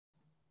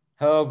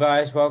Hello,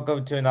 guys.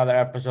 Welcome to another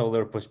episode of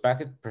Liverpool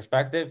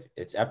Perspective.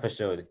 It's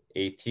episode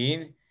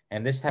 18,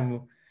 and this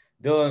time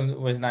Dylan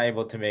was not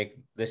able to make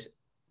this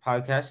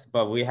podcast,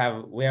 but we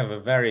have a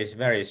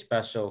very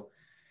special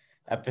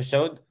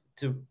episode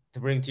to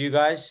bring to you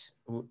guys.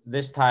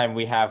 This time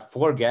we have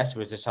four guests,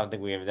 which is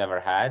something we have never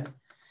had,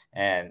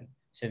 and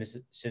since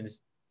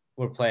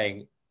we're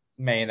playing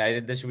Man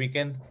United this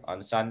weekend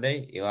on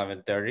Sunday,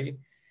 11:30,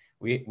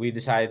 we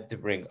decided to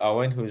bring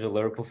Owen, who's a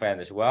Liverpool fan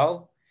as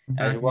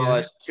Back well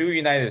again. as two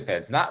United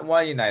fans, not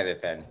one United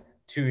fan,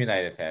 two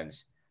United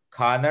fans,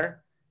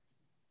 Conor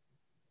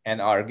and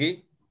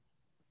Argy.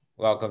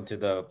 Welcome to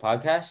the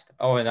podcast.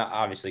 Owen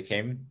obviously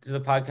came to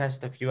the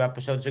podcast a few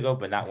episodes ago,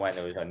 but not when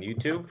it was on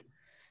YouTube.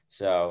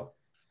 So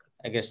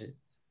I guess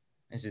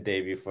it's a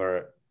debut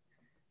for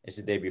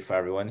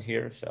everyone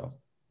here. So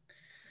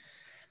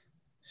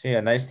yeah,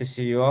 nice to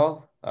see you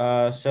all.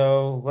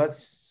 So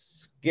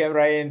let's get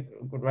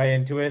right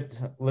into it.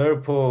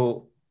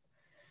 Liverpool.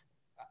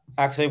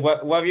 Actually,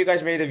 what have you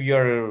guys made of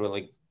your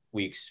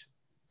weeks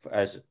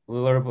as a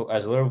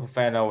Liverpool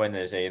fan, Owen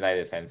as a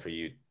United fan for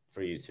you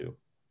too?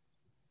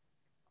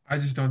 I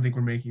just don't think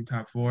we're making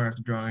top four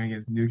after drawing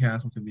against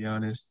Newcastle, to be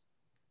honest.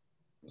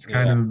 It's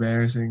kind Yeah, of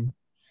embarrassing.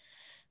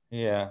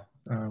 yeah,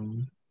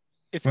 Um,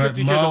 It's good but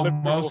to hear the Mo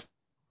Liverpool scored.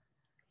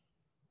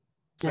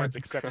 fans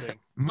accepting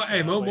Mo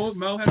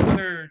has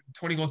another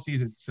 20-goal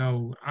season,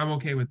 so I'm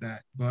okay with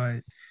that.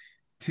 But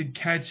to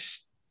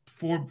catch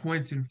 4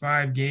 points in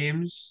 5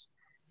 games,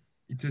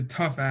 it's a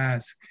tough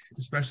ask,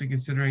 especially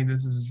considering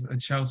this is a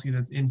Chelsea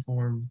that's in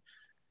form.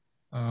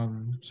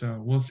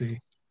 So we'll see.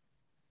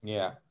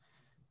 yeah.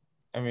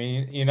 I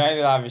mean,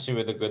 United obviously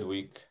with a good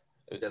week,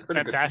 Yeah, it's been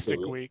a fantastic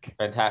good week.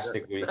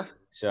 fantastic week.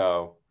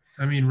 So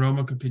I mean,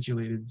 Roma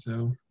capitulated,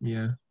 so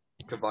yeah.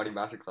 Cavani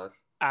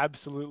masterclass.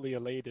 Absolutely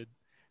elated.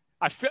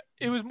 I feel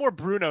it was more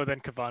Bruno than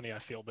Cavani. I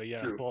feel, but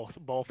yeah, True. both.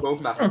 Both Oh,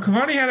 masterclass.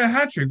 Cavani had a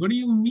hat trick. What do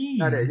you mean?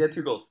 He had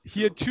 2 goals.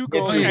 He had two He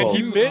had goals, two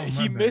and goals. he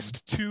Oh, my bad.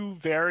 missed two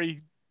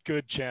very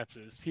good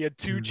chances. He had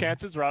two Mhm.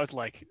 chances where I was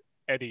like,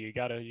 Eddie, you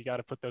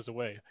gotta put those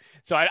away.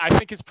 So I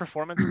think his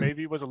performance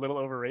maybe was a little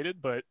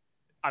overrated, but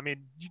I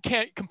mean, you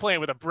can't complain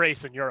with a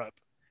brace in Europe.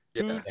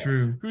 Yeah.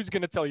 True. Who's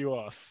gonna tell you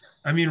off?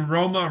 I mean,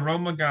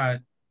 Roma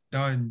got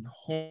done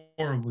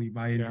horribly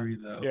by injury,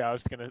 though. Yeah, I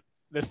was gonna.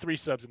 The 3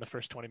 subs in the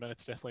first 20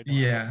 minutes definitely. Don't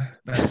Yeah, help.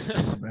 that's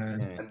so bad.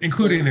 mm,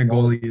 Including their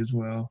goalie as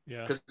well.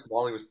 Yeah. Because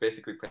Smalling was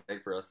basically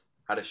playing for us.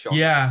 Had a shot.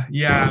 Yeah,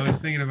 I was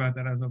thinking about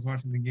that as I was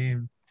watching the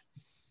game.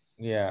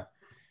 yeah,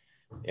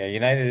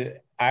 United.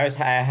 I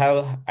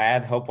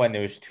had hope when it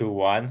was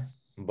 2-1,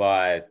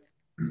 but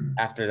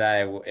after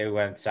that it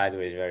went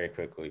sideways very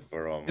quickly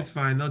for Roma. It's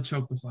fine. They'll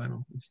choke the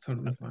final. It's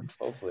totally fine.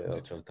 Hopefully they'll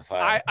choke the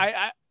final.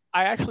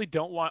 I actually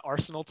don't want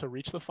Arsenal to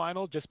reach the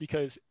final just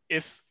because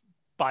if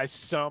by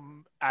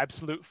some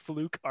absolute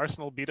fluke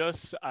Arsenal beat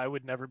us, I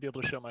would never be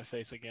able to show my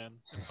face again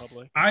in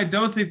public. I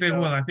don't think they So,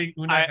 will. I think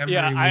Unai Emery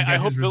will I get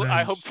hope his revenge.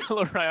 I hope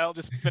Villarreal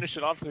just finish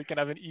it off so we can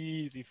have an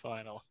easy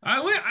final. I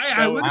wouldn't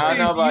I don't say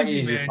know about it's easy,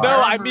 easy man. final. No,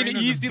 Jared I mean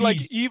Moreno's a easy. Like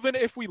beast. even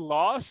if we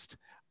lost,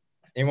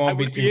 It I won't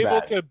be would too be able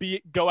bad. to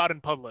go out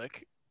in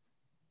public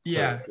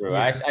Yeah, True.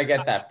 yeah. I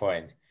get that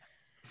point.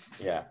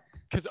 Yeah.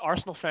 because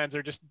Arsenal fans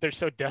are they're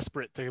so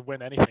desperate to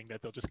win anything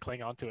that they'll just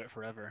cling on to it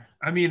forever.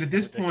 I mean, at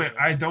this point,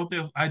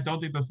 Ridiculous. I don't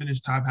think they'll finish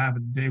top half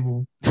of the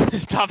table.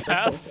 Top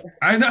half.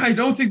 I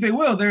don't think they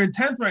will. They're in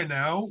 10th right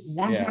now,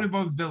 1 Yeah. point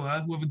above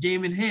Villa, who have a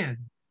game in hand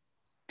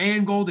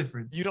and goal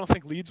difference. You don't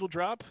think Leeds will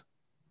drop?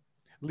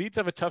 Leeds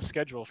have a tough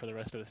schedule for the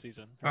rest of the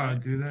season. right?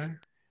 do they?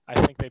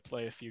 I think they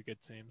play a few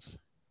good teams.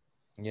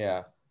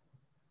 Yeah.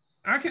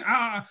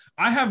 I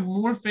have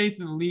more faith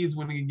in Leeds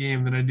winning a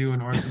game than I do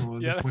in Arsenal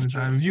at Yeah, this point in that's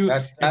time. true.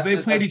 If they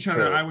played that's each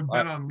other, true. I would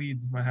bet on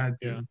Leeds if I had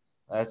to. Yeah.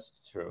 That's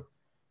true.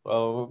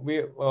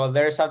 Well,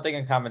 there's something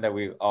in common that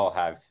we all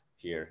have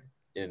here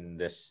in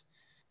this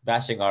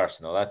bashing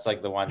Arsenal. That's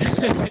like the one thing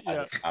that everyone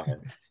has in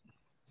common.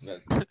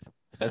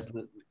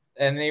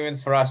 And even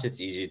for us, it's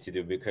easy to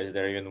do because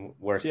they're even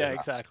worse Yeah, than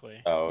us.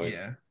 exactly. So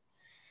Yeah.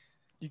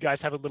 You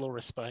guys have a little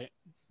respite.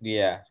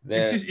 yeah,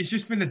 It's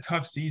just been a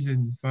tough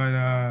season,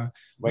 but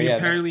we yeah,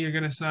 apparently are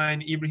going to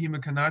sign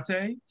Ibrahima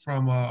Konate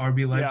from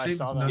RB Leipzig.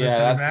 saw It's that. another Yeah,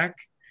 center that-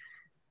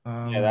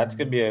 back. that's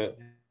gonna be a.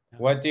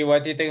 What do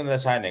you think of the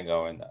signing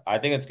going? I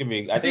think it's gonna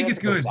be. I think it's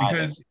a good good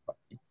signing. because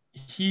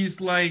he's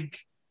like,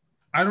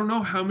 I don't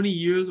know how many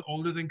years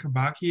older than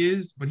Kabaki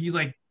is, but he's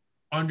like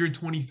under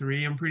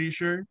 23, I'm pretty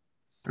sure.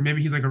 Or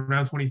maybe he's like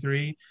around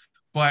 23,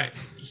 but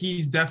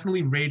he's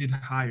definitely rated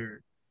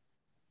higher.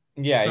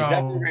 Yeah, he's So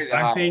definitely rated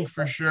I high. think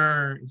for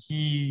sure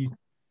he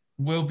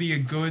will be a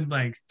good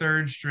like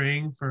third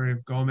string for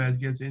if Gomez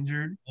gets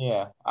injured.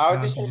 Yeah, I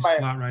would just He'll say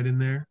just my. slot right in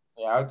there.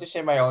 Yeah, I would just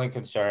say my only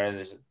concern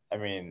is, I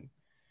mean,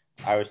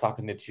 I was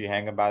talking to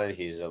Chuhang about it.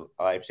 He's a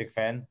Leipzig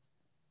fan,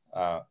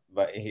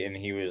 but he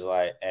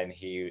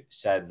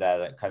said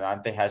that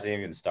Konate hasn't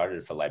even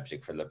started for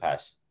Leipzig for the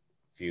past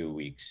few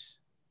weeks,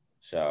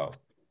 so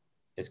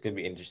it's gonna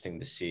be interesting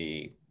to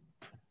see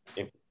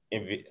if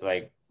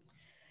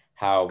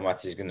how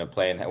much he's going to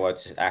play and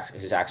what's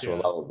his actual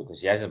Yeah. level, because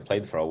he hasn't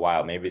played for a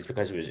while. Maybe it's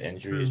because of his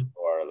injuries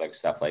or like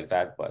stuff like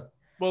that. But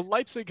Well,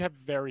 Leipzig have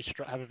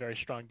a very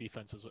strong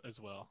defense as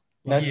well.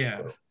 that's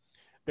Yeah.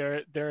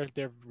 true.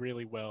 They're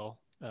really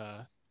well I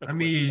equipped back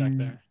mean,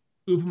 there.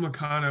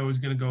 Upamecano is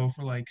going to go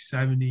for like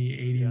 70,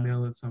 80 Yeah.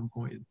 mil at some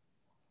point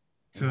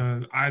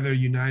to either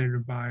United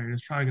or Bayern.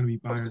 It's probably going to be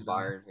Probably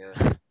Bayern. Bayern,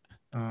 yeah.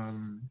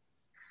 And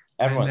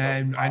Everyone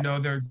then knows I know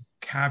their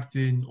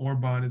captain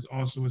Orban is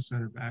also a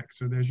center back,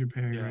 so there's your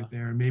pairing Yeah. right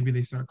there. Maybe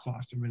they start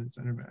Klosterman at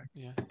center back.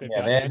 Yeah, they've Yeah,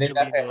 got they definitely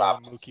have Angelino and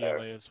options there.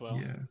 Mukiele as well.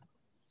 Yeah.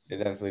 They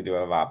definitely do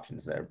have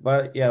options there.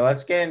 But yeah,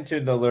 let's get into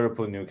the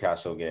Liverpool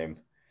Newcastle game.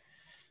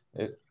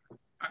 I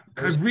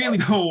really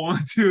don't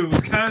want to. It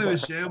was kind of a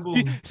shambles.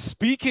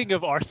 Speaking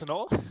of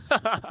Arsenal,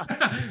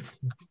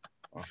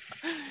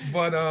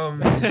 But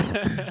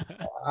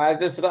I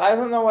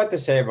don't know what to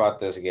say about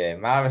this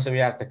game. Obviously, we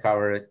have to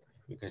cover it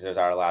because it's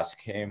our last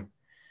game.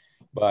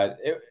 But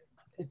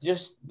it's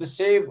just the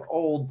same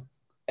old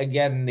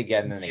again and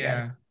again and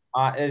again.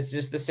 It's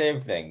just the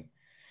same thing.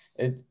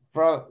 In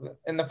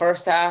the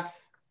first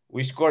half,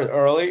 we scored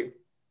early.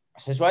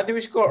 Since when did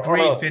we score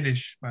great early?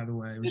 finish, by the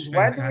way. It was Since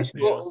when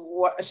fantastic.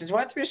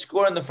 did we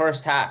score in the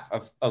first half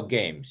of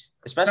games?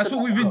 Especially That's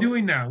what we've been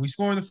doing now. We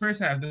score in the first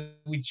half. Then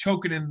we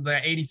choke it in the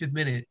 85th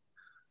minute.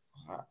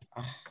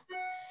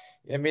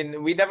 I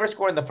mean, we never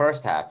score in the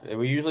first half.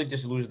 We usually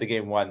just lose the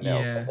game 1-0.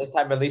 Yeah. This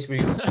time, at least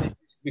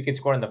we could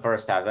score in the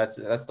first half. That's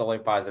the only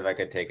positive I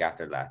could take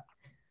after that.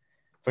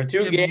 For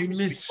two games,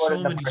 we missed so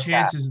many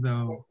chances,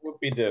 though. What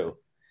we do,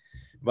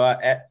 but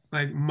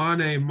like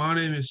Mane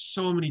missed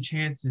so many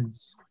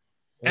chances.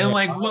 And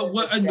like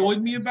what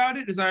annoyed me about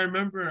it is I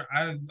remember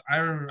I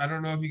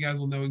don't know if you guys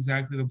will know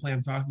exactly the play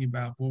I'm talking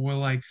about, but we're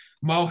like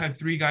Mo had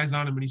 3 guys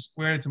on him and he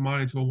squared it to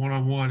Mane to a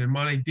 1-on-1 and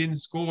Mane didn't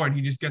score and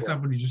he just gets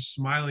up and he's just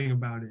smiling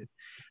about it.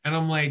 And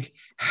I'm like,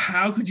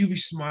 how could you be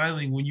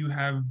smiling when you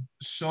have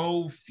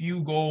so few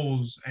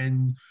goals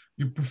and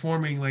you're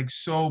performing like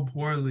so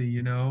poorly,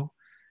 you know?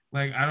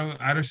 Like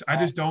I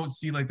just don't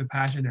see like the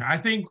passion there. I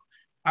think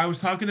I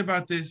was talking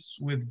about this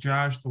with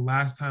Josh the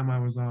last time I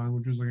was on,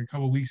 which was like a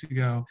couple of weeks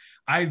ago.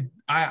 I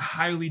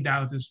highly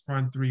doubt this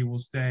front 3 will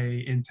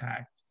stay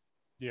intact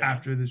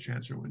after this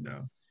transfer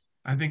window.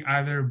 I think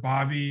either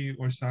Bobby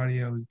or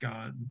Sadio is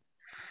gone.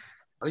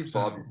 I think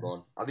Bobby's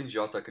gone. I think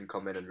Jota can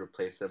come in and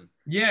replace him.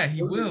 Yeah,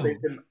 he will.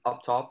 Replace him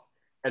up top,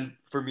 and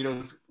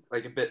Firmino's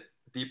like a bit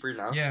deeper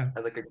now. Yeah.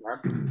 As like a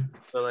camp.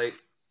 But like,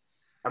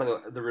 I don't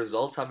know. The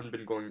results haven't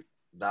been going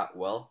that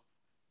well.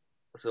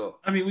 So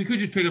I mean, we could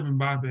just pick up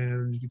Mbappe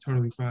and be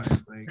totally fine.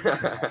 Like,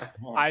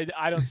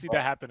 I don't see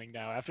that happening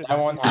now. After that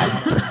won't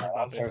happen.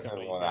 Mbappe's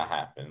Certainly will not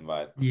happen.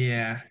 But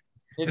yeah,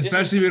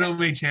 especially if we don't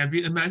make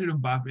champion. Imagine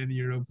Mbappe in the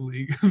Europa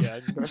League. Yeah,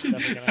 that's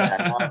never gonna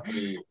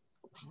happen.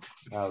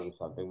 That would be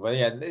something. But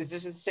yeah, it's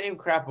just the same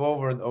crap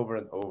over and over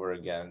and over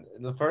again.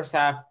 In the first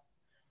half,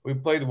 we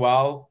played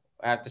well.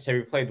 I have to say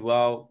we played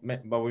well,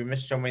 but we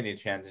missed so many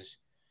chances,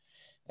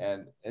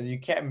 and you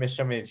can't miss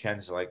so many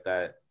chances like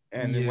that.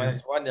 And when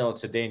it's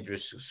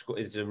 1-0,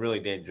 it's a really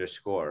dangerous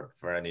score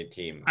for any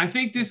team. I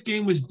think this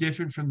game was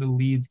different from the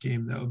Leeds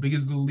game, though,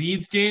 because the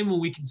Leeds game, when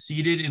we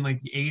conceded in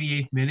like the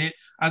 88th minute,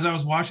 as I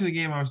was watching the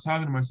game, I was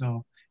talking to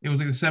myself. It was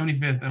like the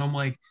 75th, and I'm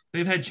like,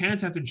 they've had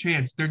chance after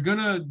chance. They're going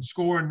to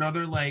score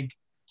another like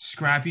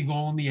scrappy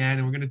goal in the end,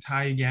 and we're going to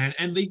tie again.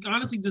 And they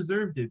honestly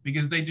deserved it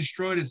because they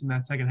destroyed us in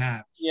that second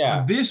half. Yeah.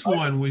 But this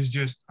one was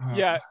just...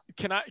 Yeah.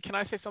 Can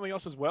I say something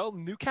else as well?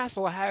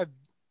 Newcastle had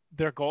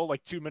their goal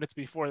like 2 minutes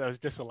before that was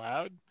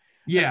disallowed.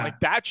 Yeah. And, like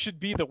that should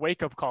be the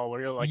wake-up call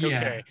where you're like,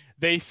 okay,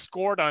 they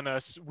scored on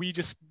us. We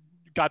just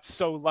got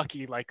so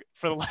lucky. Like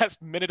for the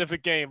last minute of the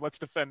game, let's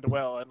defend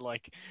well. And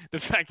like the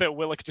fact that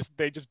Willock just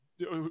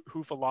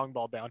hoof a long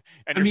ball down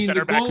and your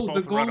center back's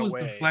the goal was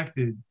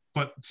deflected,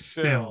 but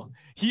still.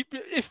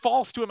 It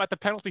falls to him at the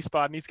penalty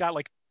spot and he's got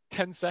like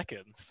 10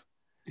 seconds.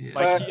 Yeah.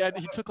 Like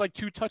he took like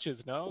 2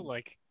 touches, no?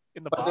 Like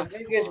in the box. But the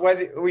thing is, when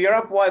you're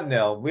up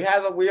 1-0,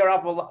 we are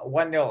up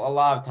 1-0 a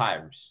lot of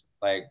times,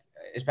 like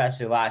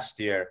especially last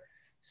year.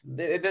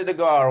 It didn't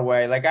go our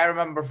way. Like I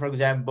remember, for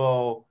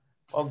example,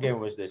 what game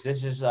was this?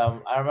 This is I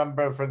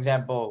remember, for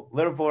example,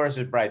 Liverpool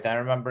versus Brighton. I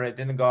remember it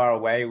didn't go our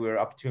way. We were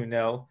up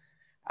 2-0.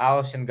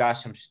 Allison got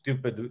some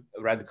stupid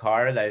red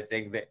card, I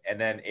think, and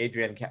then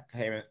Adrian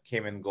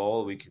came in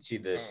goal. We could see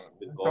this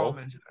goal.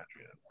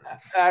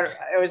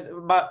 It was,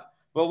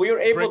 but we were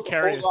able to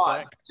hold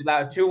on to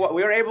that 2-1.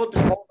 We were able to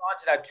hold on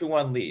to that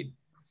 2-1 lead.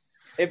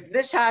 If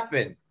this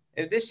happened,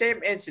 if this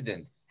same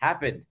incident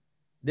happened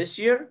this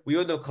year, we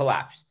would have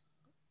collapsed.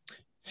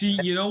 See,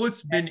 you know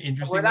what's been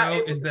interesting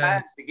though is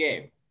that the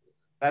game.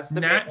 That's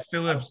the Nat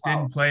Phillips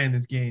didn't play in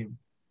this game,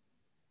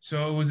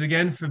 so it was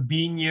again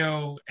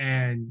Fabinho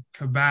and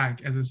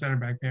Kabak as a center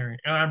back pairing,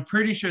 and I'm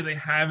pretty sure they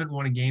haven't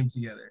won a game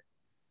together.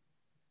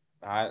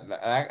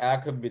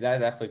 That could be. That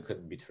definitely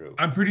could be true.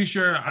 I'm pretty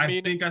sure. I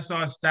think I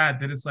saw a stat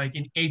that it's like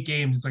in 8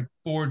 games, it's like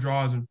 4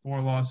 draws and 4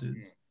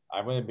 losses.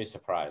 I wouldn't be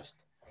surprised.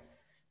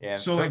 Yeah.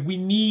 So like we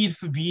need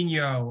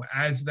Fabinho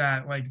as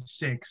that like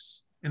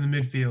 6. in the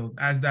midfield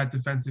as that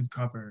defensive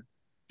cover.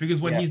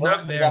 Because when he's Burke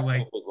not there, definitely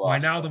like was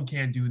lost, Wijnaldum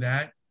can't do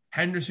that.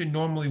 Henderson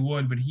normally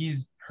would, but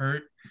he's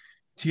hurt.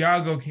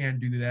 Thiago can't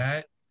do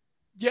that.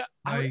 Yeah,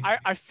 Like,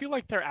 I feel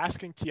like they're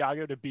asking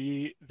Thiago to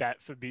be that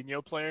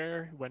Fabinho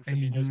player when And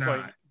he's Fabinho's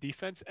playing not.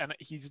 defense, and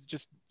he's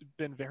just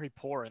been very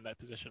poor in that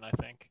position, I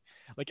think.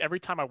 Like, every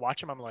time I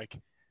watch him, I'm like,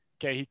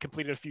 okay, he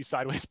completed a few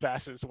sideways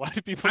passes. Why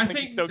do people think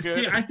he's so good?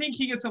 See, I think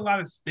he gets a lot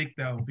of stick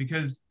though,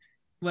 because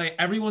like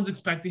everyone's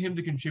expecting him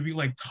to contribute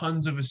like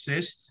tons of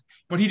assists,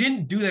 but he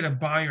didn't do that at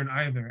Bayern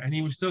either, and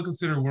he was still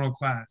considered world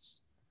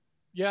class.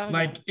 Yeah,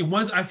 Like it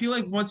was, I feel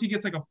like once he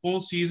gets like a full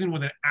season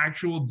with an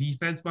actual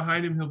defense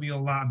behind him, he'll be a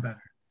lot better.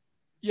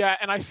 yeah,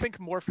 and I think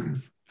more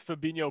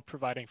Fabinho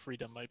providing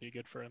freedom might be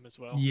good for him as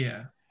well.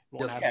 Yeah,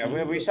 Won't have Yeah,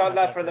 to- we saw have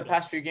that for the freedom.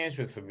 past few games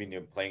with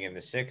Fabinho playing in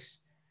the 6.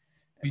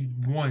 we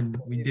won,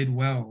 we did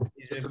well.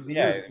 Yeah,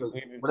 Fabinho's, like,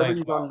 we've been whenever playing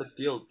he's well. on the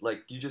field,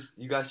 like you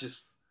guys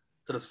just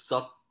sort of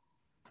suck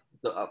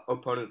the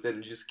opponents in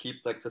and just keep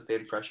like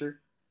sustained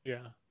pressure.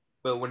 Yeah.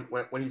 But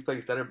when he's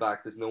playing center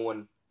back, there's no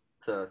one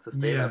to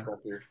sustain Yeah. that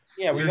pressure.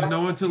 Yeah, we There's don't no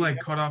have one to like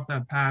cut off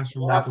that pass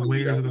from like the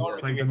wingers or the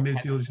like the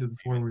midfielders to the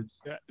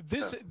forwards. Yeah,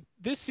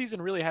 this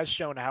season really has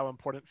shown how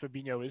important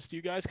Fabinho is to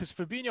you guys, because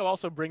Fabinho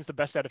also brings the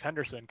best out of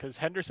Henderson, because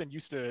Henderson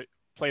used to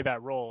play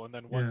that role, and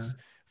then once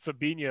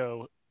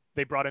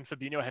they brought in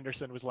Fabinho,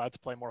 Henderson was allowed to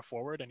play more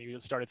forward, and he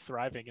started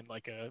thriving in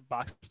like a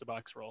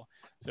box-to-box role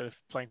instead of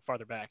playing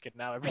farther back, and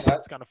now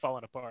everything's kind of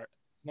falling apart.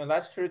 No,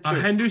 that's true too. A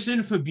Henderson,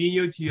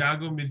 Fabinho,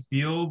 Thiago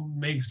midfield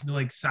makes me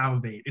like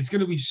salivate. It's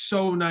gonna be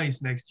so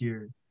nice next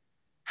year.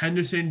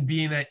 Henderson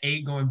being that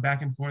 8 going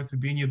back and forth,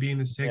 Fabinho being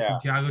the 6, and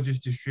Thiago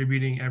just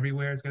distributing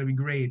everywhere. It's gonna be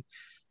great,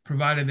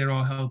 provided they're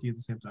all healthy at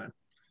the same time.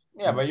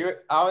 Yeah, but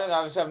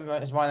I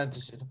just wanted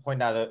to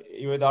point out that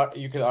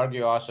you could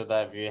argue also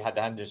that if you had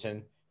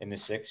Henderson in the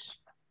 6,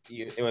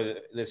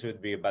 this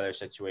would be a better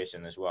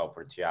situation as well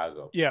for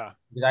Thiago. Yeah,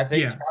 because I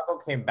think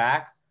Thiago came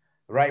back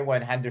right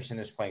when Henderson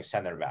is playing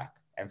center back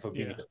and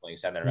Fabinho is playing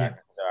center back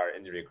because of our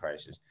injury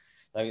crisis.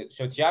 Like,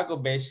 so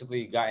Thiago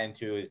basically got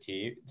into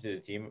the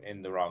team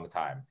in the wrong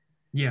time.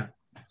 Yeah.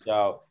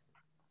 So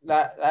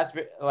that's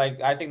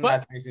like, I think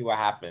that's basically what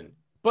happened.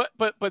 But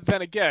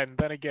then again,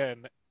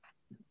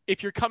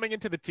 if you're coming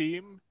into the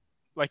team,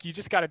 like, you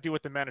just got to do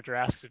what the manager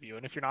asks of you,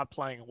 and if you're not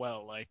playing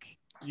well, like,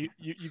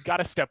 you've got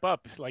to step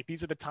up. Like,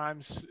 these are the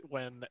times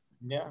when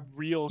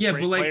real great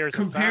but like players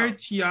compare are found.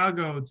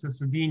 Thiago to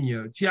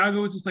Fabinho.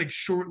 Thiago is just like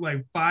short,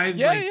 like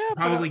 5,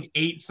 probably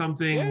 8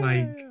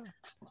 something.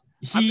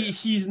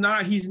 He's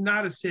not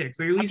a 6.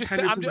 Like, at least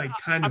Henderson's like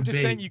kind of I'm just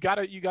big. saying you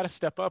gotta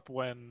step up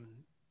when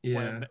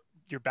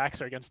your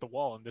backs are against the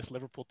wall, and this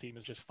Liverpool team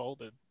is just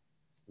folded.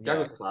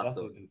 Thiago's class,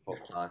 though. His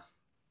class,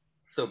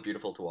 so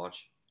beautiful to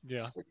watch.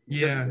 Yeah.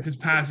 Yeah, his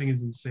passing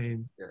is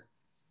insane. Yeah.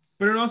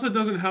 But it also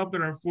doesn't help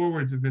that our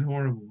forwards have been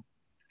horrible,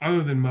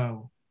 other than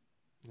Mo.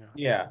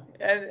 Yeah,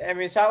 and I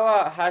mean,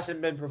 Salah hasn't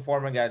been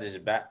performing at his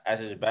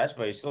best,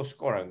 but he's still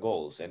scoring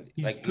goals, and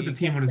he's put the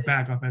team on his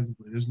back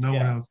offensively. There's no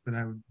one else that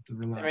I would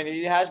rely on. I mean,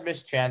 he has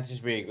missed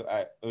chances. We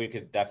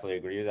could definitely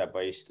agree with that,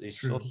 but he's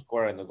still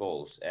scoring the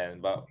goals,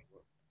 but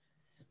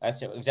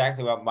that's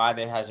exactly what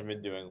Mane hasn't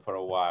been doing for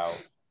a while.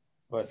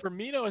 But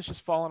Firmino has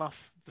just fallen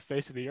off the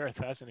face of the earth,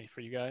 hasn't he, for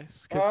you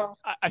guys?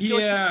 I feel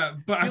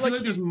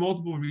like there's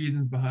multiple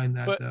reasons behind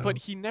that. But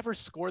he never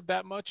scored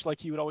that much. Like,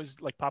 he would always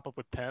like pop up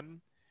with 10.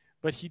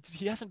 But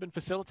he hasn't been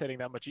facilitating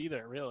that much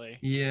either, really.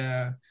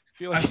 Yeah.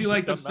 I feel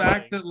like the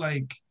fact that,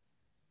 like,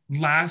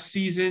 last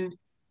season,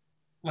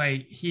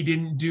 like, he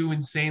didn't do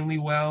insanely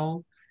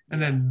well. And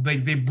then,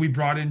 like, we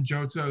brought in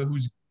Jota,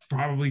 who's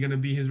probably going to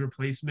be his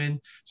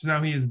replacement. So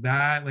now he is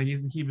that. Like, he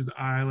has to keep his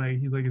eye, like,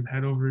 he's, like, his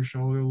head over his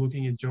shoulder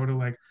looking at Jota,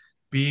 like,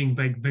 being,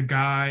 like, the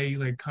guy,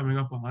 like, coming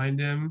up behind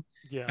him.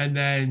 Yeah. And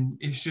then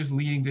it's just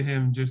leading to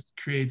him, just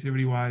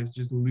creativity-wise,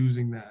 just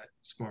losing that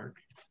spark.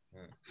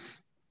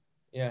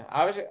 Yeah,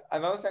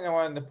 another thing I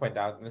wanted to point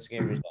out in this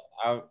game is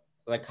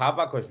that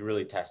Kabak was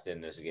really tested in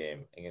this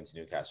game against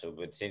Newcastle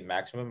with St.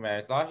 Maximin, and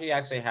I thought he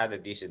actually had a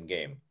decent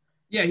game.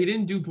 Yeah, he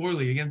didn't do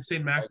poorly against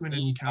St. Maximin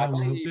and Callum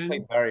Wilson. He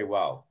played very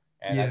well,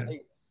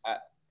 and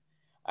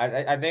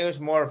I think it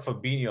was more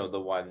Fabinho the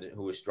one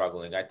who was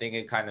struggling. I think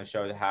it kind of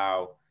showed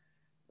how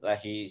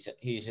he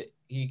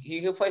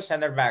could play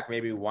center back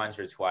maybe once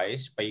or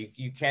twice, but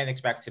you can't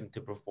expect him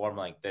to perform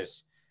like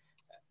this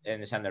in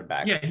the center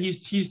back. Yeah,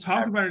 he's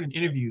talked about it in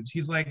interviews.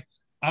 He's like,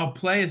 I'll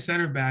play a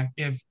center back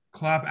if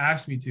Klopp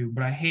asks me to,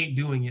 but I hate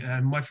doing it, and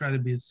I'd much rather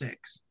be a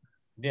 6.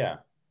 Yeah.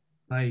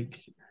 Like,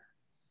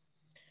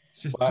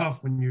 it's just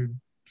tough when your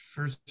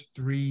first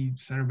 3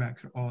 center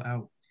backs are all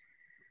out.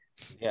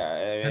 Yeah.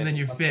 And then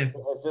you're 5th.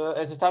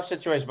 It's a tough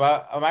situation,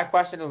 but my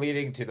question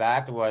leading to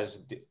that was,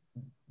 do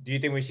you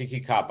think we should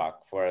keep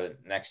Kabak for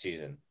next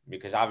season?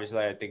 Because obviously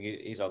I think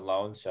he's on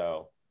loan,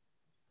 so...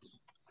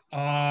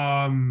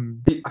 I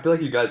feel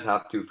like you guys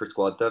have to for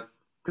squad depth,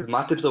 because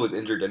Matip's always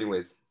injured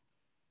anyways.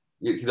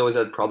 He's always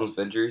had problems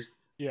with injuries.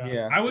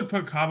 Yeah. I would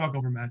put Kabak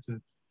over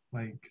Matip.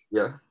 Like,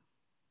 yeah.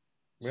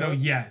 So Really?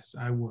 yes,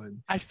 I would.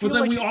 I feel but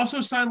then like we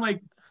also signed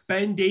like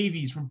Ben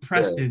Davies from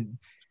Preston.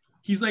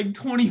 He's like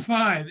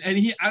 25, and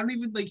he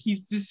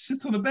just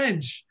sits on the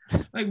bench.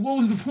 Like, what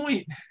was the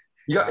point?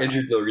 He got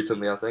injured though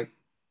recently, I think.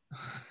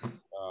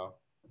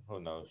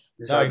 Who knows?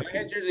 No, he got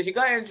injured. He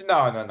got injured.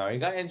 No. He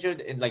got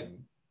injured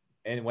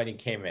when he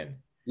came in.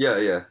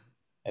 Yeah.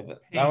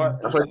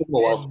 That's why it took a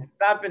while. It's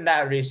not been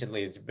that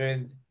recently. It's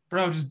been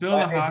just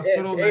build a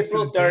hospital. It's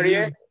April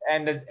 30th,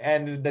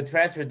 and the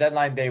transfer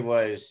deadline day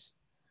was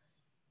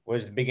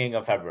the beginning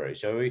of February.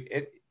 So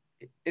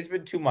it's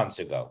been 2 months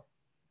ago.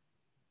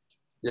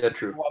 Yeah,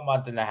 true. 1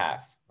 month and a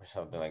half or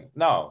something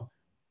no.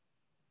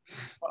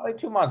 Probably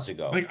 2 months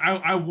ago. Like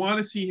I want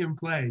to see him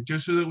play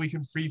just so that we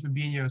can free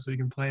Fabinho so he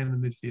can play in the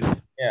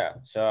midfield. Yeah.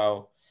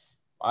 So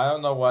I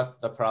don't know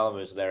what the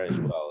problem is there as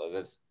well.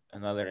 That's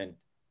another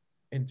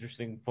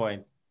interesting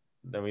point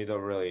that we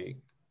don't really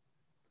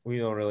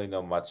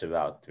know much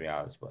about, to be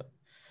honest. But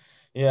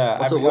yeah,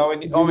 Also,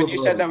 Owen,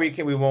 you said that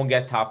we won't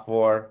get top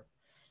 4,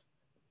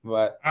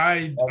 but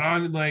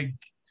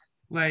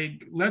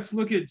let's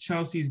look at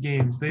Chelsea's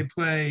games. They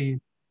play.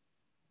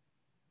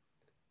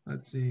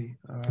 Let's see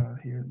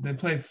here. They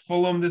play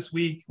Fulham this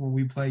week when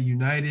we play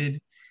United.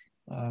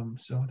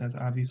 So that's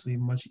obviously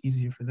much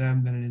easier for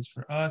them than it is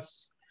for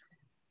us.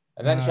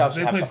 And then Chelsea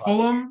so they play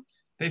Fulham.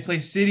 They play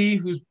City,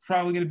 who's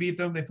probably going to beat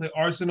them. They play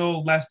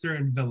Arsenal, Leicester,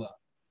 and Villa.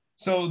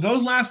 So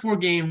those last 4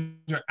 games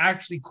are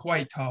actually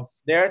quite tough.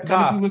 They're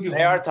tough.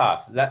 They are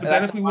tough. But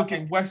then if we look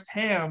at West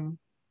Ham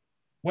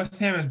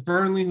has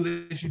Burnley,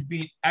 who they should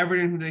beat,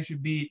 Everton, who they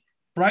should beat,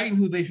 Brighton,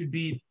 who they should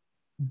beat,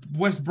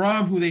 West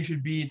Brom, who they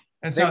should beat,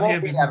 and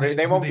Southampton.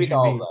 They won't beat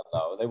all of them,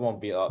 though. They won't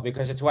beat all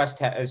because it's West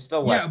Ham. It's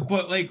still West Ham.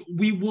 But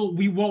we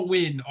won't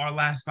win our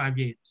last 5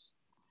 games.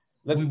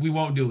 We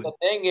won't do it. The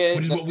thing is,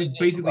 which is what we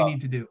basically need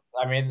to do.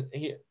 I mean,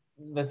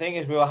 the thing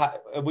is,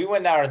 if we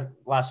win our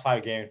last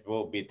 5 games,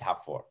 we'll be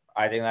top 4.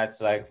 I think that's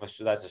a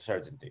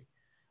certainty.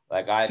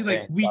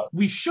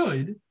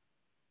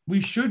 We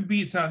should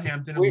beat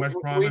Southampton and West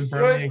Brom and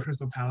Burnley and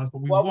Crystal Palace,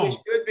 but won't. What we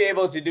should be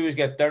able to do is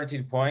get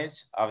 13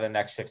 points of the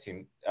next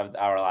 15 of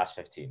our last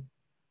 15.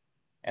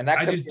 And that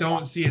I just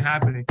don't see it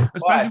happening,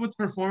 especially with the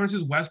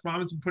performances West Brom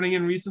has been putting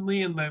in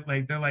recently, and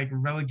they're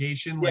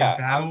relegation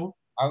battle.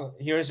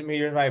 Here's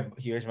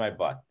my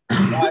but.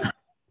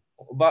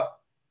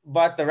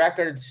 But the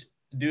records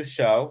do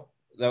show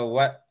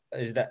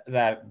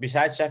that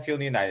besides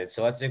Sheffield United.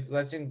 So let's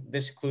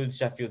exclude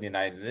Sheffield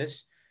United in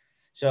this.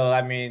 So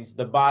that means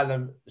the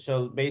bottom.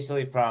 So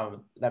basically,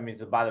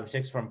 the bottom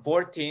 6 from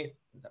 14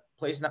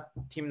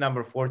 team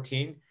number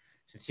 14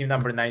 to team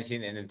number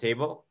 19 in the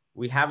table.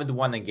 We haven't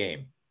won a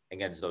game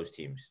against those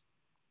teams.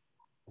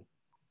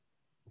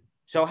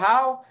 So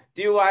how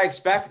do I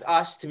expect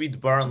us to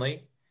beat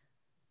Burnley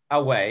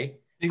away?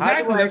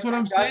 Exactly, that's what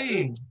I'm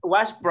saying.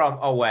 West Brom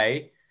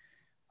away.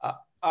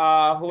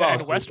 Who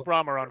else? And West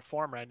Brom are on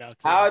form right now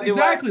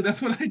too.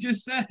 That's what I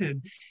just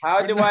said.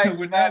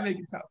 We're not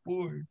making top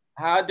 4.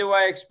 How do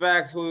I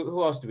expect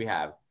who else do we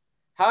have?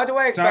 How do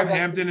I expect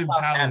Southampton and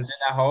Palace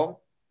at home?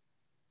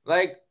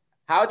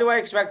 How do I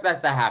expect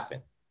that to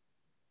happen?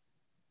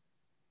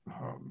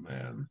 Oh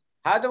man.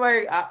 How do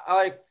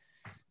I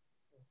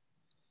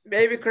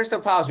maybe Crystal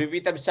Palace, we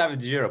beat them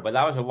 7-0, but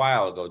that was a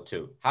while ago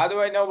too. How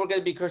do I know we're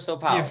gonna beat Crystal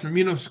Palace? Yeah,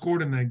 Firmino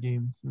scored in that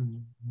game.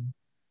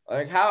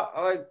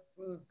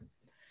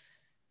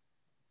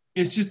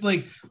 It's just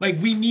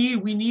we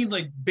need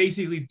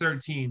basically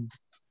 13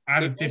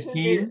 out of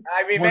 15.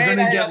 We're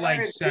gonna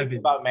get 7.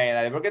 About Man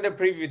United. We're gonna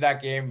preview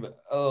that game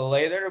a little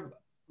later,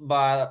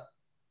 but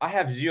I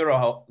have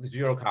zero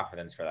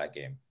confidence for that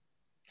game.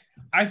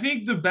 I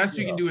think the best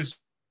we can do is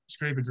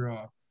scrape a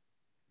draw.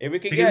 If we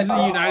could get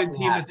a United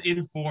team that's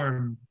in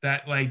form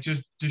that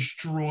just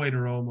destroyed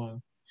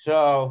Roma.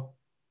 So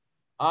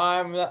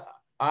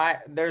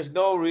there's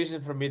no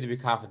reason for me to be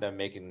confident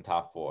making the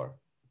top 4.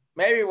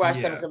 Maybe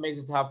West Ham can make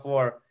the top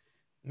 4.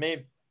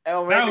 Maybe that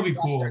would be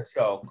cool.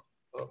 Choke.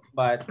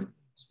 But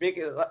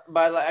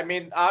I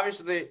mean,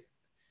 obviously,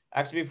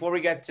 actually, before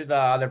we get to the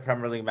other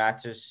Premier League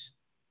matches,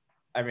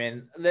 I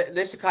mean,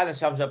 this kind of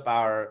sums up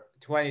our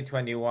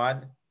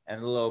 2021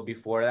 and a little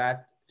before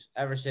that.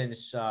 Ever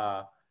since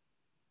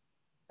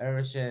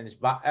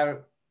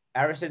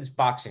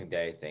Boxing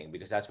Day thing,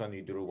 because that's when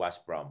we drew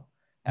West Brom.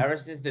 Ever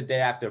since the day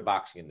after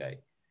Boxing Day,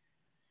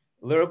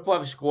 Liverpool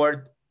have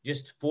scored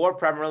just 4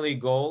 Premier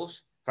League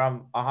goals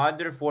from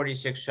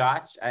 146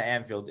 shots at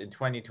Anfield in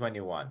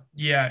 2021.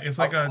 Yeah, it's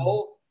like a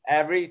goal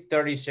every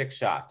 36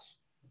 shots.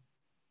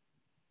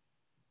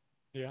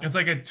 Yeah, it's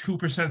like a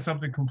 2%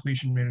 something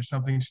completion rate or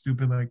something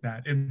stupid like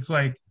that. It's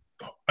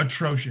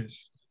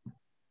atrocious.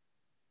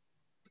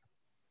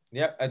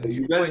 Yep, a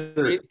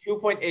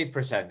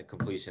 2.8%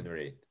 completion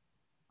rate.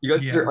 You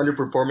guys are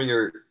underperforming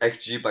your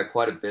XG by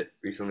quite a bit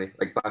recently,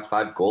 by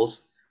 5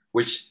 goals,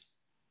 which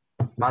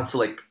amounts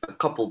to a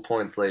couple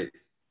points.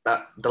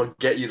 That'll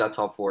get you that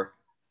top 4.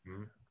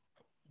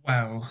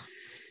 Wow.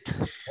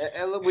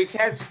 And we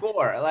can't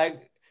score.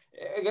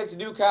 Against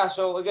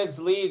Newcastle, against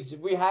Leeds,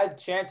 we had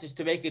chances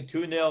to make it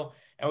 2-0,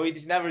 and we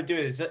just never do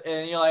it.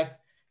 And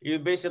you're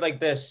basically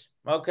this.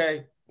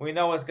 Okay, we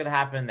know what's gonna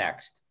happen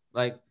next.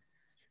 Like,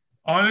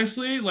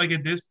 honestly, like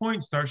at this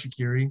point, start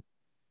Shaqiri,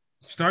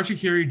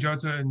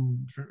 Jota,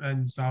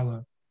 and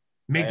Salah.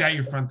 Make that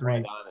your front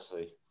three.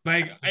 Honestly.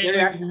 Like,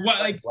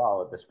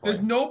 Wow, at this point.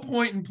 There's no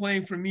point in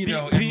playing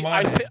Firmino and Mane.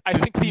 I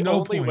think the No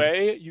only point.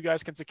 way you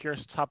guys can secure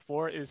top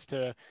 4 is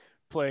to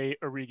play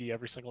Argy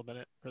every single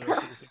minute for the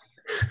rest of the season.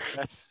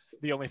 That's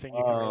the only thing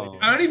you can really do.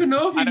 I don't even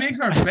know if he makes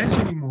our bench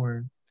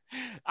anymore.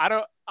 I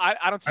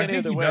don't see any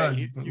other way. Does,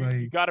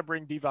 you got to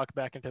bring Divock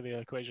back into the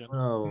equation.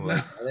 Oh,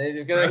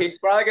 he's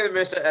probably gonna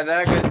miss it, and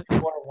then I'm gonna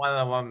score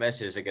one-on-one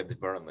misses against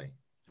Burnley.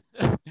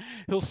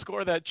 He'll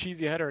score that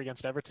cheesy header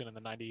against Everton in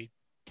the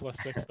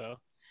 90+6 though.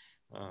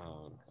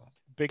 Oh god.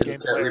 Big game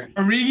player.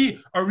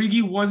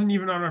 Origi wasn't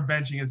even on our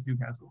bench against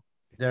Newcastle.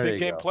 Big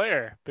game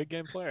player.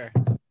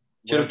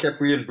 Should have kept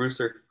Ryan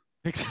Brewster.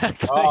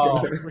 Exactly.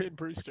 Oh.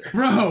 Brewster.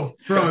 Bro,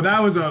 that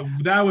was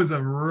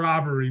a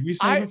robbery. We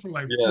sold him for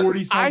like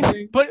 40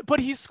 something. But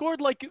he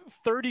scored like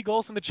 30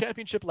 goals in the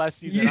championship last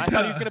season. I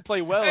thought he was gonna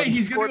play well. Hey,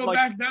 he's gonna go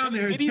back down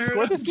there. Did he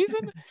score this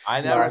season?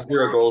 I never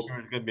 0 goals.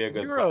 It could be a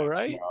good 0,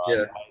 right?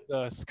 Yeah.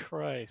 Jesus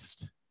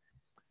Christ.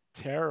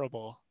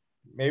 Terrible.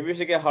 Maybe we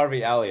should get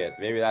Harvey Elliott.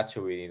 Maybe that's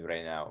who we need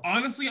right now.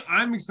 Honestly,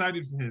 I'm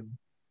excited for him.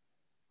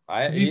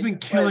 He's He's been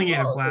killing it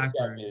at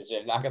Blackburn.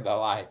 Not gonna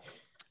lie.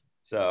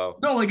 So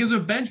no, like as a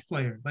bench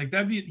player, like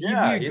he'd be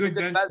a good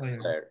bench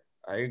player.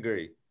 I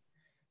agree,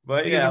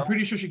 but because I'm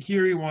pretty sure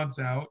Shaqiri wants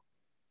out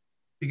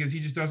because he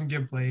just doesn't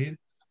get played.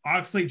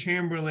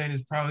 Oxlade-Chamberlain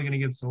is probably going to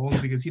get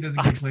sold because he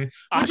doesn't get played,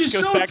 which is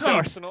so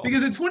tough.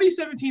 Because in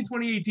 2017,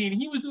 2018,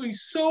 he was doing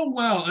so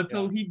well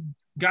until he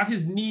got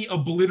his knee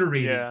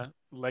obliterated. Yeah,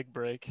 leg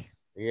break.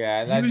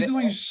 Yeah, he was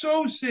doing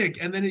so sick,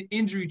 and then an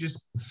injury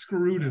just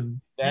screwed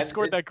him. He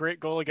scored that great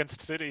goal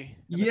against City.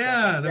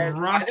 Yeah, the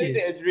rocket. I think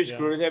the injury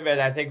screwed him,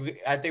 and I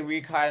think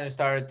we kind of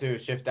started to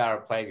shift our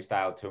playing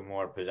style to a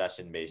more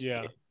possession based.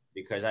 Yeah.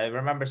 Because I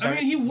remember.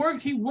 He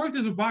worked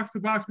as a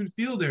box-to-box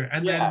midfielder,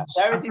 and then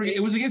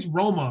it was against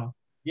Roma.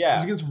 Yeah, it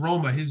was against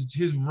Roma.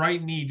 His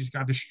right knee just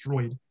got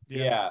destroyed.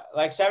 Yeah,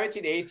 like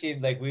 17,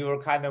 18, like we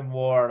were kind of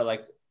more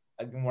like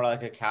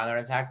a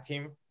counter-attack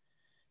team.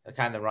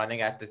 Kind of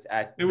running at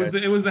it was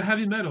the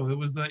heavy metal. It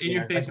was the in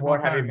your face more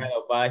heavy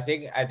metal. But I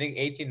think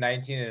 18,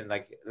 19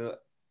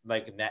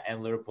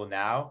 and Liverpool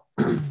now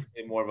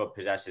is more of a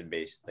possession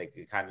based, like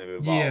it kind of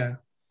evolved. Yeah.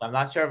 I'm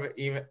not sure if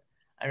even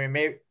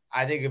maybe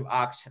I think if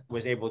Ox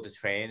was able to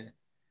train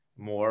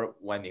more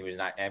when he was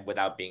not and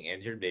without being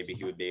injured, maybe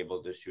he would be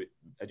able to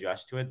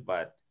adjust to it.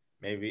 But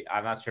maybe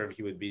I'm not sure if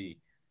he would be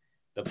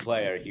the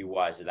player he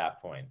was at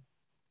that point.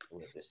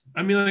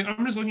 I'm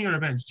just looking at our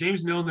bench.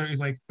 James Milner is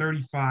like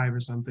 35 or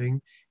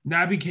something.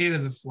 Naby Keita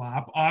is a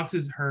flop. Ox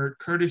is hurt.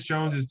 Curtis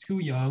Jones is too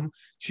young.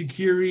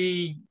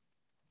 Shaqiri,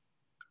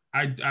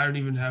 I don't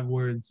even have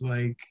words.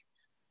 Like,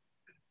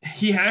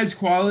 he has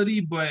quality,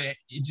 but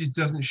it just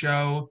doesn't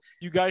show.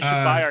 You guys should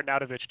buy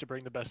Arnautovic to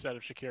bring the best out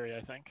of Shaqiri,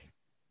 I think.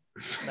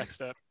 Next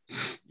step.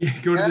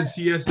 Yeah, go to the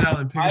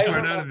CSL and pick up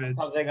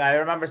Arnautovic. I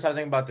remember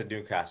something about the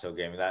Newcastle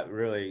game that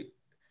really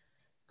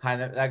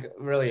kind of like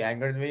really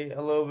angered me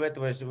a little bit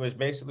was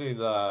basically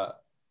the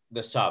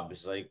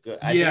subs. Like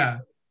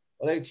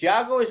like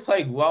Thiago was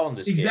playing well in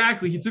this game.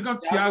 Exactly. He took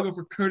off Thiago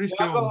for Curtis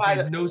Jones.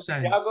 Made no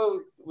sense. Thiago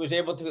was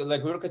able to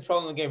we were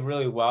controlling the game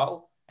really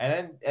well,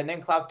 and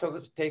then Klopp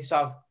takes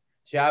off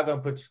Thiago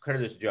and puts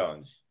Curtis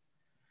Jones.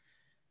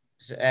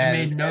 And it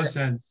made no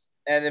sense.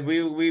 And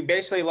we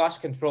basically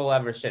lost control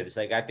ever since.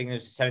 Like I think it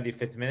was the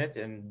 75th minute,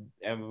 and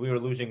we were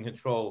losing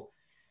control.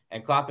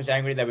 And Klopp was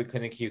angry that we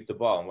couldn't keep the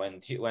ball. And when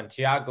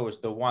Thiago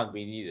was the one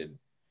we needed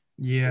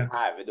to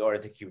have in order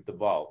to keep the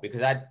ball.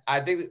 Because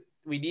I think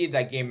we need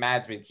that game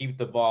management, keep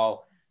the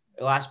ball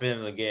the last minute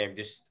of the game.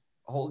 Just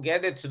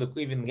get it to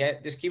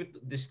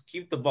just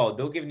keep the ball.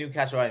 Don't give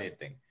Newcastle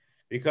anything.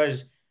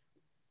 Because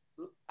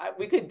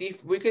we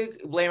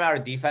could blame our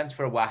defense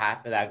for what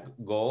happened,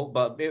 that goal.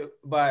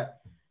 But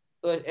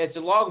it's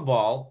a long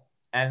ball.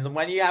 And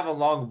when you have a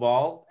long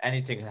ball,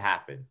 anything can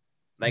happen.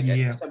 Like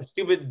some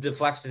stupid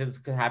deflection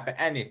could happen,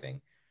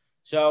 anything.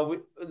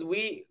 So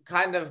we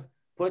kind of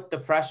put the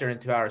pressure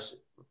into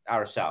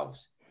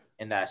ourselves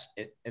in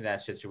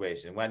that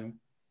situation. When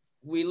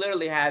we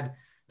literally had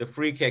the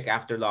free kick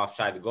after the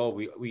offside goal,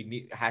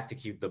 we had to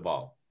keep the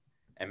ball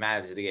and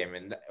manage the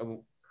game.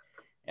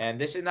 And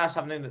this is not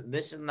something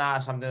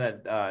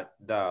that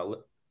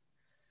the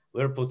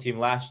Liverpool team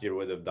last year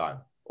would have done,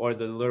 or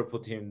the Liverpool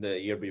team the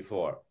year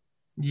before.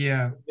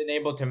 Yeah, we've been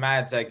able to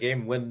manage that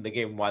game, win the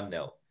game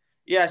 1-0.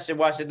 Yes, it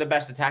wasn't the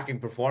best attacking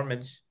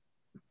performance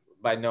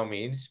by no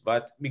means,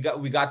 but we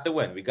got the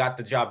win. We got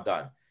the job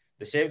done.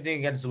 The same thing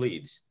against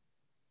Leeds.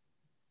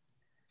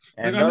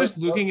 And I'm just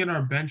looking at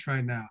our bench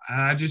right now,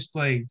 and I just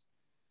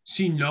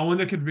see no one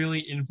that could really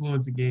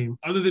influence a game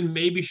other than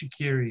maybe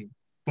Shaqiri,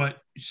 but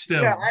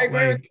still. Yeah, I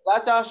agree.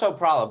 That's also a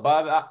problem.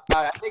 But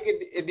I think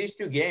in these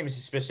two games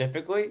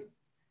specifically,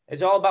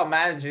 it's all about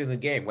managing the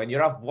game. When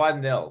you're up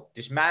 1-0,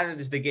 just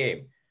manage the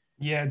game.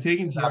 Yeah,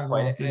 taking Thiago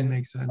off didn't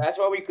make sense. That's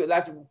what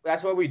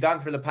we've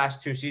done for the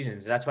past 2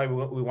 seasons. That's why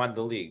we won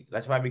the league.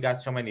 That's why we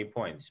got so many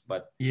points.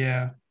 But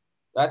yeah,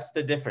 That's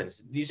the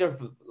difference. These are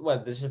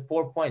this is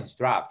 4 points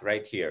dropped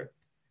right here.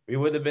 We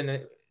would have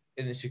been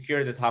in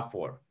secure the top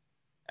 4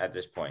 at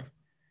this point.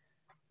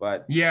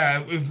 But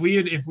yeah, if we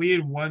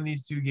had won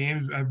these 2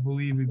 games, I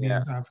believe we'd be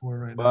in top 4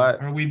 right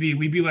now, or we'd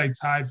be like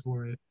tied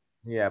for it.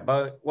 Yeah,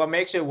 but what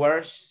makes it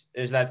worse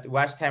is that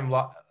West Ham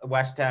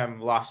lost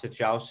to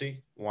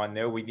Chelsea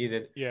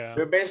 1-0.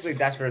 We're basically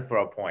desperate for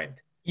a point.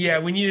 Yeah,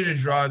 we needed a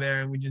draw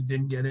there, and we just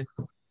didn't get it.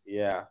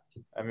 Yeah,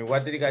 I mean,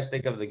 what did you guys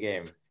think of the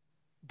game?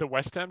 The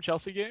West Ham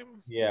Chelsea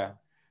game? Yeah,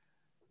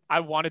 I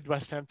wanted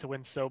West Ham to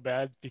win so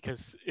bad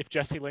because if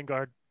Jesse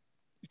Lingard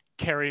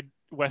carried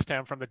West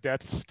Ham from the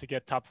depths to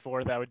get top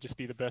 4, that would just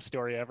be the best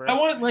story ever. I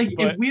want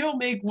if we don't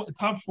make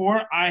top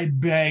 4, I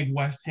beg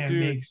West Ham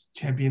makes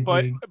Champions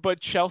League. But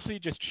Chelsea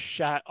just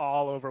shat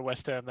all over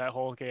West Ham that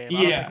whole game. Yeah,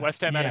 I don't think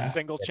West Ham had a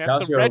single chance.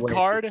 Chelsea The red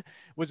card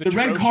was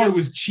atrocious. The red card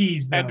was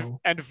cheese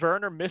though. And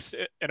Werner missed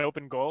an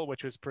open goal,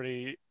 which was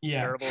pretty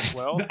terrible as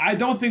well. I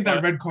don't think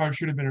that red card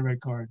should have been a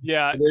red card.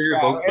 Yeah,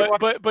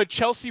 but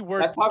Chelsea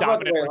were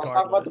dominant. Let's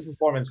talk about the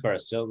performance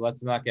first. So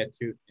let's not get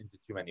into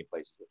too many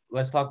places.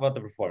 Let's talk about the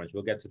performance.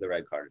 We'll get to the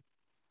red card.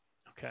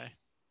 Okay.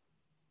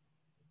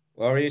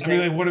 What were you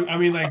saying?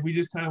 We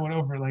just kind of went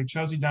over. Like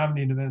Chelsea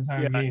dominated the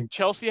entire game.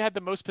 Chelsea had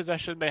the most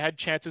possession. They had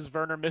chances.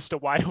 Werner missed a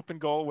wide open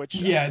goal,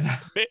 which I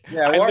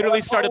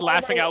literally started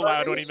laughing out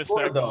loud when he missed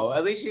that goal.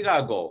 At least he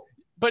got a goal.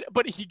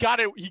 But he got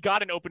it. He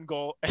got an open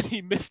goal and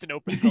he missed an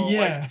open goal.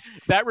 Yeah,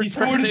 that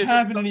return he scored a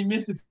tap and he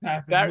missed a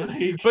tap.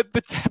 But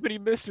the tap and he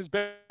missed was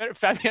better.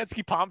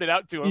 Fabianski palmed it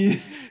out to him. Yeah.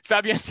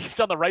 Fabianski's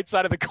on the right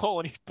side of the goal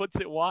and he puts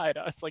it wide.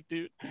 I was like,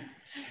 dude,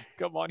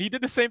 come on. He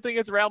did the same thing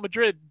against Real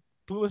Madrid.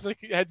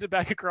 Pulisic heads it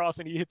back across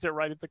and he hits it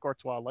right into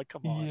Courtois. Like,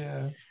 come on.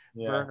 Yeah.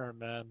 Werner,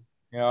 man.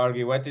 Yeah,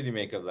 Argy, what did you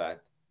make of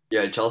that?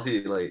 Yeah,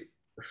 Chelsea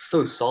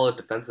so solid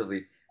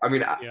defensively. I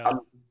mean,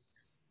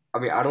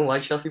 I don't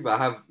like Chelsea, but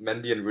I have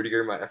Mendy and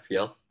Rudiger in my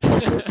FPL.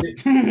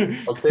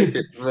 So I'll take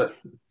it. But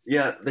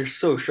yeah, they're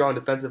so strong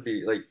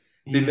defensively.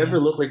 They never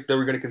looked like they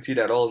were going to concede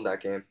at all in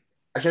that game.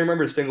 I can't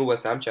remember a single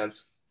West Ham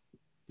chance.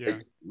 Yeah.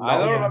 I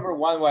don't remember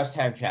one West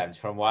Ham chance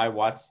from what I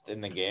watched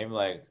in the game.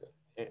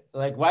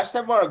 West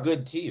Ham are a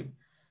good team.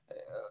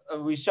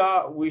 We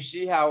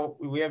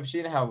have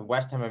seen how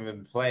West Ham have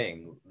been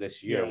playing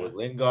this year with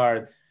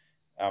Lingard,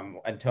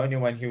 Antonio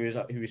when he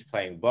was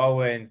playing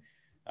Bowen,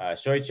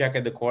 Souček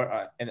at the court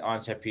and on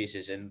set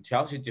pieces, and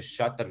Chelsea just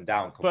shut them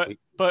down completely.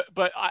 But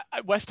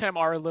West Ham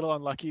are a little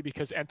unlucky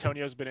because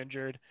Antonio's been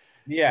injured.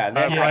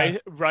 Yeah,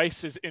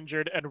 Rice is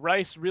injured, and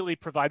Rice really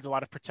provides a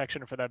lot of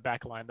protection for that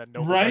back line that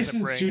nobody Rice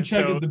and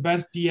Souček is the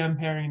best DM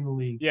pairing in the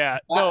league. Yeah,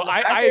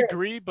 I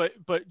agree, but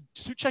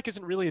Souček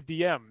isn't really a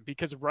DM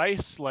because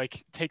Rice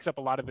takes up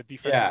a lot of the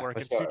defensive work,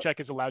 and Souček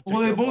is allowed to.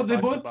 Well, they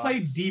both play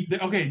deep.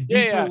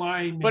 Deeper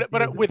line.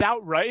 But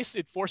without Rice,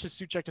 it forces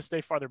Souček to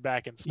stay farther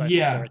back and stifles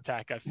their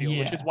attack. I feel,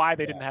 which is why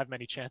they didn't have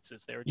many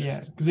chances. They were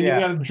just because then you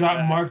got to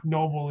drop Mark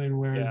Noble in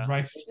where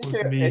Rice is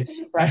supposed to be,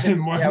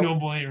 and Mark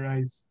Noble ain't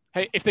Rice.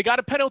 Hey, if they got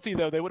a penalty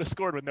though, they would have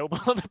scored with Noble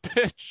on the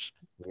pitch.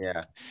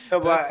 Yeah, no,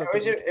 but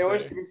it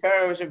was to be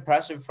fair, it was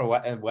impressive from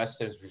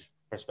West Ham's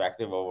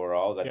perspective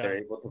overall that they're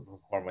able to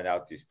perform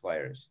without these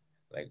players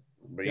like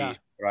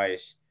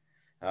Rice,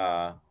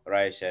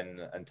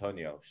 and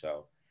Antonio.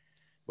 So,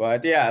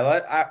 but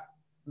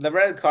the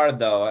red card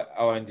though,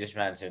 Owen just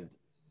mentioned,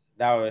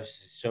 that was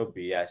so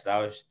BS. That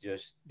was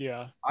just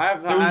there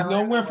was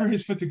nowhere for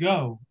his foot to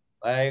go.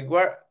 I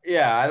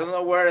don't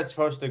know where it's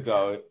supposed to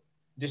go.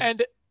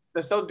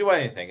 Just don't do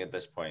anything at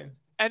this point.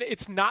 And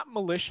it's not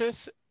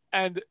malicious.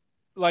 And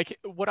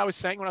what I was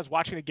saying when I was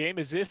watching the game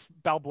is if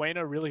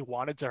Balbuena really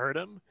wanted to hurt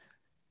him,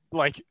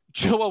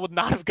 Chilwell would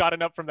not have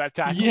gotten up from that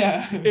tackle.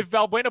 Yeah. If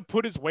Balbuena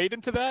put his weight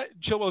into that,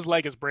 Chilwell's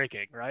leg is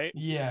breaking, right?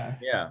 Yeah.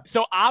 Yeah.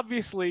 So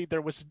obviously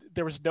there was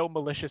no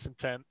malicious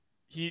intent.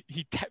 He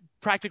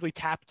practically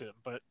tapped him,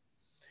 but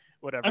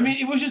whatever. I mean,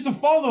 it was just a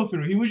follow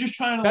through. He was just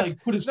trying to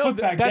put his foot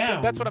back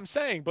down. That's what I'm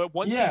saying. But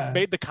once he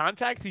made the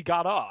contact, he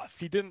got off.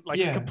 He didn't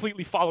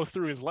completely follow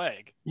through his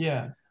leg.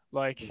 Yeah.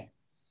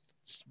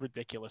 It's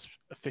ridiculous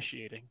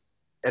officiating.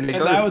 And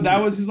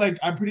that was his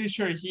I'm pretty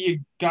sure he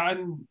had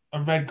gotten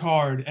a red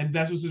card, and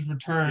that was his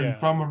return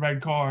from a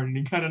red card, and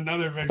he got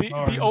another red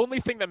card. The only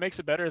thing that makes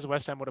it better is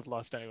West Ham would have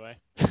lost anyway.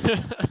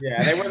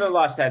 Yeah, they would have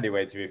lost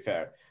anyway, to be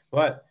fair.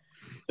 But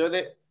so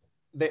they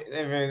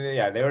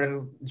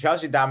were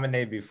Chelsea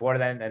dominated before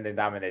then, and they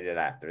dominated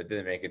after. It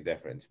didn't make a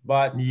difference.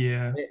 But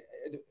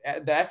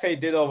the FA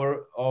did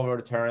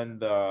overturn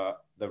the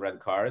red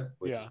card,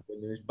 which is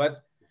good news.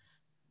 But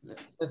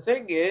the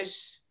thing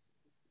is,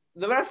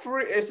 the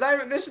referee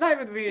this is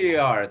not even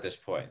VAR at this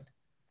point.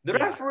 The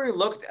referee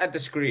looked at the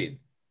screen.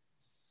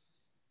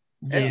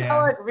 It's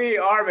not like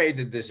VAR made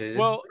the decision.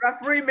 Well, the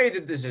referee made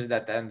the decision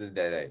at the end of the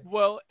day.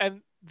 Well,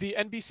 and the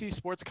NBC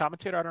sports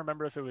commentator, I don't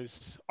remember if it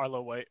was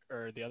Arlo White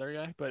or the other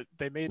guy, but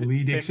they made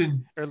Lee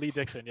Dixon.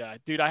 Yeah.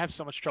 Dude, I have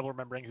so much trouble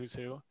remembering who's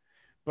who.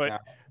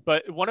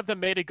 But one of them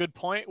made a good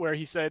point where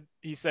he said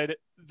the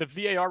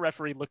VAR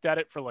referee looked at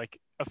it for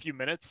a few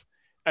minutes,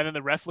 and then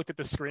the ref looked at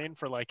the screen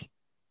for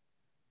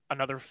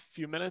another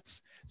few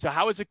minutes. So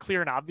how is it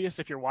clear and obvious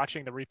if you're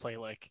watching the replay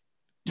like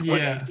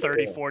 20,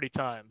 30, 40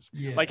 times?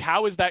 Yeah. Like,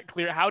 how is that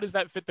clear? How does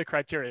that fit the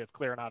criteria of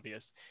clear and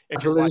obvious I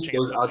if feel you're like watching it it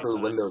goes so out many the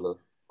times? window though.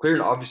 Clear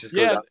and obvious just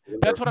goes out the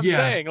window. That's what I'm Yeah.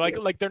 saying.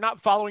 Like they're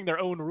not following their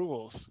own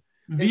rules.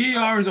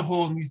 VAR as a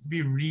whole needs to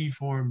be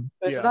reformed.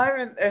 It's not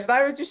even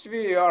just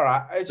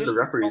VAR. It's just the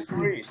referees.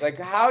 referees. Like,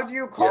 how do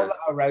you call that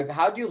a red?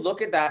 How do you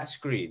look at that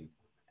screen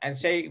and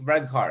say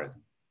red card?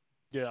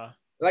 Yeah.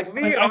 Like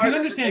VAR. Like, I can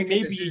understand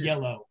doesn't make maybe a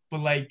yellow,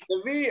 but like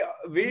the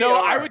VAR.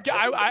 No,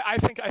 I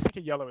think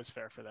a yellow is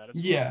fair for that as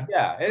well. yeah.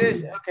 Yeah, it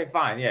is. Okay,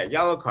 fine. Yeah,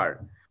 yellow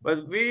card.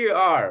 But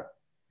VAR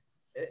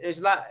is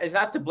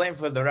not to blame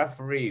for the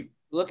referee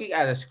looking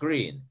at a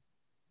screen.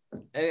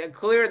 And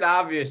clear and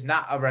obvious,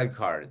 not a red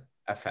card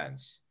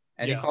offense.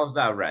 And he calls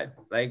that red.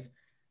 Like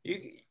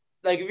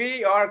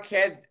VAR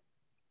can't.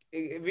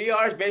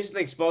 VAR is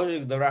basically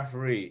exposing the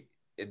referee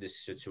in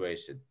this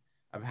situation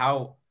of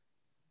how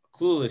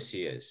clueless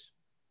he is.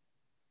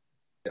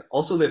 Yeah.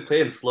 Also, they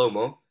play in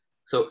slow-mo,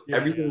 so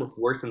everything looks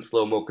worse in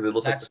slow-mo because it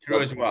looks That's like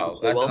true as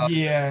well.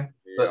 Yeah.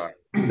 But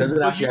it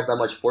doesn't actually have that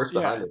much force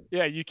behind it.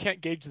 Yeah, you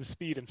can't gauge the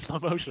speed in slow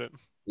motion.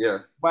 Yeah.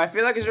 But I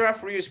feel like as a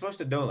referee, you're supposed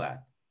to know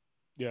that.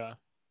 Yeah.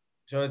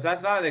 So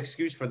that's not an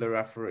excuse for the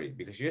referee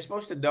because you're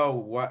supposed to know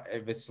what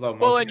if it's slow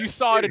motion. Well, and you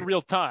saw it in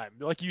real time.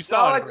 Like you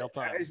saw it in real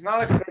time. It's not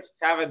like Chris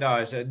Kavanaugh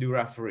is a new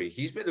referee.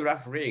 He's been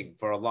refereeing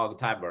for a long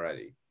time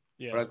already.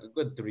 Yeah. For like a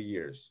good 3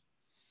 years.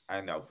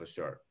 I know for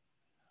sure.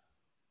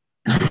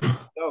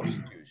 No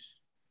excuse.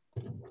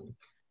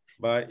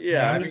 But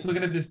yeah, I'm just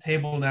looking at this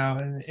table now,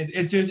 and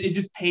it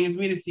just pains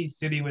me to see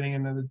City winning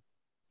another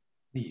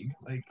league.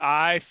 Like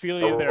I feel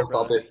you there.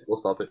 We'll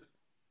stop it.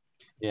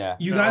 Yeah.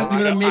 You guys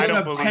are gonna make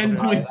up 10 it.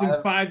 points in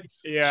 5.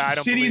 Yeah, I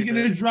don't City's believe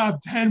gonna it. drop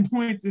 10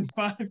 points in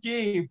 5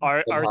 games.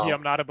 Argy,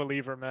 I'm not a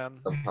believer, man.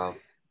 Somehow.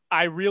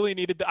 I really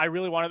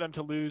wanted them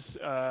to lose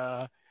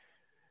To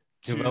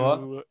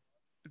Villa?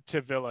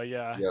 To Villa,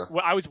 yeah. Yeah.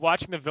 Well, I was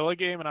watching the Villa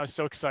game and I was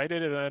so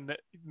excited, and then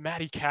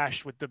Matty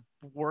Cash with the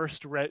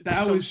worst red.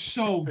 That was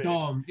so stupid.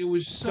 dumb. It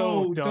was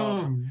so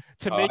dumb.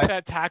 To make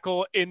that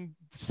tackle in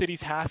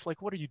City's half.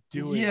 Like, what are you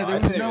doing? Yeah, there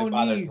was no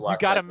need. You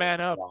got to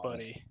man up,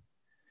 buddy.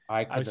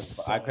 I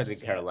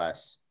couldn't care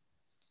less.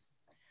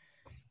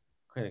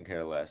 Couldn't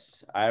care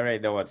less. I already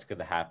know what's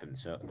gonna happen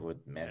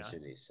with Man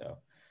City. So,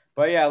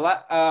 but yeah,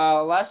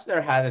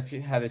 Leicester had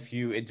a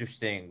few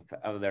interesting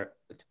of their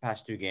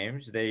past 2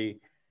 games. They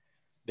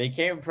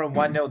came from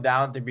 1-0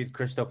 down to beat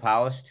Crystal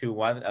Palace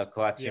 2-1, a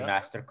Kelechi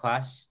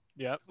masterclass.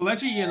 Yeah.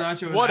 Kelechi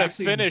Iheanacho. What a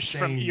finish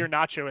insane. from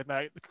Iheanacho in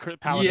that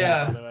Palace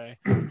game, by the way.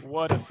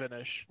 What a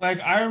finish.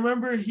 Like, I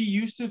remember he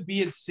used to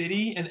be at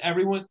City, and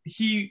everyone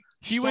he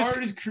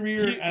started his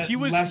career at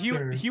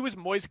Leicester. He was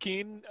Moise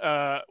Keane,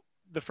 the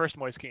first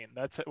Moise Keane.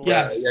 That's it.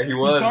 Yes. Yeah, he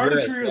was. He started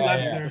his career at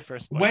Yeah. Leicester,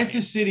 went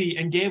to City,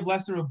 and gave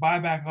Leicester a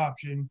buyback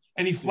option,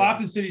 and he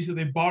flopped at City, so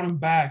they bought him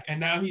back, and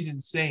now he's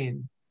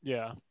insane.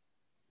 Yeah.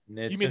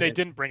 You mean they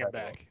didn't bring him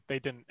back? They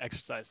didn't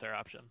exercise their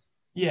option.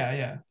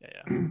 Yeah.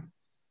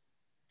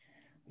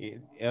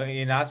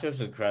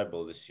 Iheanacho's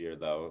incredible this year,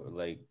 though.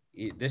 Like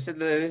this is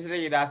the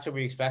Iheanacho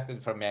we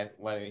expected from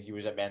when he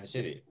was at Man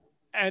City.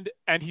 And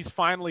he's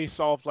finally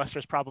solved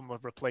Leicester's problem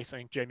of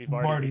replacing Jamie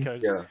Vardy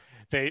because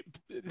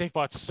they've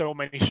bought so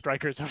many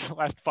strikers over the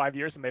last 5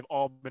 years, and they've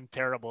all been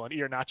terrible. And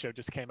Iheanacho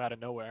just came out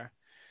of nowhere.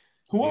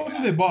 Who else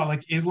have they bought?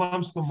 Like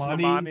Islam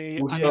Slimani?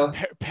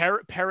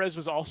 Perez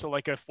was also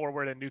like a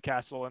forward in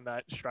Newcastle in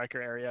that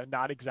striker area.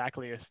 Not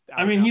exactly.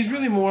 He's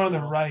really more on the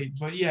right,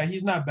 but yeah,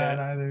 he's not bad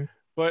either.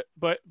 But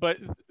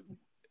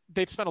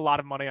they've spent a lot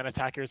of money on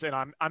attackers, and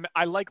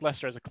I like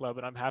Leicester as a club,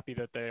 and I'm happy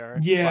that they are.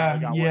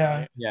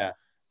 Yeah.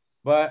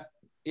 But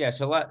yeah,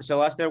 so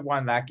Leicester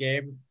won that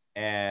game,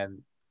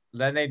 and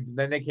then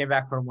they came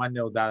back from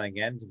 1-0 down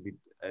again to beat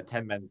a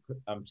 10-man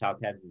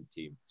Southampton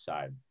team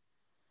side.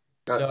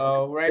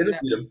 So right now,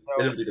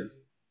 they didn't beat him.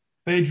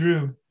 They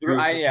drew.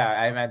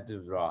 I meant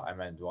to draw. I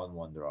meant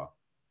 1-1 draw.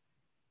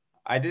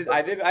 I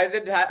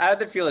had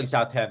the feeling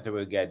Southampton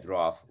would get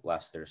draw off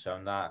Leicester, so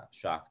I'm not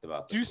shocked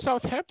about this. Do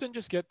Southampton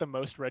just get the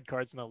most red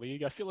cards in the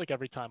league? I feel like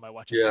every time I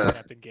watch a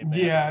Southampton game.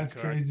 It's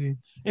crazy.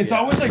 It's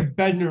always like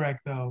Bednarek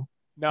though.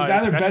 No, it's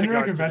either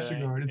Bednarek or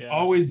Vestergaard. It's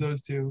always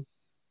those two.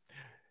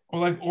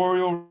 Or like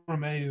Oriol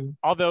Romeu.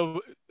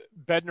 Although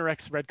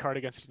Bednarek's red card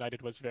against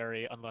United was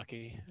very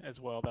unlucky as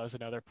well. That was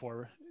another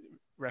poor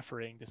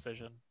refereeing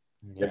decision.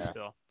 Yeah. But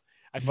still,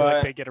 I feel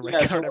like they get a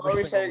red card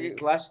every single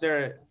week.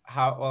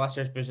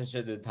 Leicester's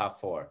position in the top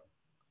 4.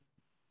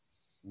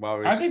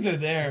 I think they're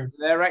there.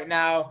 They're right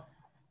now.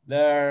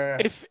 They're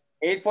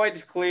 8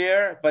 points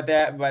clear, but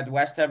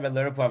West Ham and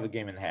Liverpool have a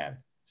game in hand.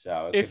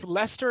 So if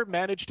Leicester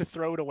managed to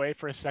throw it away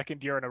for a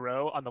second year in a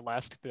row on the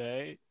last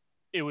day,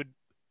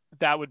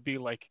 that would be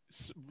like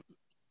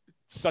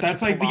such.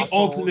 That's like the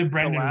ultimate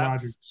Brendan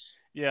Rodgers.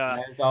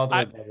 Yeah,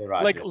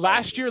 like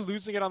last year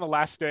losing it on the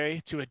last day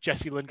to a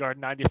Jesse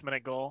Lingard 90th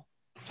minute goal.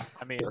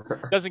 I mean,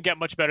 it doesn't get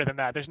much better than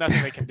that. There's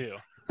nothing they can do.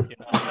 You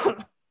know?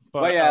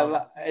 But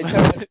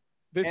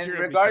in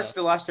regards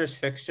to Leicester's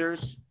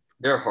fixtures,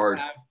 they're hard.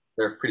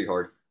 They're pretty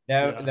hard.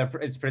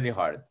 It's pretty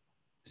hard.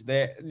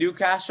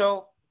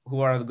 Newcastle,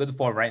 who are in good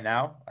form right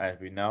now, as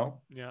we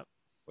know. Yeah.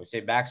 We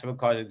say Maximum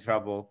causing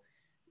trouble.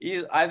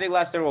 I think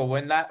Leicester will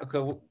win that.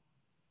 Will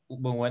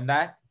win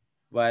that,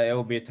 but it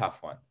will be a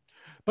tough one.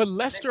 But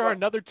Leicester are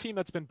another team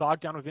that's been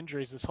bogged down with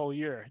injuries this whole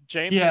year.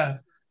 James. Yeah.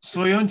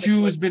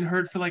 Soyuncu has been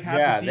hurt for like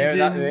half the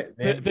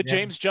season. The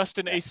James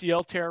Justin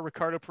ACL tear,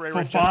 Ricardo Pereira.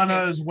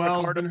 Fofana as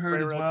well has been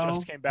hurt as well.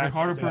 Just came back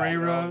Ricardo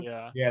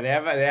Pereira. Yeah, they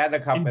had the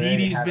couple.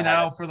 Ndidi's been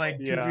out for like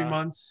 2-3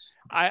 months.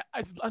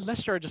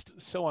 Leicester are just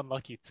so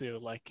unlucky too.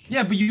 Like.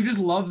 Yeah, but you just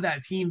love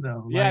that team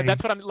though. Yeah, like,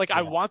 that's what I'm like. Yeah.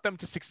 I want them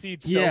to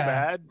succeed so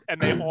bad, and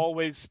they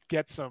always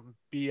get some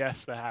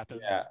BS that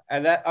happens. Yeah,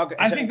 and that okay.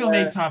 I think they'll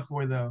make top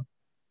 4 though.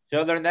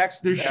 So their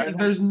next,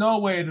 there's no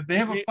way that they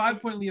have a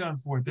 5-point lead on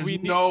 4th. There's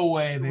no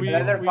way they. We need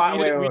another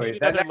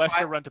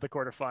Leicester run to the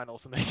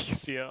quarterfinals in the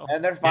UCL.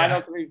 And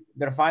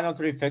their final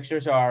three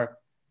fixtures are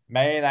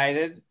Man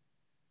United.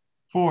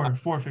 Four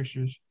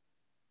fixtures.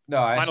 No,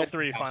 final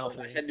three. I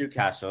said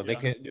Newcastle. They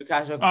could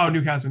Newcastle. Oh,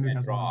 Newcastle.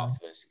 Draw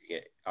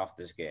off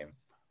this game,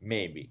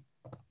 maybe.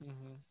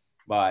 Mm-hmm.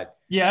 But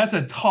yeah, that's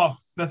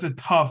a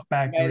tough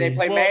back three. They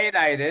play Man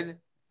United.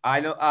 I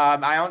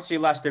don't see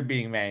Leicester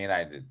being Man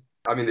United.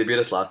 I mean, they beat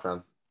us last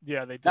time.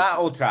 Yeah, they did. Not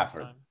Old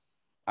Trafford.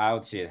 I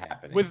don't see it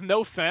happening. With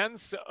no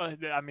fans,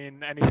 I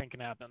mean, anything can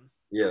happen.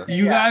 Yeah.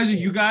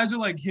 You guys are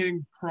like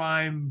hitting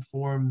prime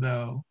form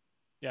though.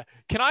 Yeah.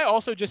 Can I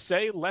also just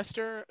say,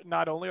 Leicester,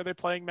 not only are they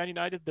playing Man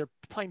United, they're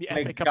playing the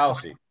FA Cup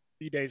Chelsea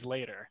 3 days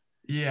later.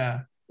 Yeah.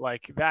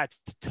 Like, that's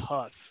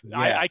tough.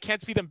 Yeah. I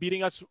can't see them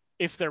beating us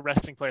if they're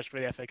resting players for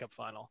the FA Cup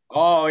final.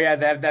 Oh, yeah,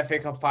 they have that FA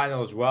Cup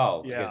final as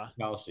well. Yeah.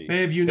 Chelsea.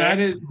 They have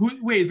United.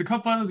 Wait, the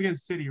cup final is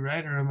against City,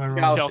 right? Or am I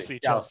wrong?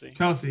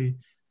 Chelsea.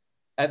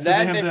 And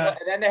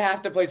then they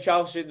have to play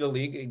Chelsea in the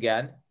league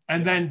again.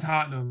 And then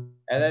Tottenham.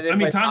 And then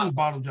Tottenham's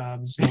bottle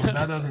jobs, so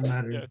that doesn't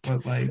matter.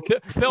 But like,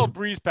 they'll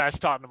breeze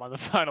past Tottenham on the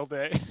final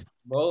day.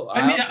 Well,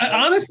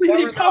 honestly,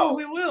 they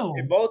probably will.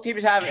 If both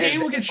teams have Kane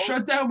will get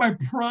shut down by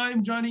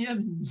prime Johnny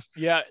Evans.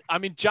 Yeah, I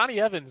mean Johnny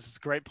Evans is a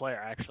great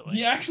player, actually.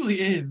 He actually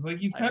is. Like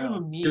he's kind of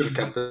a meme. Dude,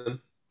 captain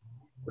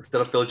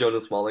instead of Phil Jones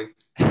and Smalling.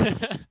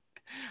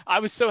 I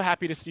was so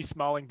happy to see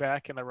Smalling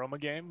back in the Roma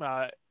game.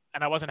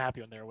 And I wasn't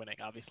happy when they were winning,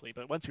 obviously.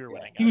 But once we were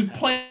winning, he was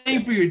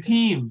playing for your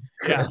team.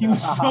 Yeah, he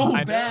was so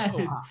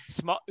bad.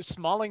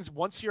 Smalling's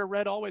once you're a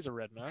red, always a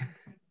red, man.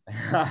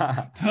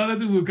 Tell that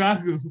to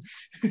Lukaku.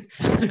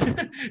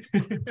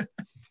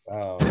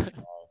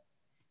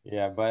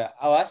 Yeah, but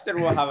Leicester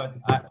will have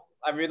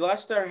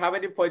Leicester. How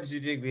many points do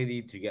you think they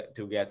need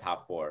to get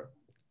top 4?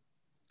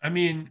 I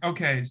mean,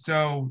 okay,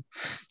 so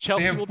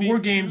Chelsea they have 4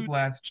 games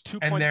left, 2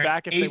 and points they're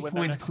back if 8 they win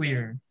points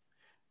clear. Game.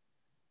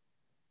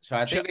 So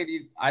I think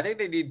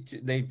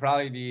they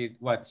probably need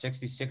what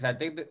 66. I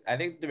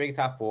think to make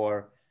top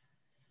 4,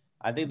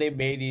 I think they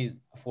may need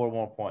 4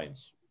 more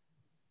points.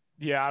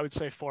 Yeah, I would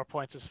say 4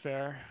 points is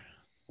fair.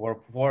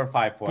 4 or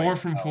 5 points. 4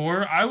 from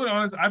 4.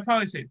 I'd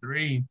probably say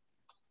 3.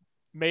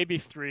 Maybe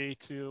 3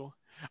 too.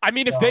 I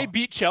mean, if they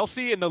beat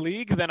Chelsea in the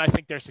league, then I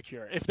think they're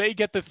secure. If they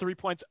get the 3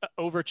 points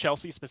over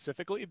Chelsea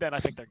specifically, then I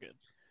think they're good.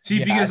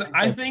 See, because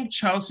I think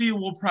Chelsea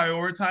will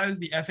prioritize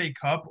the FA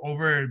Cup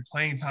over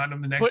playing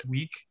Tottenham the next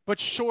week. But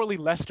surely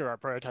Leicester are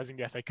prioritizing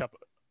the FA Cup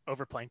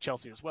over playing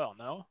Chelsea as well,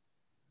 no?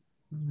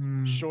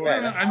 Sure.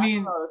 Yeah, I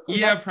mean,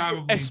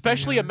 probably.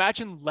 Especially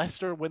imagine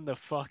Leicester win the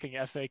fucking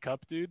FA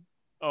Cup, dude.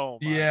 Oh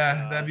my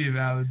God. That'd be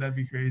valid. That'd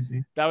be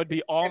crazy. That would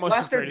be almost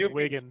as great as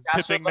Wigan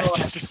pipping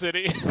Manchester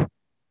City.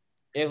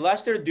 If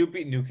Leicester do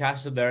beat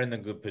Newcastle, they're in a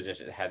good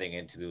position heading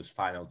into those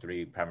final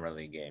 3 Premier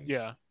League games.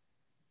 Yeah.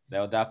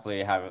 They'll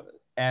definitely have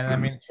and I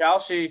mean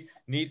Chelsea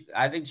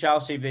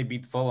if they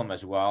beat Fulham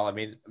as well. I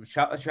mean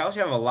Chelsea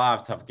have a lot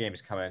of tough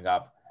games coming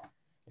up.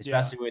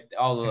 Especially with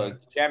all the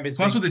Champions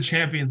League. Plus with the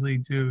Champions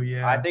League too,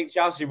 yeah. I think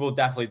Chelsea will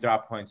definitely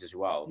drop points as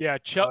well. Yeah,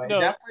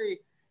 definitely.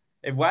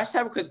 If West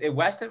Ham could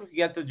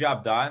get the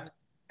job done,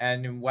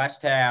 and in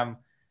West Ham,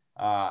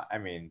 I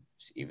mean,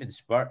 even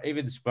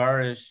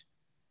Spurs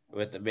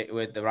with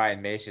the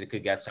Ryan Mason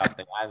could get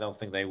something. I don't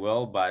think they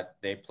will, but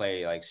they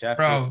play like Sheffield.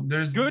 Bro,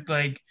 there's good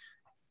like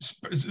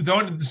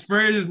the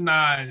Spurs is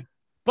not.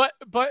 But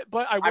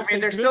I mean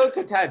they're still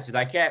contested.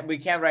 We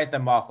can't write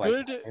them off like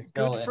good. That. They're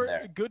still good for in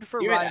there. Good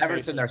for even Ryan Everton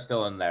Mason. are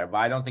still in there, but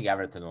I don't think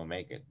Everton will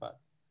make it. But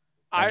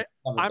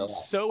I'm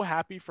so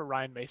happy for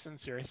Ryan Mason.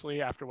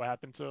 Seriously, after what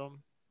happened to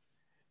him,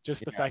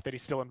 just the fact that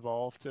he's still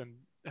involved and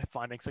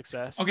finding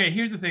success. Okay,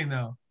 here's the thing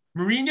though.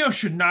 Mourinho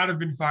should not have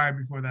been fired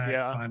before that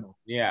final.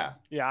 Yeah,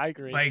 I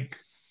agree. Like,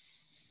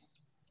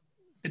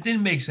 it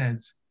didn't make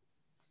sense.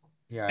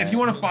 Yeah. If you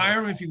want to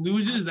fire him, if he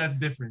loses, that's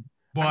different.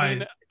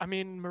 But I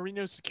mean,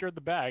 Mourinho secured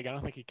the bag. I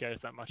don't think he cares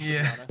that much.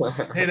 Yeah.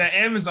 Hey, that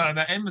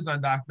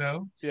Amazon doc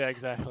though. Yeah,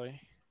 exactly.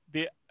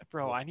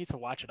 I need to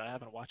watch it. I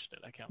haven't watched it.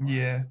 I can't.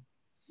 Yeah.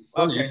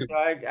 Okay, so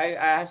I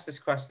ask this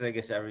question, I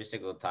guess, every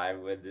single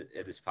time in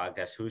this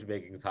podcast. Who's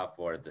making top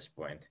 4 at this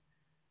point?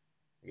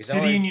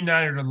 City and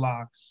United are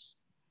locks.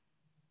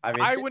 I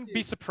mean, I wouldn't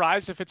be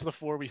surprised if it's the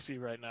 4 we see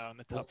right now in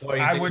the top 4.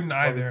 I wouldn't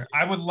either.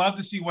 I would love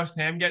to see West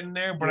Ham get in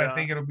there, but I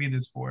think it'll be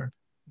this 4.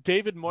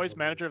 David Moyes,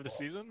 manager of the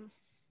season.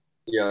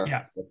 Yeah.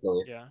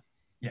 Definitely.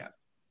 Yeah.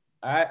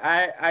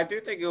 I do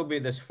think it'll be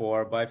this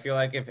 4, but I feel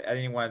like if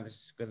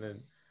anyone's gonna,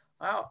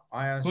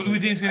 who do we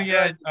think is gonna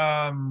get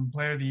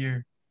Player of the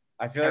Year?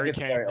 I feel Harry like it's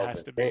Kane very has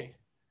open. to be.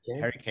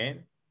 Harry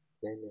Kane.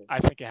 I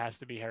think it has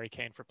to be Harry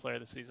Kane for Player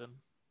of the season.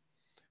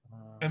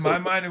 In my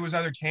mind, it was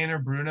either Kane or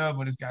Bruno,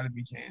 but it's got to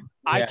be Kane.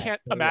 I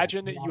can't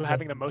imagine you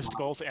having the most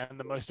goals and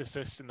the most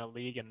assists in the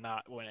league and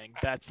not winning.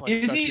 That's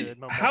like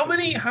how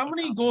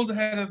many goals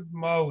ahead of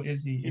Mo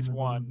is he? He's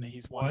one.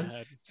 He's one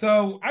ahead.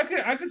 So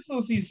I could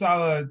still see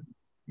Salah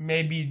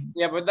maybe.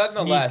 Yeah, but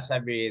nonetheless, I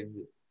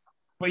mean.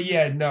 But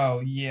yeah.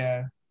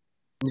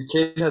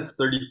 Kane has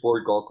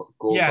 34 goals.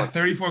 Yeah,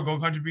 34 goal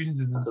contributions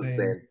is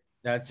insane.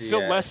 That's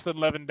still less than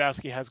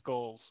Lewandowski has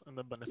goals in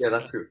the Bundesliga. Yeah,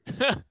 that's true.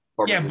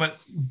 Yeah, but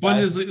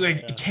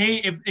Bundesliga,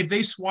 Kane, if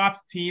they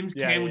swapped teams,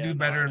 Kane would do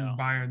better in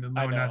Bayern than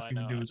Lewandowski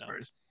would do his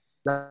first.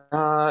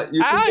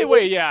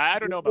 Wait, I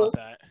don't know about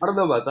that. I don't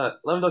know about that.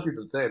 Lewandowski's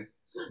insane.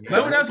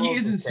 Lewandowski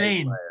is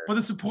insane, but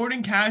the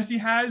supporting cast he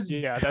has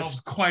helps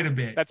quite a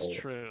bit. That's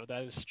true.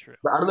 That is true.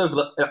 But I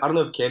don't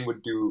know if Kane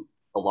would do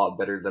a lot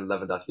better than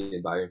Lewandowski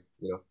in Bayern.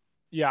 You know.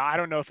 Yeah, I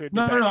don't know if it.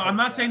 No. I'm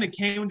not saying that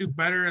Kane would do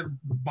better at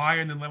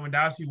Bayern than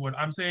Lewandowski would.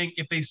 I'm saying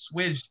if they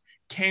switched,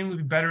 Kane would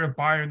be better at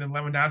Bayern than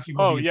Lewandowski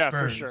would be at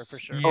Spurs. for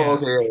sure. Yeah. Oh,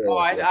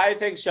 okay. I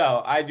think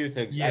so. I do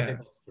think. Yeah. I think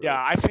that's true.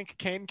 Yeah, I think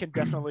Kane can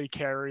definitely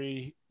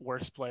carry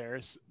worse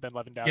players than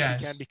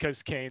Lewandowski can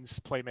because Kane's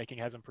playmaking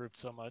has improved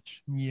so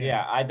much.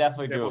 Yeah, I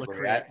definitely do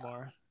agree.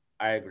 More.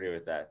 I agree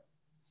with that.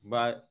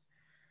 But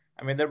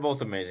I mean, they're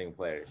both amazing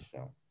players.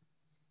 So.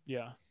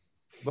 Yeah.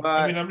 But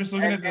I mean, I'm just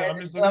looking at the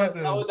stats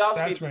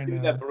right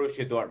now. That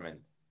Borussia Dortmund.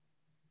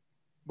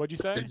 What'd you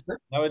say?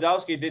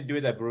 Lewandowski did do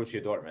that Borussia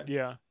Dortmund.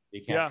 Yeah.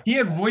 He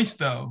had voice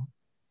though.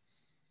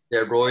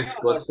 Yeah, Royce,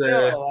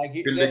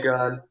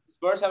 Gundogan.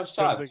 Spurs have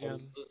shots.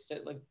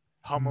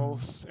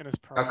 Hummels in his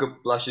prime. Jakub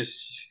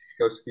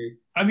Blaszczykowski.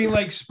 I mean,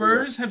 like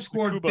Spurs have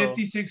scored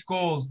 56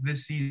 goals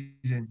this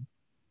season.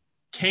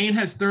 Kane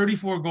has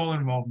 34 goal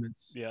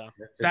involvements. Yeah.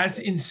 That's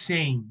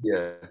insane.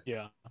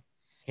 Yeah.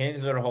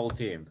 Kane's their whole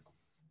team.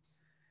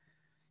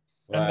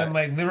 And then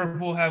like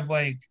Liverpool have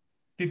like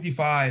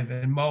 55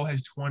 and Mo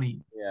has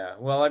 20. Yeah.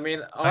 Well, I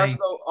mean,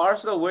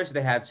 Arsenal wish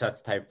they had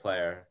such type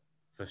player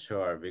for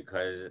sure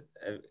because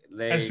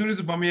as soon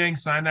as Aubameyang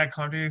signed that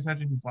contract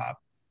extension, he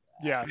flopped.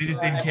 Yeah. He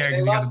just didn't care.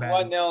 They lost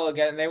 1-0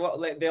 again. They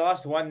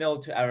lost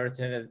 1-0 to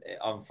Everton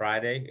on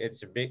Friday.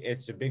 It's a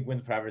big win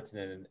for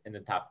Everton in the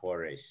top 4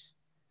 race.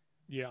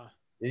 Yeah.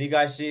 Did you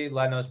guys see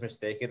Leno's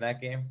mistake in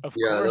that game? Of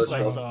course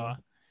I saw.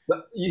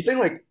 But you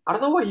think I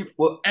don't know why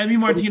Emi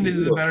Martinez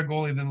is a better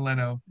goalie than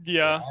Leno.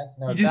 Yeah.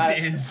 He just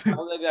is. I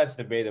don't think that's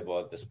debatable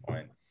at this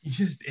point. He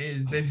just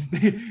is.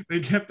 They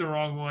kept the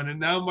wrong one, and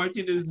now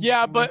Martinez.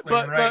 Yeah, but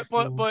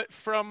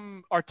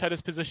from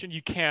Arteta's position,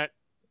 you can't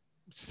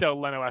sell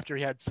Leno after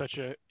he had such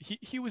a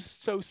he was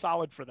so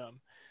solid for them.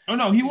 Oh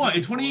no, he won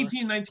in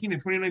 2018-19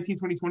 and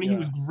 2019-2020. He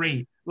was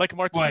great. Like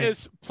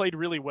Martinez played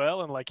really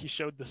well, and like he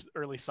showed the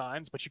early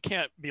signs, but you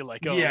can't be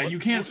like, oh yeah, you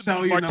can't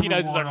sell your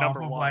Martinez is our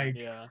number one.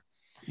 Like,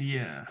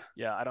 yeah,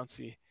 I don't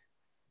see.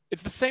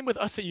 It's the same with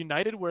us at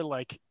United, where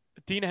like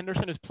Dean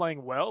Henderson is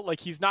playing well. Like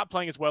he's not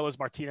playing as well as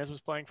Martinez was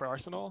playing for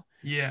Arsenal.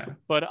 Yeah,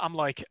 but I'm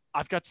like,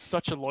 I've got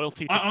such a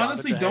loyalty to. I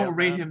honestly don't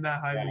rate him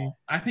that highly. Yeah.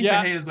 I think De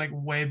Gea is like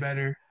way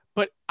better.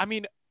 But I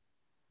mean,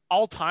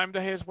 all time De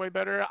Gea is way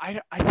better. I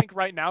think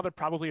right now they're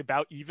probably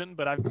about even.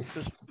 But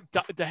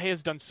De Gea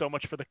has done so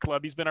much for the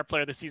club. He's been our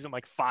player of the season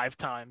like 5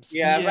 times.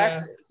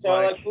 Yeah.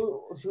 So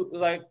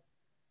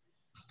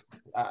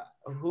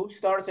who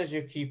starts as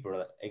your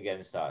keeper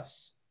against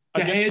us?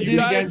 De Gea did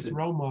against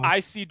Roma. I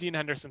see Dean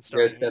Henderson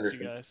starting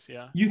against you guys.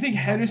 Yeah. You think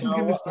Henderson's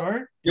going to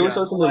start? He was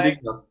starting the league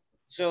now.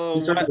 So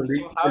he started the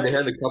league and they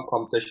had the cup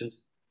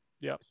competitions.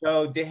 Yeah.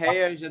 So De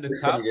Gea is in the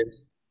cup.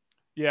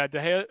 Yeah,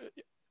 De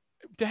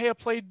Gea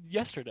played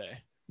yesterday.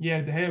 Yeah,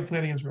 De Gea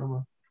played against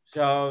Roma.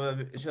 So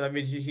that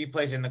means he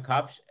plays in the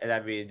cups, and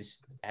that means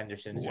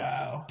Henderson's.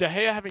 Wow. De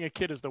Gea having a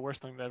kid is the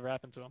worst thing that ever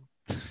happened to him.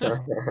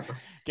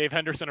 Gave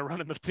Henderson a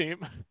run in the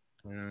team.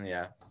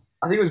 Yeah.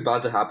 I think it was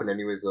bound to happen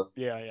anyways, though.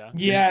 Yeah.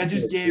 Yeah, it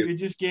just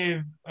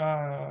gave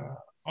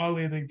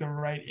Ollie like the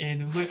right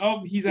in. It was like,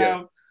 oh, he's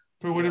out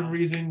for whatever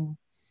reason.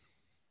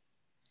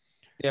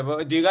 Yeah,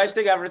 but do you guys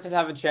think Everton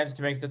have a chance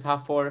to make the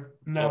top 4?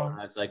 No,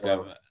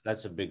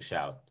 that's a big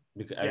shout.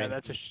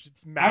 That's a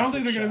massive I don't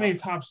think they're shout. going to make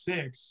top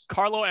 6.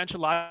 Carlo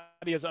Ancelotti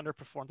has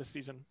underperformed this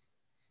season.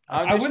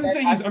 I wouldn't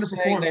say he's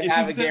underperformed. It's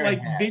just that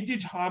like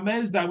vintage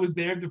James that was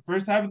there the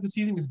first half of the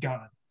season is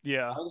gone.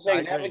 Yeah, I'm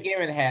saying they have a game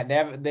in hand.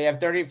 They have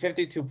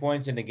 52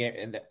 points in the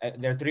game,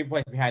 and they're 3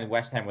 points behind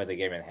West Ham with a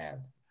game in hand.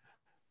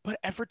 But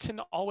Everton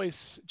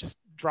always just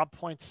drop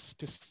points.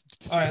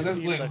 All right, let's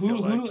look.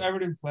 Who do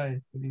Everton play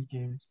for these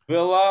games?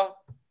 Villa,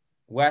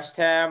 West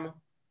Ham,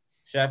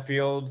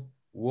 Sheffield,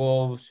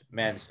 Wolves,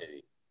 Man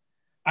City.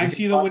 I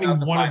see them winning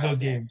one of those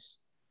games.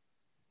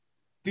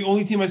 the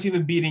only team I see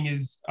them beating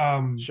is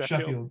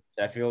Sheffield.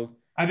 Sheffield.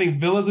 I think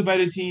Villa's a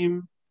better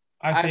team.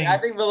 I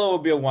think Villa will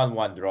be a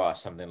 1-1 draw,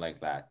 something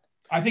like that.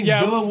 I think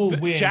Villa will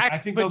win. I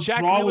think they'll Jack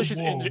draw Grealish with is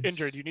Wolves.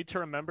 injured. You need to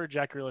remember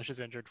Jack Grealish is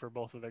injured for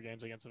both of their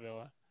games against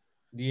Villa.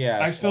 Yeah,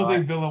 I still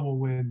think Villa will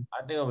win. I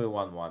think it'll be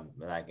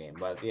 1-1 in that game,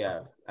 but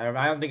yeah, I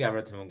don't think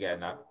Everton will get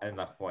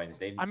enough points.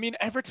 I mean,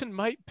 Everton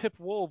might pip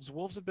Wolves.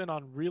 Wolves have been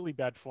on really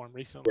bad form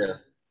recently. Yeah,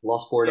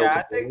 lost 4-0.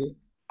 Yeah,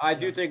 I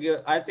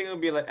think it'll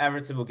be like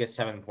Everton will get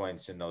 7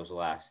 points in those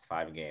last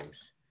 5 games.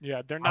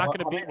 Yeah, they're not going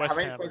to beat West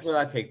Ham. How many points will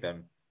that take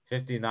them?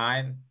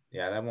 59?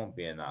 Yeah, that won't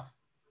be enough.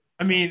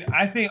 I mean,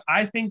 I think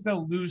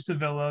they'll lose to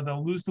Villa.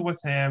 They'll lose to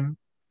West Ham.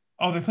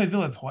 Oh, they played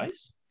Villa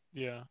twice?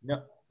 Yeah.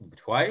 No,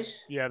 twice?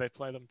 Yeah, they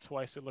play them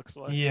twice, it looks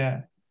like.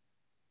 Yeah.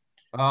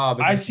 Oh,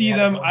 I see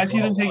them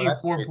taking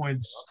 4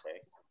 points. Okay.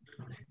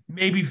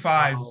 Maybe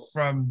 5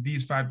 from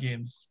these 5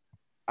 games.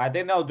 I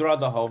think they'll draw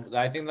the home.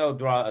 I think they'll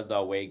draw the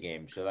away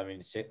game. So I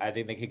mean, I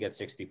think they could get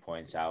 60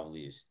 points out of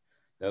these.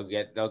 They'll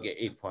get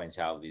 8 points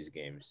out of these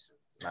games.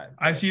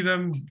 I see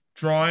them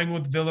drawing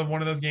with Villa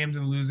one of those games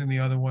and losing the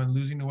other one,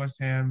 losing to West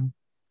Ham.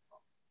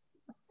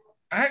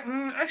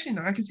 Actually,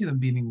 no, I can see them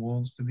beating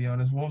Wolves, to be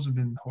honest. Wolves have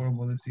been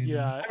horrible this season.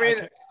 Yeah. I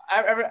mean,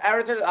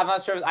 Everton, I'm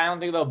not sure. I don't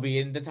think they'll be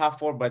in the top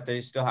 4, but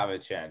they still have a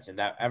chance. And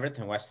that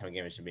Everton-West Ham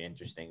game should be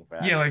interesting for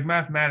that. Yeah, like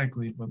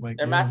mathematically, but like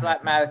they're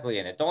mathematically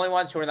in it. The only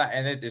ones who are not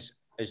in it is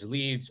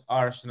Leeds,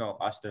 Arsenal,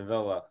 Aston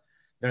Villa.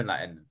 They're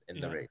not in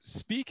the race.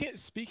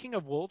 Speaking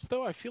of Wolves,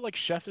 though, I feel like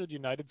Sheffield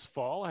United's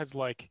fall has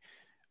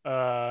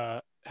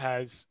kind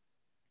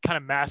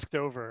of masked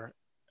over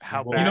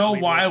how bad. You know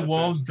why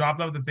Wolves dropped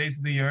off the face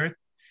of the earth?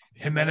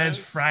 Jimenez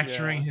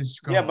fracturing his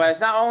skull. Yeah, but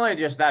it's not only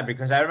just that,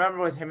 because I remember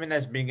with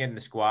Jimenez being in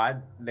the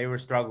squad, they were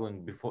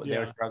struggling before. Yeah. They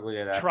were struggling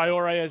at that.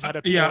 Traore has had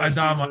a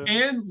Adama,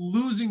 and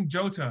losing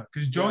Jota,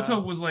 because Jota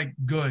was like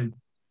good.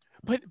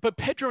 But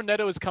Pedro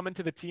Neto has come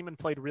into the team and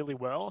played really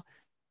well.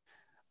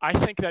 I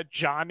think that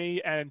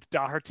Johnny and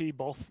Doherty,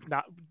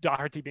 not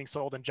Doherty being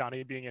sold and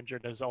Johnny being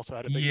injured, has also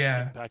had a big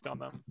impact on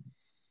them.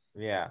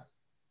 Yeah,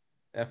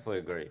 definitely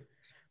agree.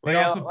 They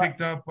also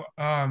picked up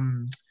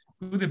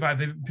who they buy?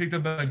 They picked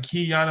up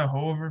Kiana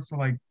Hover for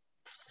like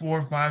 4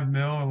 or 5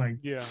 mil. Like,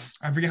 yeah,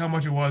 I forget how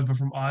much it was, but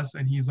from us,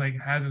 and he's like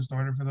has a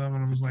starter for them,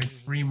 and it was like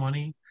free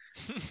money.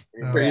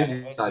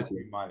 Free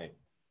money.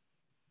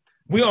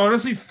 We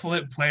honestly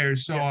flip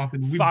players so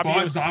often. We bought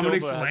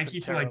Dominic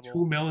Solanke for like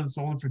 2 mil and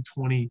sold him for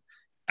 20.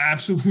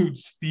 Absolute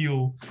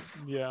steal.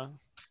 Yeah.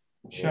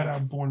 Shout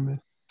out Bournemouth.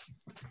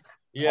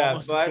 Yeah,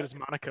 almost as good as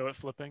Monaco at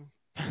flipping.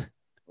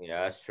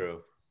 Yeah, that's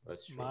true.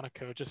 That's true.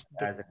 Monaco just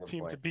the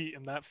team to beat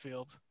in that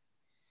field.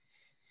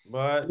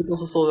 But we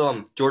also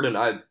sold Jordan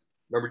Ibe.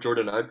 Remember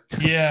Jordan Ibe?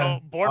 Yeah.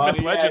 Bournemouth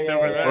legend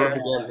over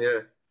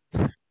there.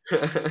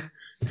 Yeah.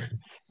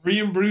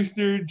 Ryan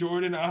Brewster,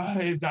 Jordan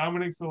Ibe,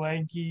 Dominic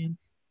Solanke.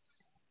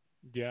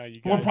 Yeah,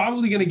 you guys, we're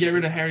probably gonna get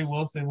rid of Harry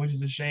Wilson, which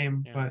is a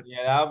shame. Yeah. But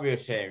yeah, that would be a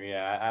shame.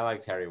 Yeah, I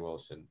liked Harry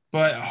Wilson.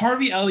 But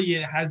Harvey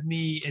Elliott has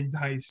me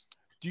enticed.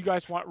 Do you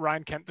guys want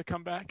Ryan Kent to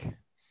come back?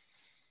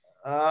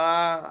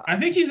 I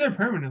think he's there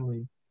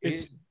permanently.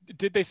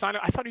 Did they sign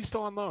him? I thought he was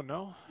still on loan.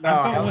 No.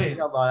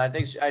 I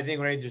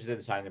think Rangers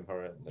didn't sign him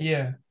permanently.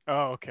 Yeah.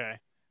 Oh, okay.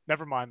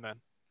 Never mind then.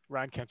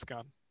 Ryan Kent's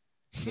gone.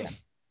 Yeah.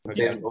 He's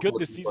been good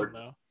this season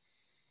though.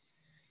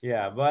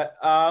 Yeah, but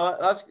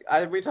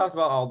we talked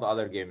about all the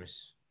other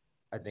games.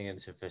 I think in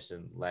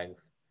sufficient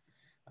length.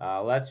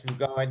 Let's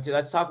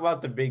talk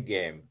about the big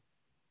game.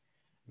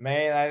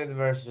 Man United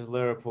versus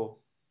Liverpool.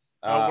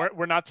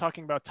 We're not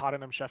talking about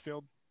Tottenham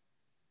Sheffield.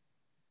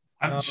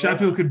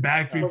 Sheffield could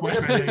bag 3 points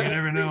right there. You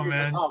never know,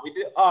 man.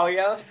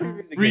 Let's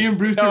preview the game.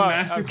 Brewster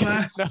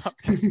masterclass.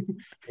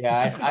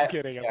 I'm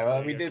kidding.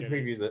 We did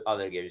preview the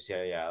other games.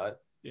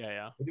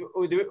 Yeah.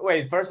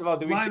 Wait, first of all,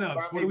 do we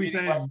lineups? What are we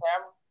saying? West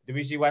Ham? Do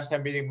we see West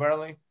Ham beating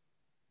Burnley?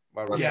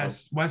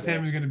 Yes, West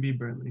Ham is going to beat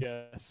Burnley.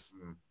 Yes.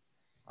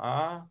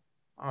 I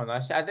don't know.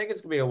 I think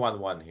it's going to be a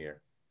 1-1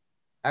 here.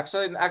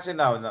 Actually,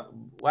 no.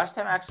 West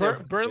Ham actually.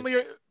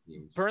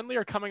 Burnley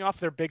are coming off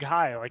their big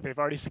high. Like they've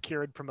already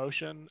secured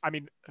promotion,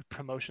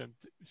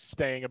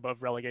 staying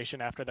above relegation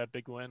after that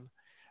big win.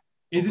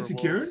 Is it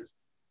secured? Wolves.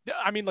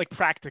 I mean, like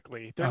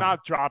practically. They're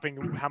not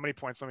dropping. How many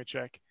points? Let me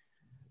check.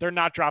 They're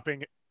not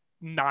dropping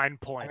 9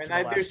 points in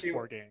the last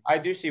 4 games. I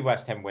do see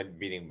West Ham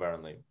beating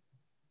Burnley.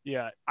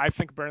 Yeah, I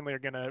think Burnley are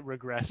going to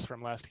regress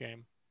from last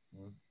game.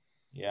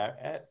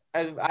 Yeah,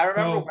 I remember.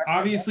 So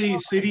obviously,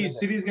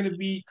 City's going to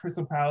beat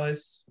Crystal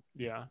Palace.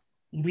 Yeah.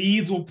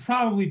 Leeds will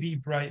probably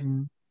beat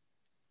Brighton.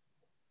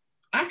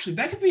 Actually,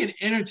 that could be an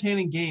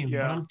entertaining game.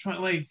 Yeah. But I'm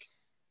trying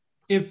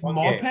if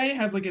Maupay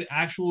has like an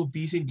actual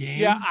decent game.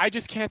 Yeah, I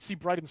just can't see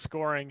Brighton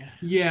scoring.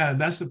 Yeah,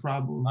 that's the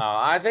problem.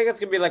 I think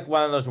it's gonna be like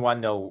one of those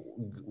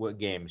 1-0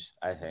 games.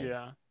 I think.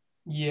 Yeah.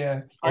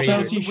 Yeah.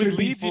 With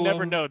Leeds, you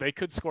never know. They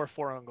could score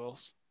 4 own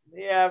goals.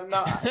 Yeah,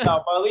 no.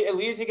 But at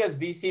least against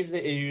these teams,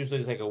 it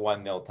usually is like a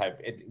 1-0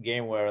 type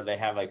game where they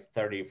have like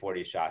 30,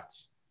 40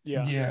 shots.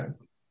 Yeah. Yeah.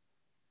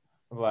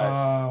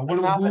 But what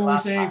are we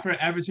saying for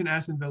Everton,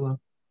 Aston Villa?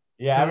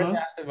 Yeah, Huh? Everton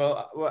Aston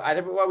Villa. Well, I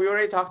think we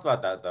already talked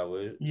about that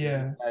though.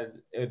 Yeah.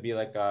 It would be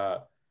like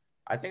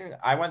I think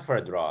I went for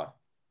a draw.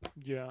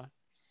 Yeah.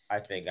 I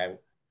think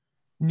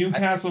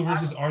Newcastle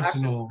versus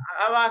Arsenal.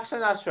 I'm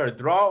actually not sure.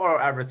 Draw or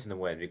Everton to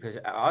win because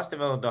Aston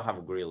Villa don't have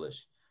a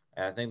Grealish,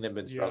 and I think they've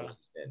been struggling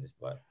since.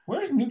 But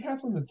Where's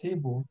Newcastle on the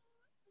table?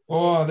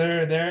 Oh,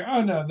 they're there.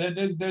 Oh no,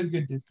 there's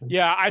good distance.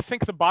 Yeah, I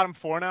think the bottom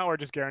 4 now are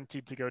just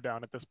guaranteed to go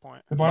down at this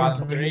point. The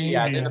bottom three.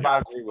 Yeah, I think the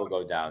bottom 3 will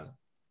go down.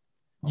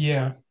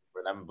 Yeah.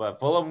 For them, but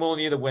Fulham will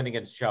need a win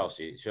against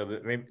Chelsea. So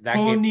maybe that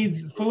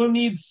Fulham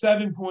needs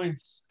 7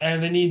 points,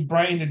 and they need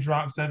Brighton to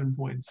drop 7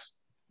 points.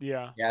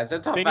 Yeah. Yeah, it's a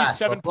tough. They need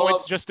 7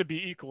 points just to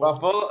be equal. But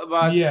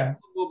Fulham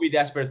will be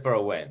desperate for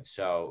a win,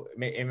 so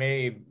it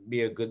may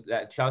be a good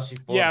Chelsea.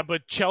 Fulham. Yeah,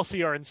 but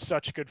Chelsea are in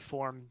such good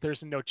form.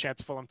 There's no chance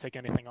Fulham take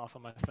anything off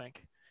them. I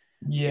think.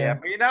 Yeah,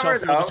 but you never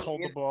Chelsea know. will just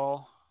hold the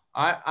ball.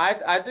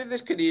 I think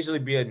this could easily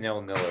be a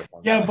 0-0 or something.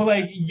 Yeah, but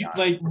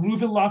like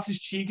Ruben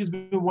Loftus-Cheek has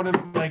been one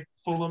of like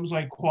Fulham's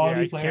like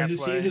quality players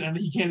this season, and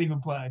he can't even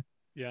play.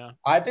 Yeah,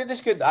 I think this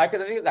could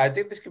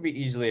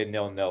be easily a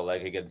 0-0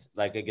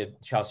 like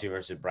against Chelsea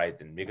versus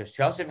Brighton because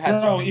Chelsea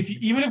have had.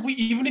 Even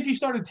if you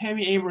started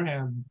Tammy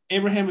Abraham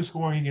is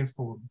scoring against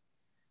Fulham.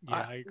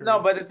 Yeah, I agree.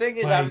 No, but the thing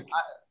is,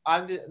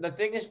 the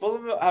thing is,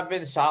 Fulham have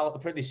been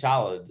pretty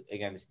solid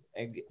against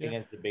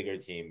the bigger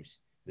teams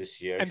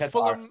this year. And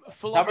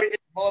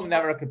Fulham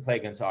never could play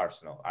against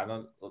Arsenal.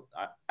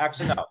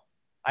 Actually no.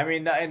 I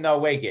mean in the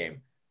away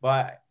game,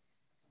 but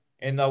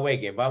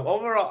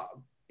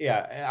overall,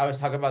 yeah. I was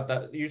talking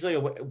about usually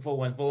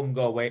when Fulham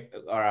go away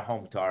or at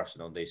home to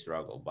Arsenal, they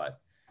struggle. But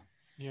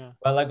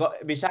like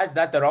besides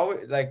that, they're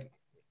always like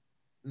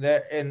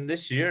in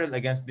this year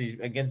against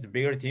the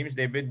bigger teams,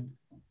 they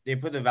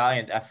put a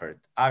valiant effort.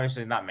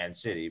 Obviously not Man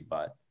City,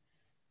 but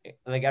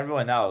like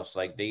everyone else,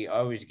 like they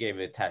always gave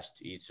a test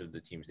to each of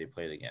the teams they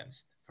played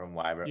against, from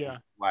what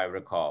I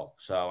recall.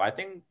 So I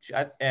think,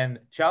 and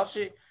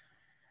Chelsea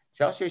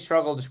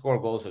struggled to score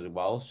goals as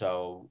well.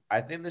 So I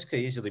think this could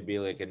easily be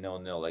like a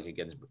 0-0, like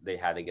they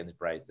had against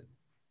Brighton.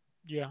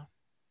 Yeah.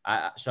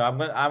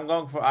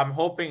 I'm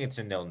hoping it's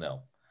a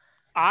 0-0.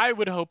 I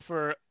would hope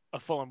for a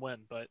Fulham win,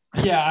 but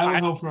I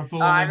would hope for a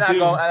Fulham win too.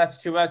 That's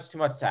too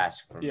much to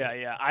ask for me.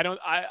 Yeah.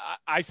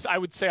 I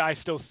would say I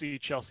still see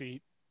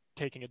Chelsea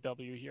taking a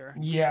W here.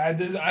 Yeah,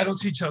 I don't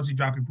see Chelsea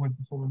dropping points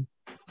to Fulham.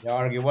 Yeah,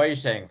 Argy, what are you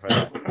saying for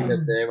that? I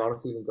don't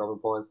see them dropping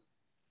points.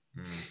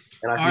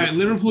 All right,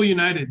 Liverpool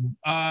United.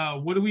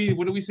 What do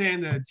we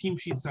saying the team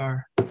sheets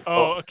are?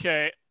 Oh,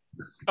 okay.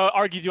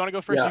 Argy, do you want to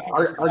go first? Yeah,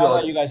 I'll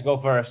let you guys go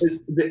first.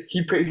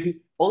 He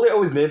only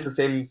always names the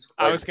same.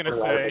 I was gonna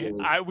say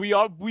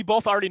we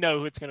both already know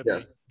who it's gonna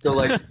be. So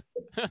like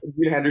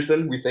Dean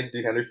Henderson, we think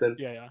Dean Henderson.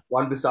 Yeah.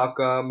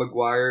 Wan-Bissaka,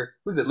 Maguire.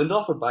 Who's it?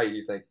 Lindelof or Bailly?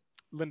 You think?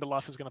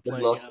 Lindelof is gonna play.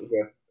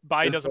 Okay.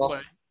 Bailly doesn't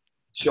play.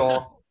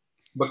 Shaw,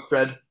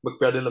 McFred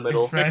in the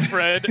middle.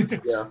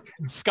 McFred. Yeah.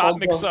 Scott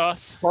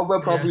McSauce.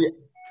 Pogba probably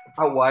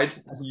out wide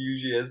as he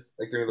usually is,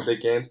 like during the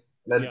big games.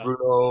 And then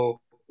Bruno,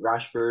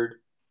 Rashford,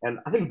 and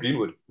I think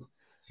Greenwood.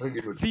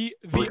 The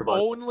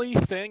only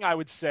thing I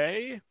would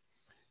say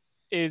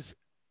is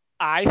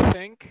I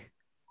think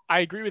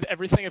I agree with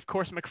everything. Of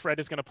course, McFred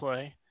is going to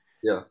play.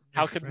 Yeah.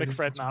 How could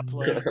McFred not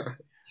play?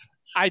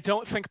 I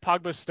don't think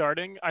Pogba's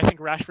starting. I think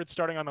Rashford's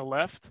starting on the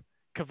left,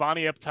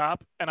 Cavani up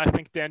top, and I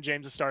think Dan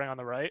James is starting on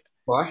the right.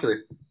 Well, actually.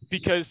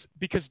 Because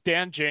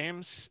Dan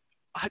James,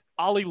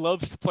 Ollie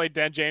loves to play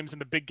Dan James in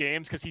the big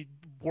games because he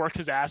works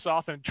his ass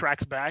off and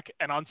tracks back.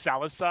 And on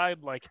Salah's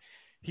side, like,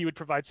 he would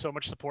provide so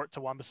much support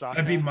to Wan-Bissaka.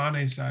 That'd be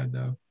Mane's side,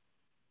 though.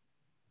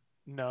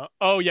 No.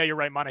 Oh, yeah, you're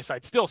right. Mane's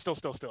side. Still.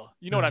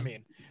 You know what I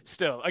mean?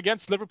 Still.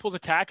 Against Liverpool's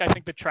attack, I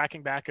think the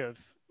tracking back of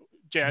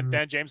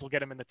Dan James will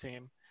get him in the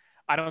team.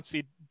 I don't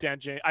see Dan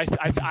James.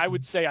 I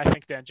would say I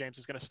think Dan James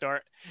is going to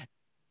start.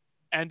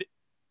 And,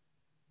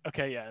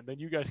 okay, yeah, then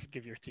you guys could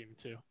give your team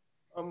too.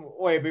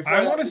 Wait, before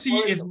I want to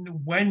see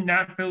when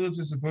Nat Phillips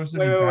is supposed to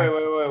be back.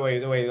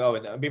 Wait.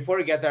 Oh, before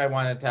we get there, I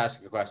wanted to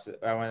ask a question.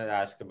 I wanted to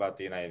ask about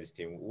the United's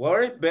team.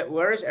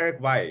 Where is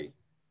Eric Bailly?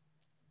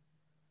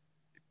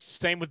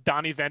 Same with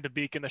Donny van de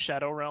Beek in the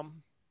Shadow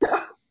Realm.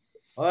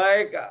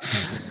 Like,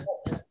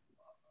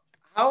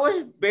 how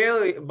is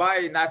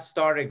Bailly not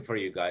starting for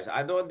you guys?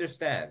 I don't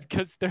understand.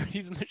 Because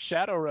he's in the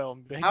Shadow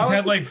Realm. He's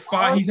had like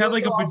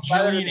a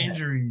bajillion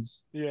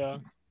injuries. Yeah.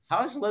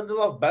 How is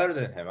Lindelof better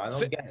than him? I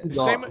don't get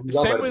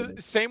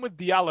it. Same with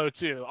Diallo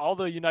too. All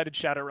the United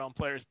Shadow Realm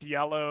players,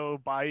 Diallo,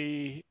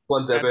 Bailly,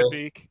 Van de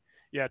Beek.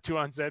 Yeah,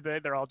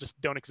 Tuanzebe, they're all just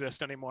don't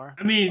exist anymore.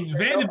 I mean,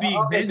 Van de Beek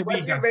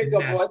got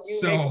finessed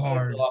so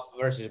hard. Lindelof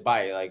versus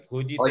Bailly, like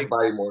who do you think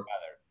Bailly more?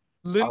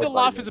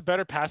 Lindelof is a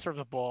better passer of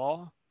the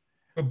ball,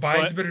 but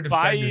Bailly's a better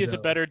defender. Bailly is a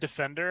better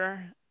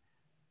defender.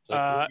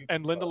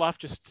 And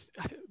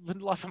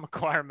Lindelof and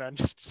Maguire, man,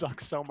 just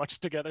suck so much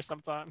together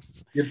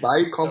sometimes. Yeah,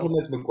 Bailly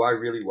complements Maguire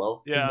really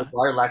well. Yeah,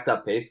 Maguire lacks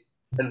that pace,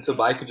 and so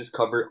Bailly could just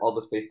cover all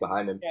the space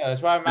behind him. Yeah,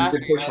 that's why I'm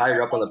asking. Push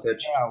higher up on the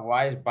pitch. Yeah,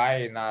 why is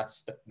Bailly not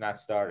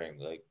starting?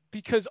 Like,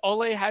 because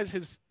Ole has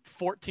his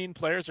 14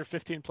 players or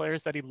 15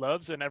 players that he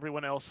loves, and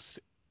everyone else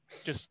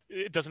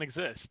it doesn't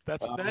exist.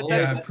 That's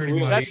pretty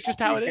much. That's just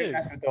how it is.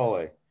 That's with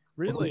Ole.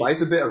 Really?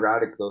 Mine's a bit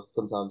erratic though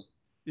sometimes.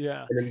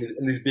 Yeah. And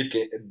in these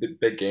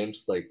big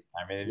games, like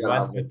I mean, it yeah,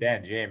 was with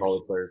Dan James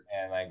solid players.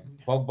 and like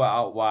Pogba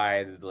out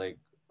wide. Like,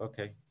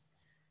 okay.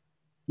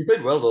 He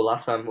played well though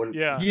last time when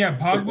Yeah. Yeah,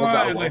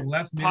 Pogba like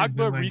left mid.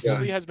 Pogba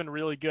recently has been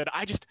really good.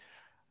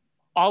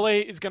 Ole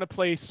is going to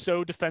play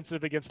so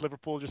defensive against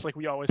Liverpool, just like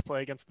we always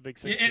play against the big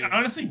six. It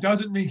honestly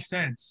doesn't make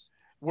sense.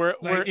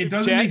 It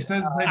doesn't make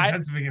sense to play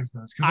defensive against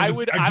us. I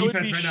would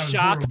be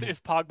shocked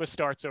if Pogba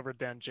starts over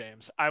Dan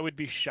James. I would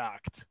be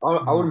shocked.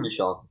 I wouldn't be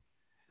shocked.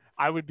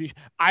 I would be.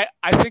 I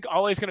think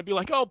Ole is going to be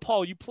like, oh,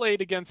 Paul, you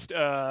played against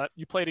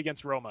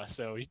Roma,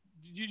 so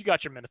you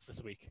got your minutes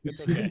this week.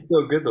 It's okay. He's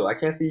so good though. I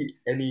can't see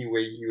any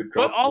way he would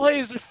drop. But Ole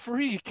is a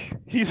freak.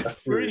 He's a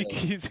freak.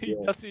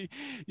 Yeah.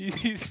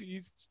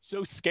 He's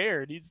so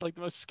scared. He's like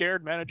the most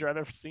scared manager I've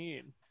ever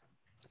seen.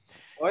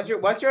 What's your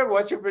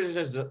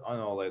position on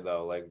Ole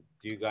though? Like,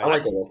 do you guys? I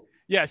like it.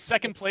 Yeah,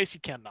 second place, you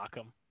can't knock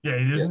him. Yeah,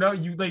 there's no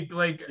you like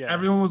Yeah.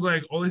 everyone was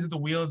like, Ole's at the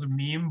wheel as a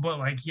meme, but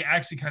like he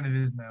actually kind of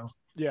is now.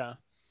 Yeah.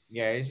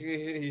 Yeah,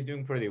 he's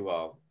doing pretty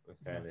well. In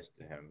fairness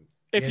to him.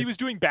 If he was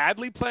doing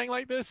badly playing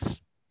like this,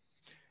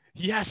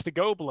 he has to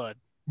go, blood.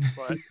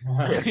 But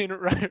I mean,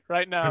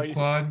 right now, he's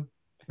Claude.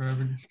 right.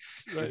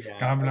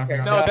 Yeah. Okay,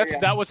 No, so,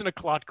 that wasn't a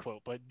Claude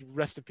quote, but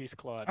rest in peace,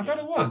 Claude. I thought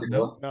it was.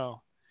 No.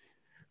 No,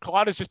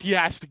 Claude is just he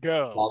has to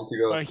go. Mom to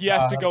go. He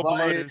has to go. well,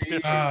 Blood is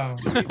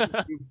different.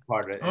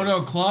 part of it. Oh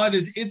no, Claude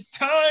is. It's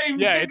time.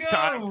 Yeah, to it's go.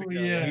 time to go.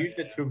 Yeah. Use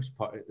the troops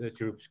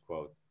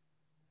quote.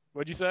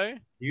 What'd you say?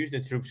 Use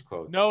the troops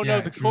quote. No, Yeah,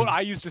 the quote troops.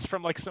 I used is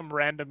from like some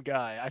random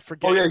guy. I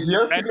forget. Oh yeah, he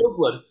has to go,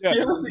 blood. Yeah. He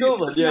has to go,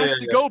 blood. He Yeah, has yeah,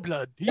 to yeah. go,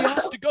 blood. He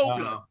has to go, Oh.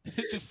 blood.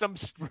 It's just some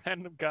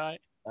random guy.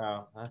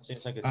 Oh, that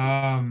seems like a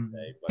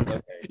but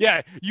okay.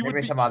 Yeah, you would.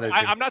 Maybe Be, some other.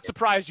 I'm not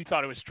surprised you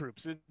thought it was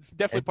troops. It's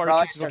definitely It's part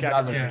probably of Troops' some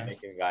vocabulary. other Yeah.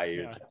 Jamaican guy.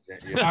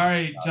 Yeah. All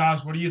right,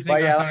 Josh, what do you think? But our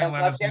yeah, starting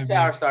let's lineup's get gonna to be?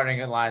 our starting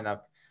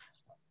lineup.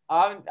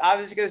 I'm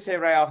just gonna say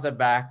right off the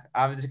back,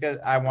 I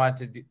want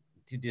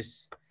to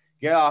just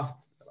get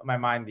off my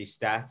mind these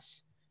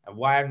stats and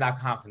why I'm not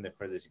confident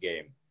for this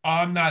game.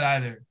 I'm not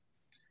either.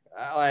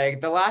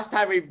 Like the last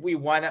time we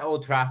won at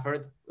Old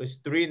Trafford was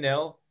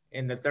 3-0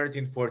 in the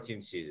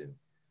 13-14 season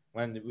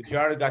when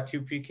Gerrard got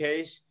 2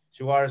 PKs,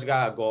 Suarez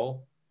got a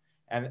goal,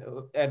 and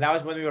that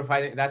was when we were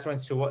fighting. That's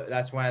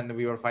when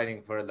we were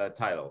fighting for the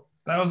title.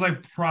 That was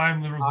like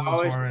prime Liverpool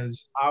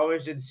Suarez. I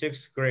was in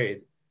 6th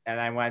grade, and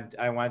I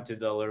went to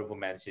the Liverpool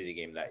Man City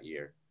game that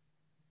year.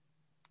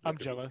 I'm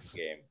jealous.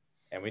 Game,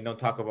 and we don't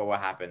talk about what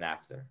happened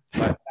after,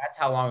 but that's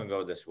how long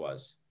ago this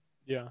was.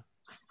 Yeah.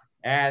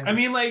 And I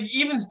mean, like,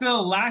 even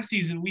still, last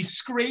season, we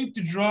scraped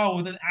a draw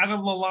with an Adam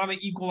Lallana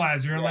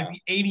equalizer in like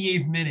the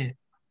 88th minute.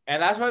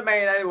 And that's what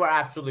Man United were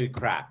absolutely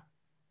crap.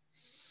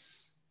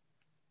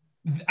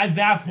 At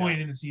that point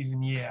in the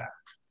season, yeah.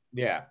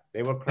 Yeah,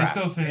 they were crap. They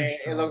still finished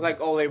It looked like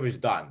Ole was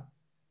done.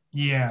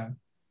 Yeah.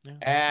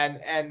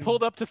 And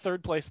Pulled up to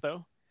 3rd place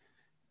though.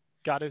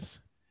 Got his.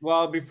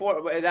 Well,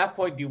 before at that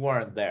point you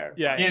weren't there.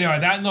 Yeah.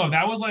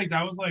 That was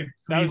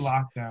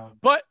pre-lockdown.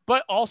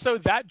 But also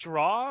that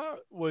draw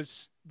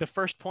was the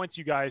first points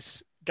you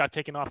guys got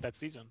taken off that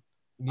season.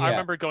 Yeah. I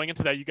remember going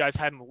into that, you guys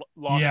hadn't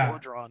lost Yeah. or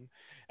drawn,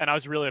 and I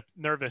was really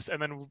nervous.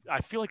 And then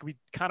I feel like we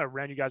kind of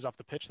ran you guys off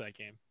the pitch that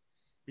game.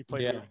 We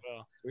played really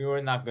well. We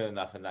were not good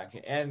enough in that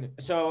game. And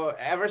so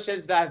ever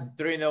since that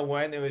 3-0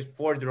 win, it was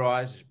 4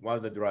 draws, one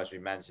of the draws we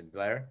mentioned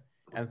there,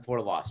 and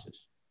 4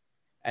 losses.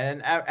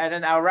 And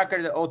then our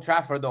record at Old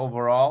Trafford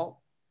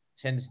overall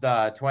since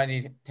the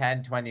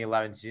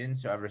 2010-2011 season,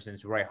 so ever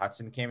since Roy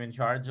Hodgson came in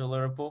charge of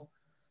Liverpool,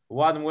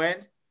 1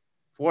 win,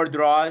 4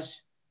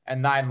 draws,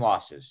 and 9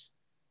 losses.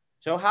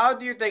 So how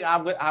do you think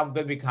I'm going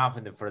to be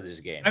confident for this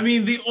game? I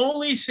mean, the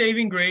only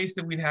saving grace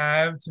that we'd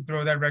have to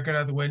throw that record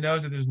out the window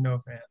is that there's no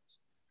fans.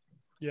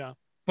 Yeah.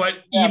 But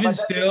Yeah, even but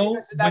still,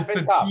 that's an with FA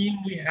the Cup. team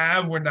we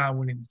have, we're not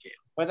winning this game.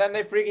 But then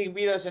they freaking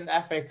beat us in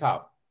FA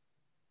Cup.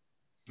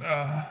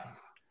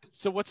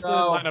 So what's the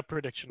So- lineup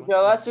prediction?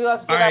 So let's get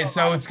All right,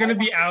 so it's going to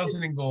be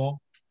Allison in goal.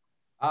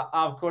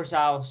 Of course,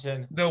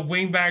 Allison. The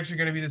wing backs are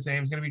going to be the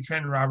same. It's going to be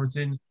Trent and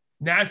Robertson.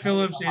 Nat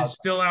Phillips is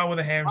still out with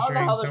a How hamstring. the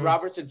hell does so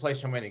Robertson play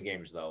so many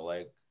games though?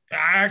 Like,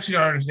 I actually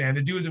don't understand.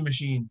 The dude's a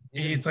machine.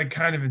 It's like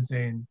kind of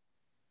insane.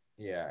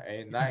 yeah,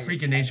 and It's a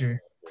freak of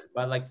nature.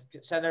 But like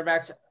center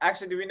backs,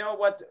 actually, do we know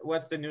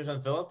what's the news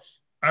on Phillips?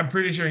 I'm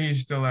pretty sure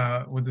he's still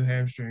out with the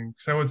hamstring.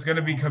 So it's going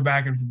to be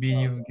Kabak and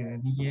Fabinho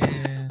again.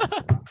 Yeah.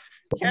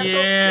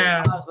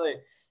 Yeah. Honestly,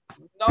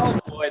 no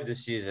void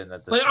this season.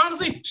 At this Like,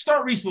 honestly,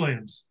 start Reece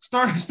Williams.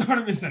 Start him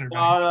in center back.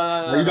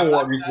 no. You don't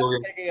want That's Reece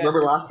Williams. taking us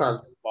Remember too last time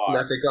far. in the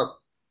FA Cup?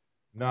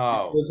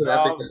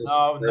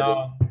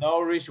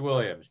 No, Reece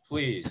Williams,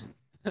 please.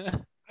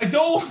 I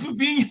don't want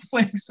Fabinho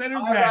playing center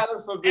I'd back.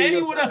 rather Fabinho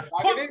Anyone center else?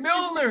 back. Put Did you see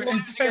Milner in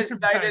Fabinho center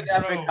United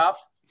back, FA bro. Cup?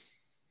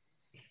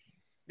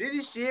 Did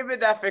you see him in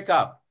the FA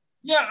Cup?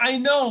 Yeah, I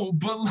know,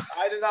 but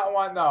I did not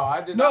want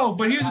no.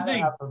 But here's the I'd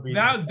thing: have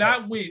Fabinho.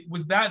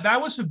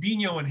 that was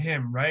Fabinho and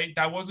him, right?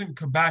 That wasn't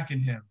Kabak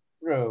and him.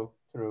 True.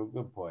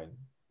 Good point.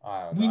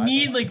 We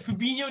need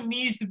Fabinho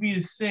needs to be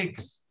a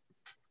 6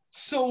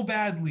 so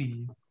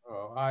badly.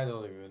 Oh, I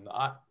don't even.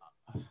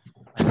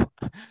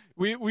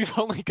 We've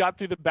only got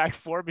through the back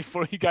four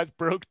before you guys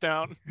broke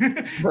down.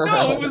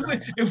 No,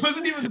 it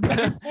wasn't even the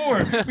back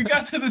four. We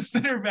got to the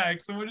center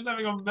back, so we're just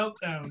having a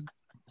meltdown.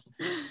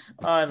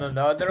 I don't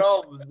know. They're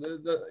all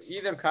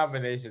either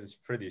combination is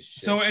pretty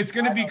shit. So it's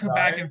gonna be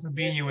Kabak and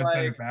Fabinho at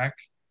center back.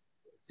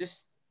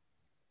 Just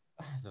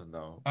I don't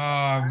know.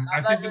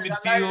 I think the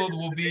midfield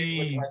will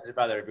be. Which one's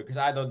better? Because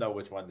I don't know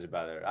which one's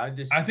better. I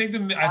think the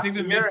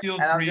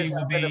midfield three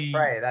will be.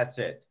 Pray. That's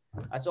it.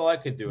 That's all I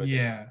could do.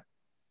 Yeah.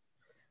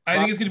 I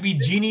think it's going to be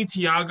Gini,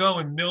 Thiago,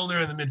 and Milner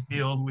in the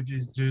midfield, which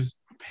is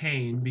just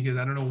pain because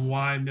I don't know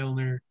why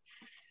Milner.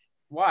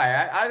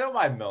 Why? I don't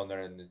mind Milner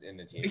in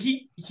the team.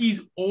 He's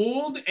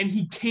old and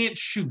he can't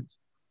shoot.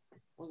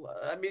 Well,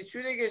 I mean,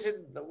 shooting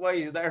isn't what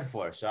he's there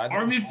for. So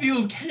our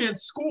midfield can't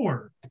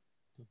score.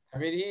 I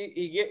mean,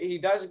 he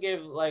does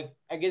give, like,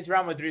 against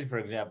Real Madrid, for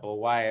example,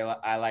 why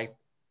I like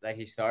that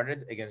he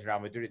started against Real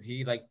Madrid.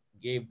 He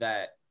gave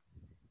that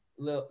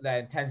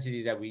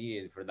intensity that we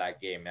needed for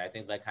that game. And I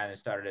think that kind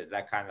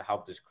of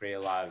helped us create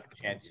a lot of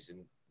chances and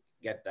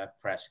get that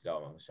press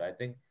going. So I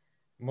think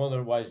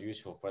Muller was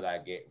useful for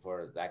that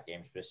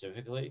game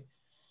specifically.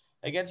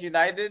 Against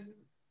United,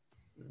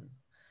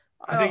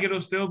 I think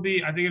it'll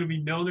be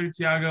Milner,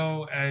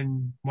 Thiago,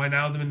 and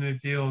Wijnaldum in the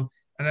midfield.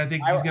 And I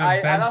think he's going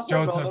to bench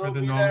Jota for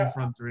the normal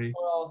front three.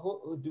 Well,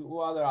 who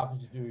other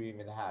options do we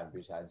even have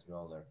besides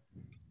Milner?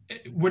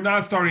 We're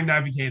not starting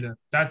Naby Keita.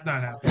 That's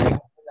not happening.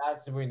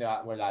 That's we're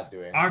not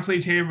doing.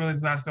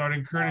 Oxlade-Chamberlain's not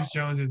starting. Curtis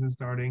Jones isn't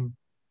starting.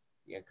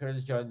 Yeah,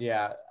 Curtis Jones.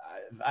 Yeah,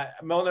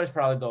 Milner's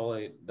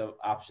probably the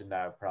option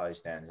that probably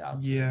stands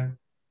out. Yeah,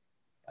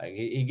 like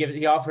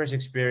he offers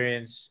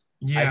experience.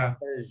 Yeah,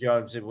 Curtis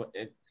Jones.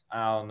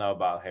 I don't know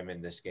about him in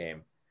this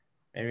game.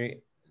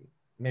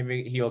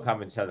 Maybe he'll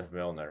come instead of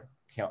Milner.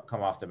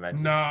 Come off the bench.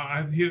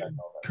 No,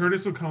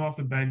 Curtis will come off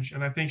the bench,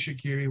 and I think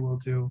Shaqiri will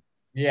too.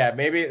 Yeah,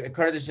 maybe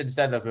Curtis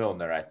instead of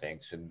Milner. I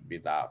think should be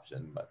the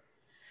option, but.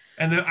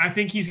 And then I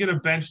think he's going to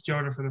bench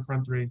Jota for the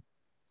front three.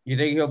 You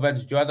think he'll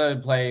bench Jota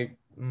and play?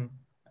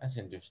 That's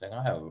interesting.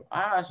 I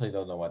actually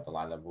don't know what the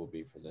lineup will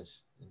be for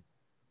this.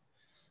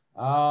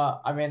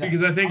 I mean,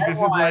 because I think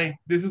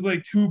this is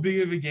too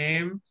big of a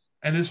game,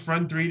 and this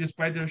front three,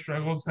 despite their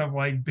struggles, have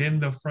been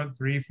the front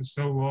three for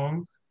so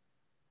long.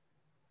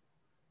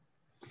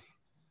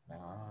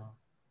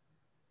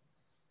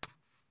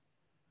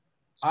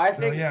 I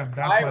think that's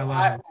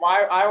my lineup.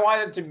 I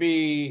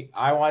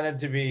wanted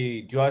to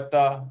be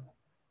Jota,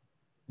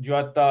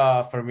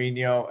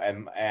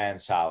 Firmino, and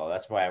Salah.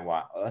 That's why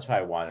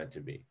I want it to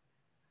be.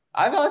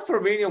 I thought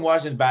Firmino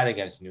wasn't bad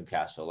against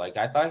Newcastle.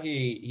 I thought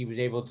he was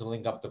able to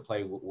link up the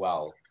play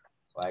well.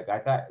 I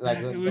thought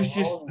it was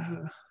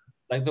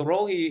the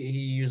role he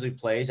usually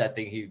plays. I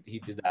think he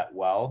did that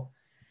well.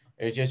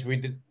 It's just we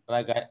didn't.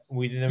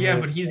 Yeah,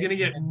 but he's gonna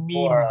get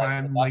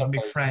memed by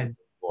McFred.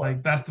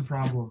 That's the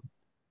problem.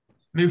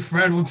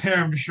 McFred will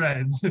tear him to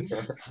shreds.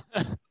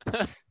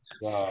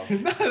 No,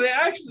 they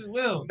actually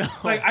will. No.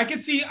 I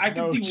could see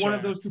one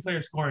of those two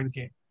players scoring this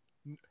game.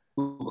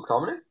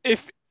 McTominay?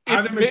 If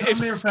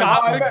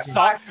Scott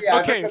McSauce,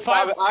 okay,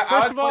 fine.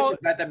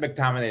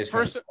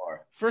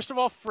 First of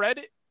all,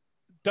 Fred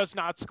does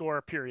not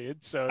score,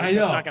 period. So that's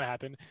not going to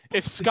happen.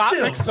 If Scott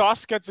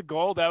McSauce gets a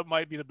goal, that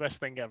might be the best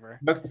thing ever.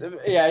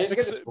 Yeah, he's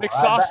going to score.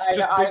 McSauce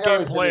just big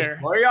game player.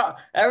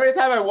 Every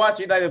time I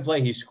watch United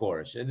play, he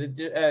scores, and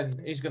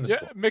he's going to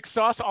score.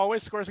 McSauce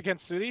always scores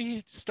against City.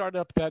 He started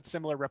up that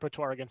similar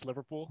repertoire against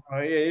Liverpool. Oh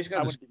yeah, he's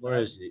going to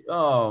score.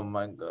 Oh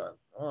my god.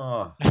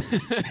 Oh,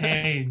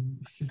 pain.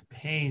 It's just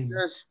pain.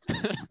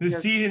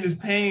 This season is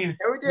pain.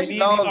 We need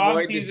the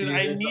off season.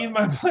 I need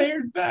my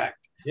players back.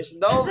 Just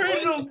no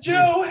Virgil,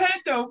 Joe,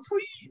 Hendo,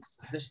 please.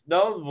 Just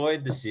don't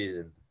void the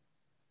season.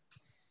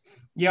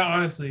 Yeah,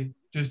 honestly,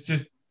 just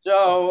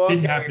so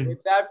didn't happen.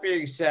 With that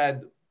being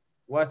said,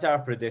 what's our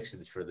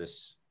predictions for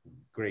this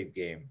great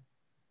game?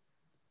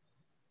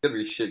 It's gonna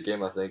be a shit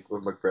game, I think,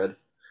 with McFred.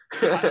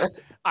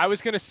 I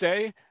was gonna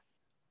say,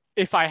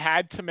 if I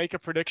had to make a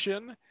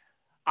prediction,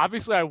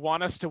 obviously I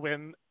want us to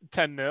win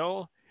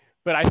 10-0,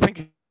 but I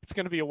think it's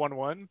gonna be a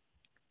 1-1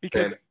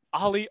 because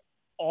Ali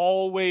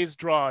always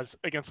draws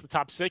against the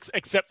top six,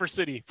 except for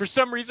City. For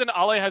some reason,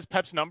 Ale has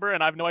Pep's number,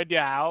 and I have no idea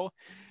how.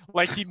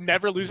 He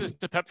never loses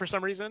to Pep for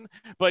some reason,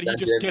 but he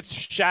just gets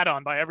shat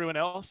on by everyone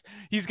else.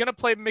 He's going to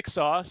play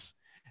McSauce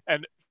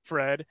and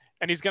Fred,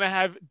 and he's going to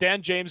have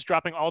Dan James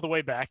dropping all the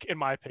way back, in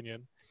my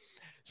opinion.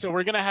 So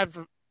we're going to have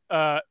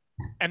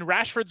and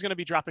Rashford's going to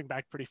be dropping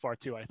back pretty far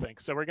too, I think.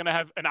 So we're going to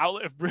have an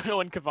outlet of Bruno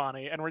and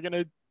Cavani, and we're going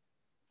to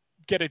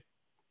get a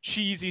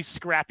cheesy,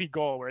 scrappy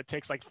goal where it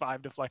takes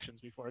 5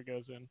 deflections before it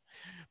goes in.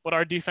 But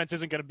our defense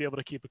isn't going to be able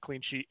to keep a clean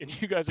sheet, and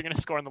you guys are going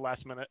to score in the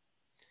last minute.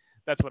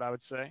 That's what I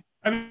would say.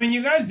 I mean,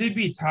 you guys did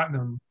beat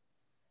Tottenham.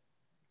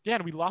 Yeah,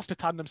 and we lost to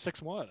Tottenham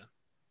 6-1.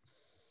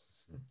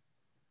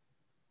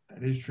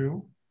 That is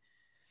true.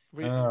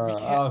 We can't.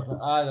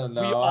 I don't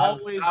know. We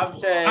always. I'm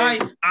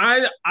saying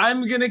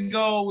I'm gonna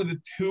go with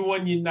a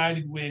 2-1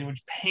 United win,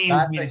 which pains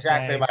that's me to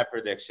exactly say. my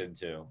prediction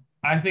too.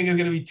 I think it's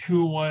gonna be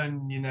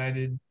 2-1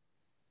 United.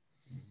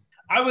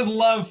 I would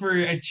love for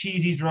a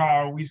cheesy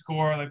draw where we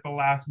score like the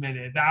last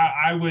minute. That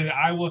I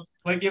will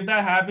like if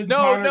that happens,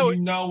 Connor, No,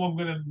 you know I'm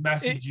gonna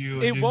message you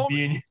and it just won't.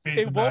 be in your face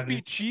It about won't be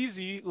it.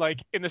 cheesy,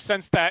 like in the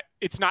sense that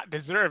it's not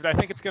deserved. I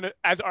think it's gonna,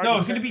 as Argy No,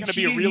 it's said, gonna be it's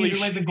cheesy. gonna be a really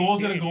Like the shitty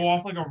goal's gonna game. go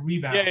off like a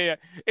rebound. Yeah.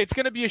 It's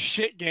gonna be a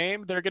shit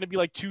game. There are gonna be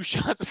like 2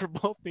 shots for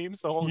both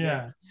teams the whole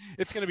game.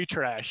 It's gonna be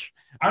trash.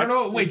 I don't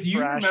know. Wait, do you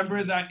Trash.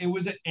 remember that it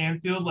was at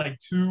Anfield like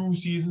 2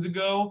 seasons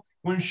ago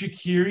when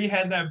Shaqiri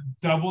had that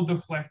double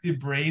deflected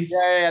brace?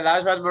 Yeah, that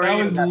was what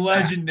Mourinho. That was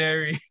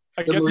legendary.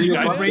 Against He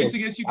got United? a brace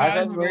against you I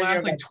guys think in the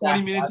last like Mourinho 20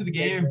 got minutes of the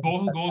game, and sacked.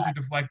 both goals were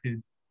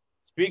deflected.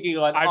 Speaking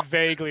on I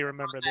vaguely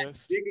remember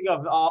this. Speaking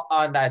of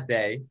on that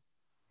day,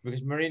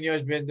 because Mourinho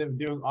has been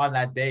doing on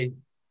that day.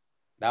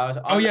 That was.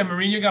 Oh yeah,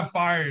 Mourinho got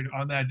fired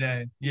on that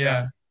day.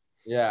 Yeah.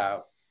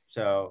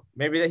 So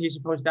maybe that he's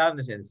supposed to have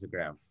this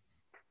Instagram.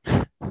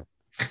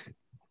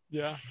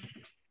 Yeah.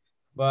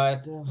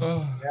 But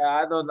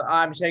I don't.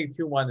 I'm saying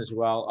 2-1 as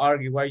well.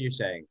 Argy, what are you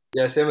saying?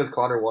 Yeah, same as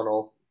Connor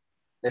 1-0.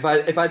 If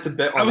I had to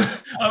bet on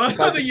it, I love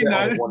how the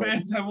United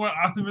fans have more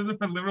optimism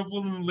for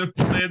Liverpool than the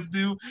Liverpool fans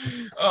do.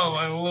 Oh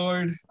my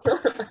lord,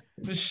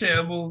 it's a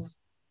shambles.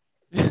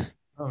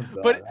 Oh,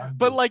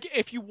 but like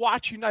if you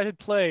watch United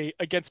play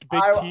against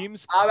big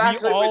teams,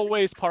 we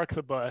always park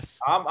the bus.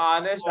 I'm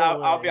honest.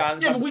 I'll be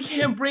honest. Yeah, but we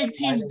can't break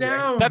teams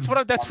down. That's why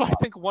I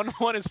think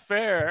 1-1 is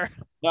fair.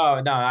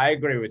 No, I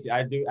agree with you.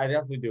 I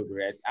definitely do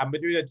agree. I'm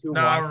between the 2-1.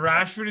 Nah,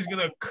 Rashford is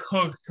gonna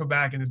cook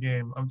Kabak in this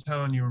game. I'm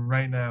telling you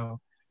right now.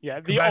 Yeah,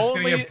 Kabak's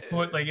gonna get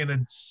put like in a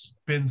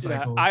spin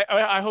cycle. Yeah,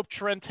 I hope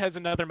Trent has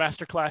another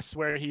masterclass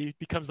where he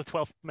becomes the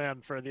 12th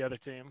man for the other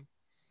team.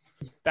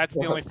 That's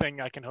the only thing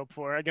I can hope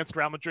for. Against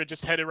Real Madrid,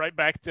 just headed right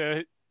back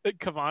to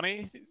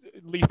Cavani.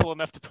 Lethal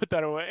enough to put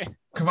that away.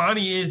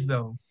 Cavani is,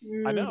 though.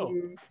 I know.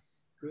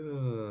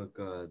 Oh,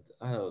 God.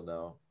 I don't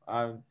know.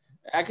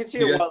 I can see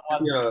you a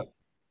 1-1.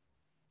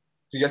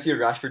 Did you guys see a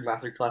Rashford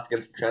masterclass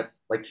against Trent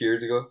like 2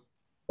 years ago?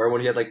 Or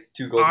when he had like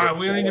 2 goals? All right,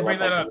 we don't need to bring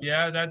that up.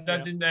 Yeah, that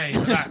didn't. Hey,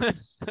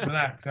 relax.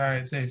 Relax. All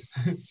right, safe.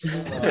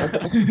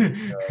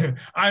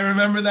 I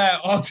remember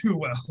that all too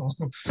well.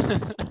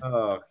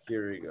 Oh,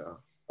 here we go.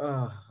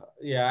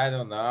 Yeah, I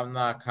don't know. I'm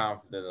not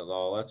confident at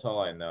all. That's all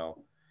I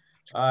know.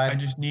 I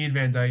just need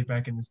Van Dijk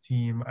back in this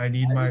team. I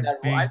need my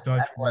big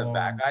Dutch wall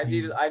back. I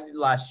need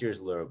last year's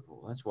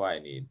Liverpool. That's why I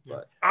need.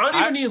 But I don't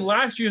even need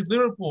last year's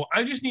Liverpool.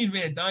 I just need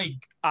Van Dijk.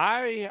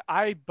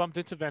 I bumped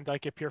into Van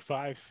Dijk at Pier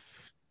 5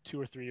 2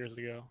 or 3 years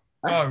ago.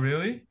 Oh,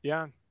 really?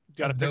 Yeah,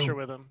 got a picture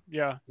with him.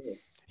 Yeah,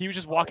 he was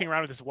just walking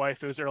around with his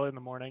wife. It was early in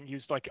the morning. He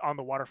was like on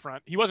the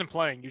waterfront. He wasn't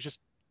playing. He was just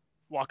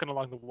walking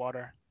along the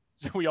water.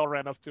 So we all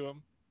ran up to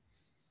him.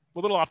 A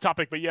little off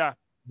topic, but yeah.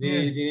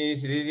 Did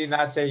he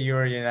not say you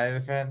were a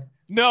United fan?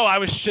 No, I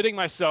was shitting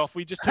myself.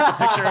 We just took a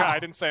picture. I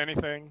didn't say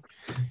anything.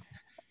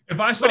 If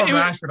I saw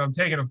Rashford, I'm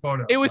taking a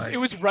photo. It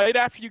was right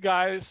after you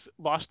guys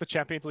lost the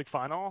Champions League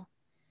final.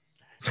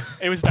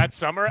 It was that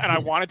summer, and I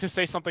wanted to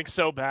say something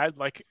so bad.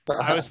 Like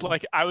I was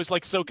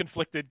like so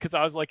conflicted because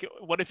I was like,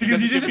 what if he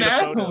doesn't give me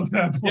the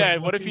photo? Yeah,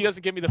 what if he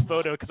doesn't give me the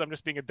photo because I'm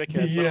just being a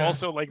dickhead? Yeah. But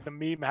also like the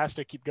meme has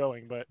to keep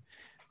going. But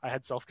I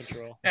had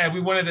self-control. Yeah,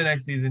 we won it the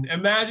next season.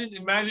 Imagine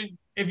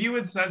if you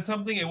had said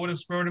something, it would have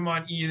spurred him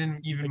on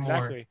even more.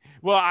 Exactly.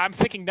 Well, I'm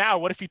thinking now,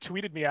 what if he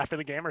tweeted me after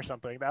the game or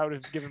something? That would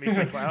have given me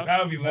free clout.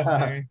 That would be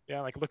legendary.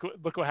 Yeah, like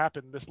look what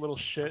happened. This little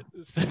shit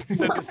said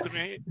this to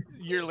me.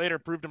 A year later,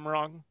 proved him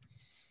wrong.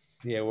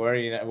 Yeah,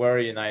 we're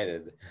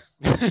United.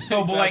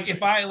 No, but like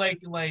if I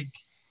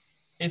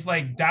if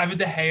David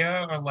De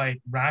Gea or like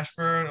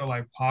Rashford or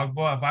like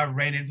Pogba, if I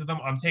ran into them,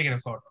 I'm taking a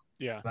photo.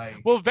 Yeah.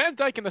 Well, Van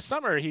Dijk in the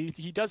summer,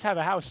 he does have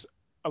a house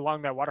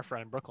along that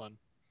waterfront in Brooklyn.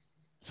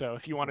 So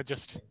if you want to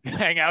just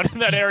hang out in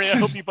that area, I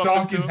hope you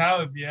bump into his him.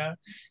 house. Yeah.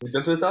 You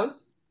been to his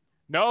house?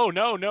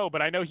 No,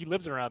 but I know he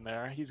lives around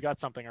there. He's got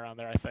something around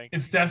there, I think.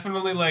 It's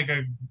definitely like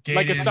a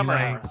gated, summer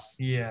house.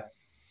 Yeah.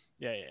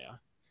 Yeah.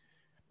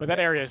 But that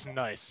area is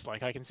nice.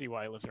 Like I can see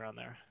why he lives around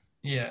there.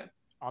 Yeah.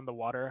 On the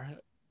water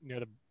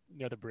near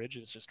the bridge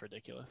is just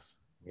ridiculous.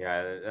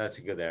 Yeah, that's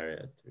a good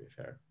area to be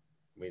fair.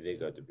 We did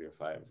go to Pier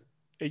 5.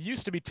 It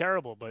used to be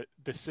terrible, but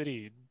the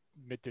city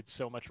did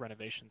so much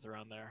renovations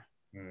around there.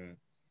 Mm.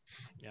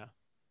 Yeah.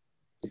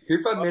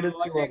 Pier 5 made it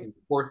to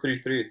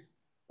 433,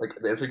 like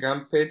the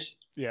Instagram page.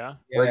 Yeah.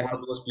 Like one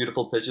of the most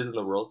beautiful pitches in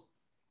the world.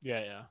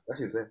 Yeah.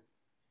 That's insane.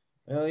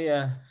 Oh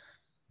yeah.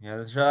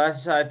 That's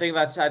I think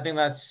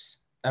that's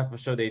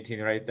episode 18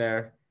 right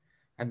there.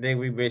 I think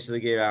we basically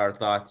gave our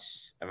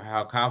thoughts of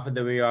how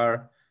confident we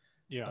are.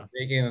 Yeah.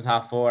 Making the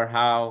top 4.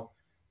 How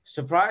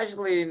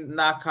surprisingly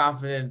not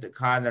confident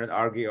Conor and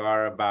Argy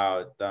are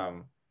about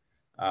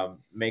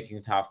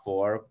making top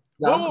 4.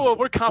 Whoa,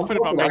 we're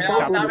confident about making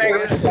top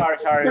 4.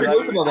 Sorry. I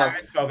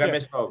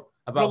misspoke.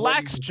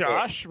 Relax,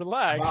 Josh.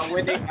 Relax.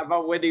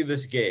 About winning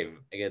this game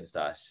against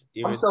us.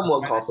 I'm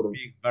somewhat confident.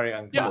 Very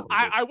uncomfortable.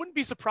 Yeah, I wouldn't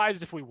be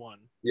surprised if we won.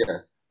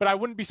 Yeah. but I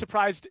wouldn't be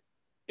surprised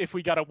if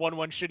we got a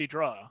 1-1 shitty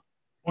draw.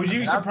 Would you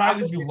be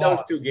surprised if you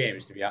lost? Those 2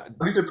 games, to be honest.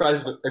 I'd be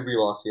surprised if we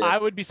lost. Yeah. I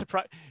would be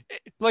surprised.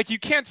 Like, you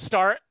can't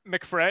start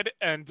McFred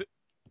and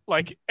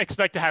like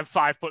expect to have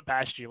 5 foot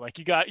past you. Like,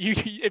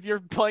 if you're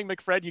playing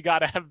McFred, you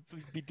gotta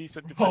be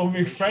decent. Oh,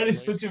 McFred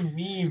is such a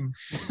meme.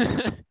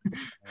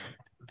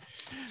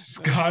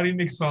 Scotty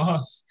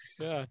McSauce.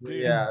 Yeah,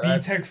 dude. Yeah,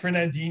 B-Tech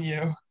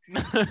Fernandinho.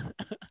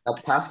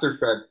 Pastor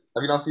Fred.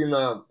 Have you not seen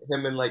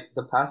him in like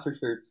the pastor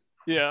shirts?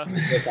 Yeah.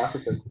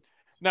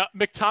 Now,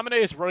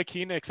 McTominay is Roy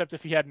Keane, except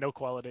if he had no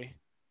quality.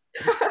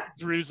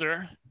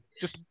 Bruiser.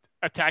 Just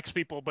attacks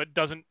people, but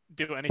doesn't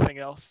do anything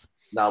else.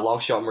 Nah, long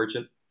shot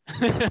merchant.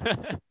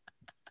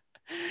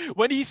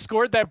 When he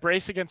scored that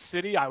brace against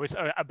City, I was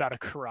about to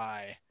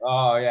cry.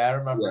 Oh, yeah, I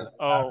remember.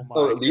 Yeah. Oh, my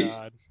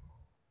God.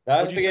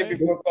 That was the game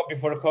before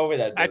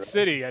COVID. At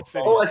City.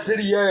 Oh, at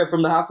City, yeah,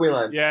 from the halfway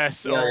line.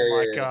 Yes. Yeah,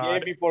 my yeah.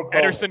 God.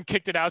 Ederson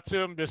kicked it out to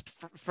him just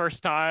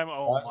first time.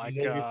 Oh, my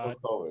God.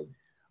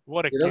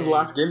 What a game. That was the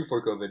last game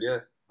before COVID, yeah.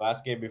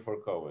 Last game before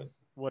COVID.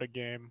 What a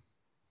game.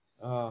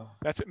 Oh.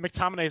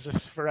 McTominay is a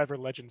forever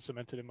legend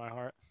cemented in my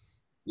heart.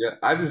 Yeah,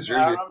 I have his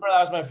jersey. I remember that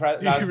was my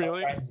friend.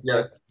 Really?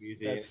 Yeah.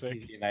 He's a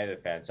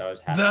United fan, so I was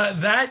happy.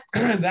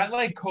 That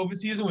like COVID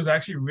season was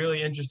actually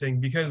really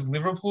interesting because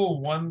Liverpool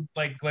won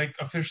like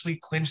officially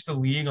clinched the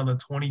league on the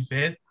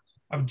 25th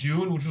of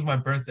June, which was my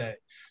birthday.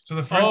 So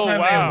the first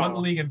time they had won the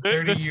league in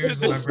 30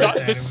 years was my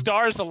birthday. The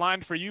stars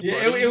aligned for you.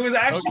 Yeah, it was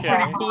actually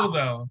pretty cool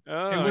though.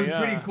 Oh, it was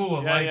pretty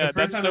cool. Yeah, like the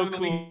first time I won the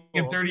league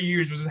in cool. 30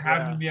 years was just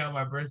happened to be on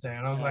my birthday,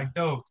 and I was like,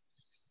 dope.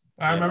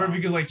 I remember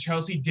because like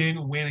Chelsea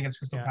didn't win against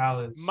Crystal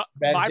Palace.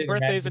 My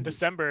birthday is in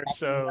December,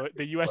 so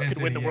the U.S.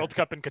 could win the World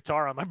Cup in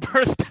Qatar on my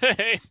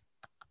birthday.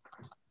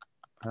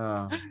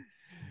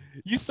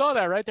 You saw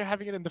that, right? They're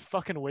having it in the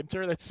fucking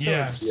winter. That's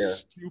so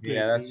stupid.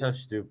 Yeah, that's so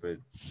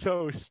stupid.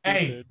 So stupid.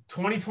 Hey,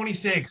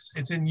 2026.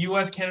 It's in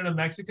U.S., Canada,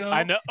 Mexico.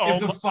 I know.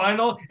 If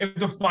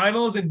the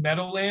final is in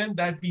Meadowland,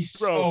 that'd be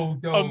so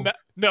dope.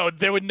 No,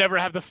 they would never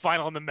have the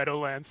final in the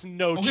Meadowlands.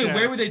 No chance. Okay,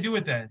 where would they do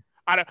it then?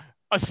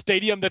 A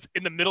stadium that's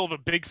in the middle of a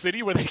big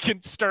city where they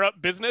can stir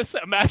up business.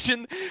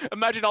 Imagine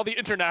all the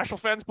international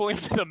fans pulling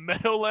to the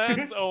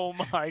Meadowlands. Oh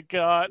my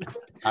God!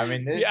 I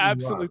mean, this the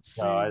absolute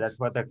that's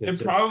what they're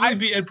It'd probably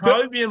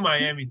be in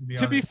Miami, to be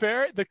honest. To be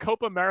fair, the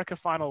Copa America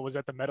final was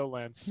at the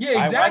Meadowlands.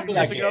 Yeah, exactly.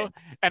 Years ago,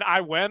 and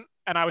I went,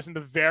 and I was in the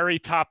very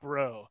top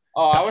row.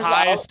 Oh, I was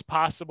highest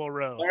possible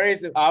row.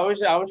 I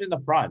was in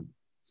the front.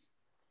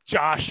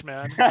 Josh,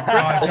 man.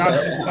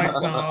 Josh just flexed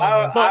on all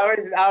of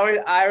us.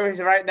 I was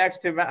right next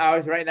to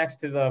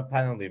the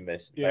penalty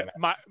miss. Yeah,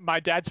 my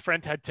dad's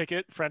friend had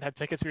tickets.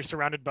 We were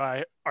surrounded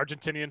by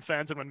Argentinian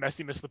fans, and when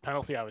Messi missed the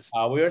penalty, I was.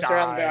 We were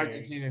surrounded by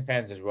Argentinian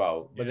fans as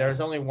well, but there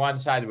was only one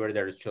side where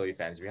there was Chile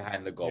fans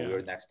behind the goal. Yeah.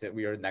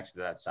 We were next to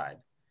that side.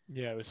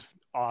 Yeah, it was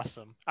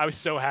awesome. I was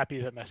so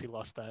happy that Messi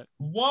lost that.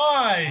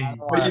 Why?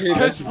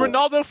 Because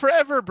Ronaldo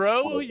forever,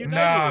 bro.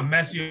 Nah,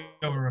 Messi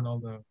over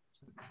Ronaldo.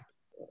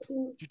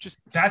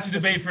 That's a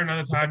debate for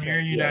another time. You're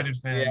a United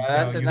fan. Yeah,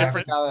 that's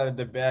another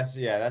debate.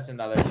 Yeah, that's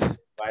another.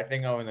 I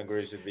think Owen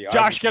agrees with me.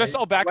 Josh, get us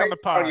all back on the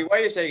pod. Why are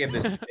you saying in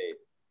this debate?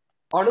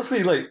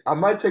 Honestly, like I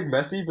might take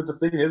Messi, but the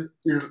thing is,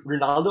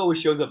 Ronaldo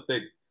always shows up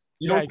big.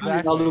 You don't see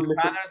Ronaldo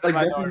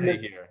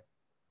miss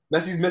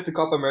Messi's missed the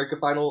Copa America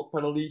final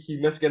penalty. He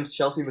missed against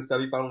Chelsea in the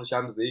semi-final of the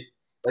Champions League.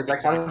 Like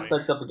that kind of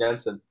stacks up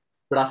against him.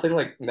 But I think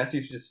like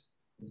Messi's just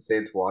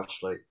insane to watch.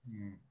 Like,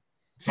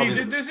 see,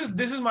 this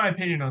is my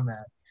opinion on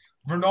that.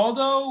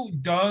 Ronaldo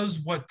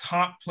does what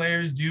top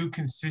players do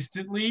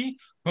consistently,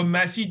 but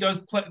Messi does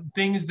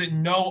things that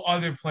no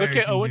other player can do.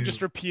 Look at Owen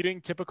just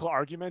repeating typical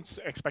arguments,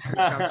 expecting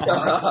to sound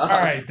smart. All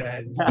right,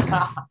 then.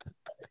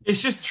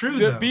 It's just true,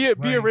 though. Be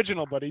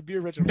original, buddy. Be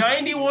original.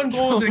 91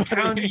 goals in a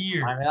calendar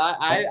year.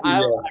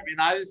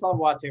 I just love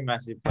watching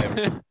Messi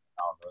play.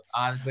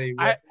 Honestly,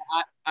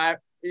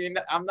 you're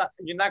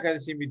not gonna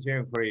see me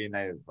cheering for a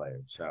United player.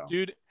 So,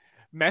 dude,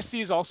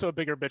 Messi is also a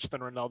bigger bitch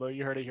than Ronaldo.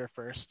 You heard it here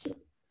first.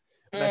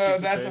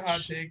 That's a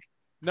hot take.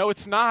 No,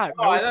 it's not.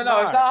 No, it's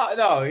not.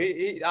 No,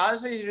 he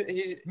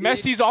honestly,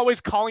 Messi's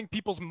always calling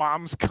people's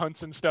moms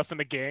cunts and stuff in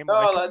the game. He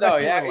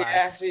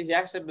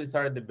actually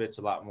started the bitch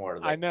a lot more.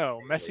 I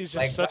know. Messi's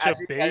just such a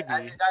baby.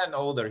 As he's gotten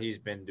older, he's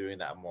been doing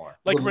that more.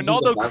 Like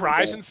Ronaldo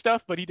cries and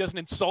stuff, but he doesn't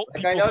insult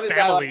people's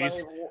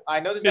families. I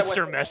noticed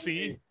Mr.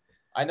 Messi.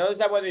 I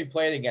noticed that when we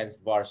played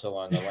against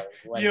Barcelona.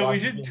 We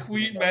should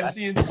tweet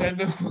Messi and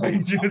send him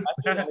like just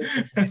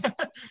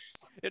that.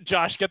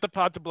 Josh, get the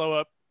pod to blow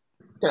up.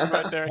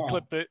 Right there,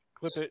 clip it.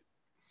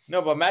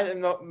 No, but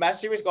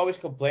Messi was always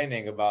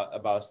complaining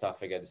about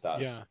stuff against us.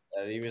 Yeah.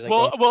 He was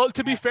like, well,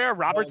 to be fair,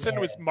 Robertson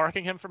was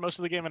marking him for most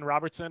of the game, and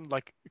Robertson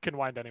can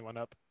wind anyone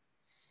up.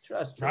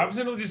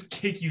 Robertson will just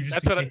kick you.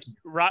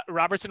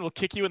 Robertson will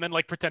kick you and then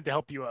pretend to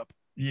help you up.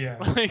 Yeah.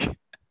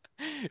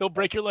 He'll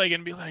break your leg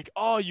and be like,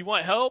 "Oh, you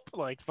want help?"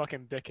 Like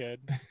fucking dickhead.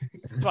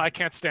 That's why I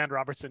can't stand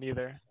Robertson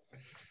either.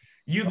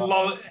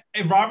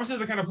 Robertson's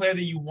the kind of player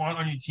that you want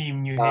on your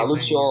team.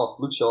 Luke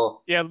Shaw.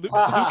 Yeah, Luke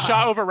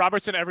Shaw over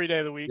Robertson every day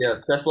of the week. Yeah,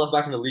 best left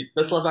back in the league.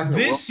 Best left back in the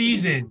world. This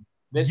season,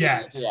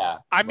 Yes. Yeah.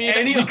 I mean,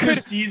 Any we other could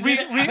season,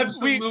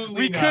 absolutely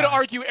we could not.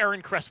 argue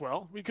Aaron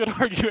Cresswell. We could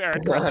argue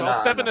Aaron Cresswell.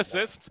 No, 7 no.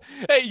 assists.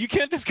 Hey, you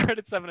can't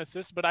discredit 7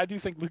 assists, but I do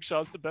think Luke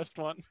Shaw's the best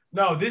one.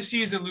 No, this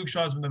season Luke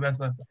Shaw's been the best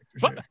left back for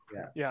sure.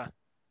 Yeah.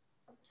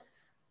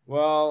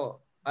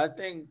 Well, I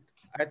think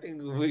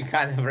we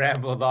kind of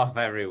rambled off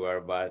everywhere,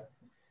 but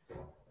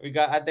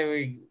I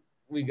think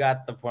we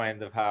got the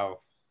point of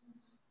how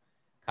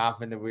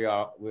confident we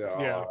are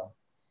Yeah. all.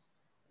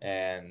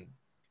 And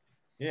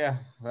yeah,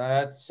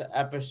 that's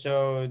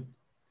episode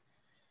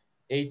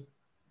 8.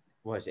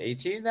 Was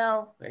 18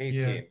 now? 18.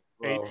 Yeah.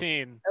 Well,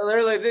 18.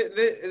 literally,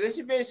 this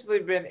has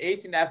basically been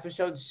 18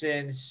 episodes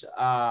since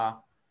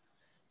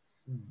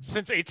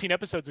 18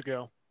 episodes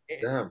ago.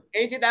 Damn.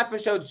 18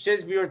 episodes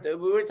since we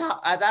were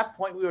top, at that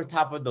point we were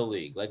top of the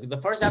league. Like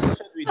the first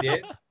episode we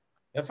did,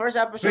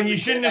 So you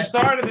shouldn't have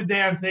started the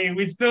damn thing.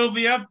 We'd still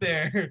be up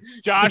there.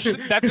 Josh,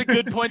 that's a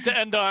good point to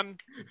end on.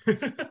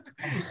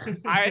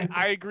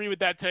 I agree with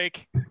that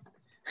take.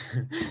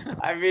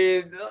 I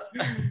mean,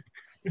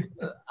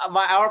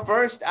 our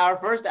first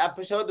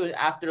episode was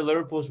after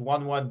Liverpool's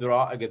 1-1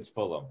 draw against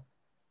Fulham.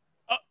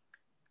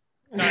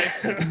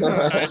 Nice. And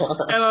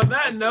on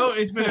that note,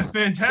 it's been a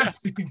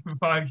fantastic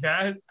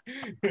podcast.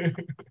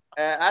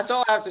 That's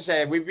all I have to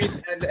say. We beat,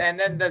 and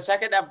then the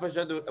second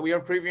episode we were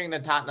previewing the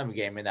Tottenham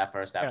game in that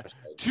first episode.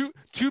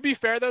 To be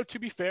fair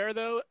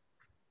though,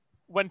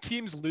 when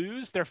teams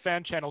lose, their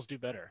fan channels do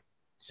better.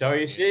 So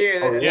you see,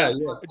 Yeah.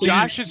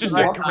 Josh is just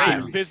a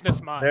great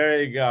business mind.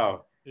 There you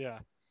go. Yeah.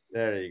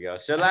 There you go.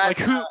 So Like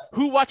that's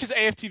who watches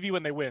AFTV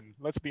when they win?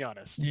 Let's be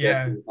honest.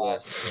 Yeah.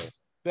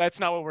 That's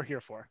not what we're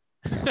here for.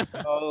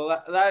 So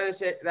that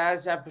is it. That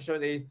is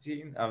episode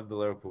 18 of the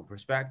Liverpool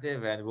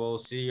Perspective, and we'll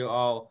see you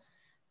all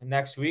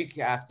next week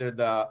after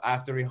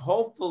we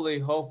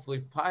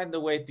hopefully find a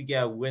way to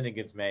get a win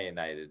against Man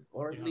United,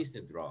 or at least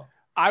a draw.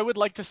 I would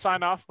like to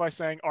sign off by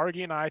saying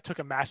Argy and I took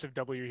a massive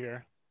W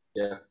here.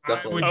 Yeah, I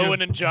definitely. would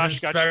Owen and Josh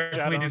got shut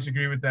respectfully on.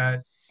 disagree with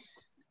that.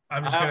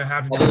 I'm just gonna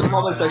have to. The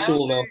comment section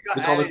will know.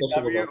 The comment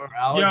section will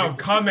know. Yo,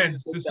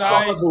 comments. Decide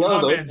Comment below,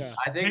 though. comments.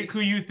 I think- Pick who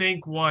you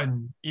think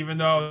won, even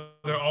though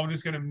they're all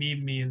just gonna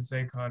meme me and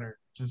say Connor.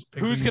 Just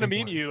pick Who's who gonna think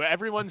mean won. you?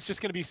 Everyone's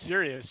just gonna be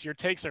serious. Your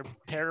takes are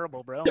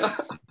terrible, bro.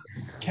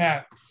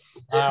 Cat.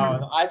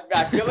 I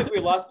feel like we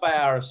lost by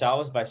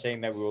ourselves by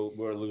saying that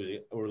we're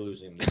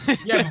losing.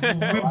 Yeah,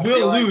 but I we feel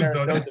will like lose there's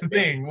though. no That's the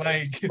debate. thing.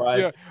 Like, But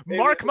Yeah.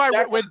 Mark my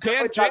word. When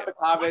Dan drop the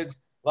comments,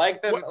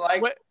 like them,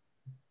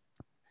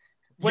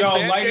 when yo,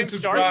 Dan like and James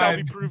starts, I'll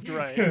be subscribe. proved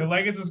right.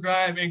 Like and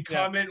subscribe and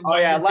Yeah. comment Oh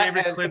what yeah, your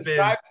favorite clip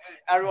subscribe. is.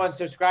 Everyone,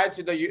 subscribe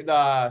to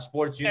the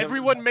Sports Universe.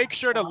 Everyone, make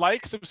sure to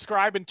like,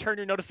 subscribe, and turn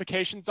your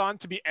notifications on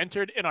to be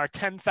entered in our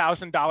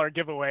 $10,000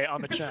 giveaway on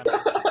the channel.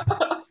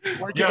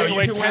 We're Yo, giving you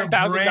away can win a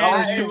 $10,000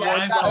 brand to new one.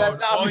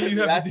 iPhone. All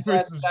you have to do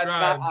is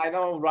subscribe. I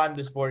don't run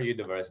the Sport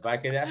Universe, but I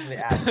could definitely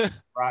ask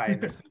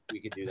Brian if we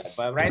could do that.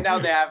 But right now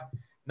they have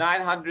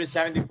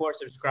 974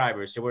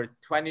 subscribers, so we're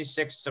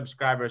 26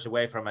 subscribers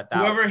away from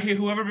 1,000.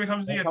 Whoever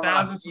becomes the Come on.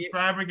 1,000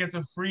 subscriber gets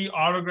a free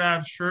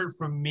autographed shirt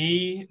from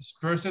me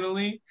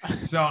personally.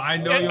 So I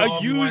know you all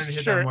A be wanting used to hit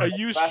that shirt, mark. a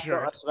used A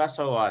shirt.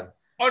 special one.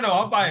 Oh no,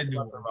 I'll buy a new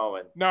one. From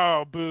Owen.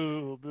 No,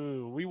 boo,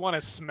 boo. We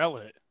want to smell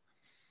it.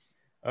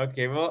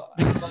 Okay, well,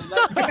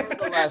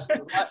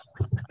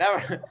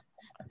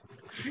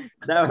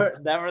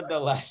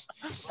 nevertheless,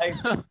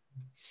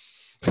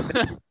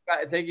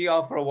 thank you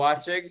all for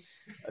watching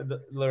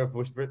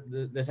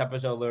this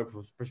episode of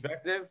Liverpool's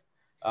Perspective.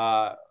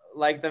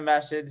 Like the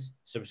message,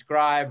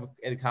 subscribe,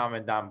 and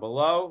comment down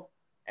below,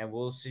 and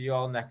we'll see you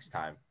all next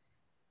time.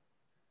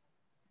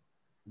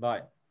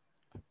 Bye.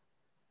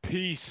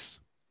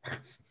 Peace.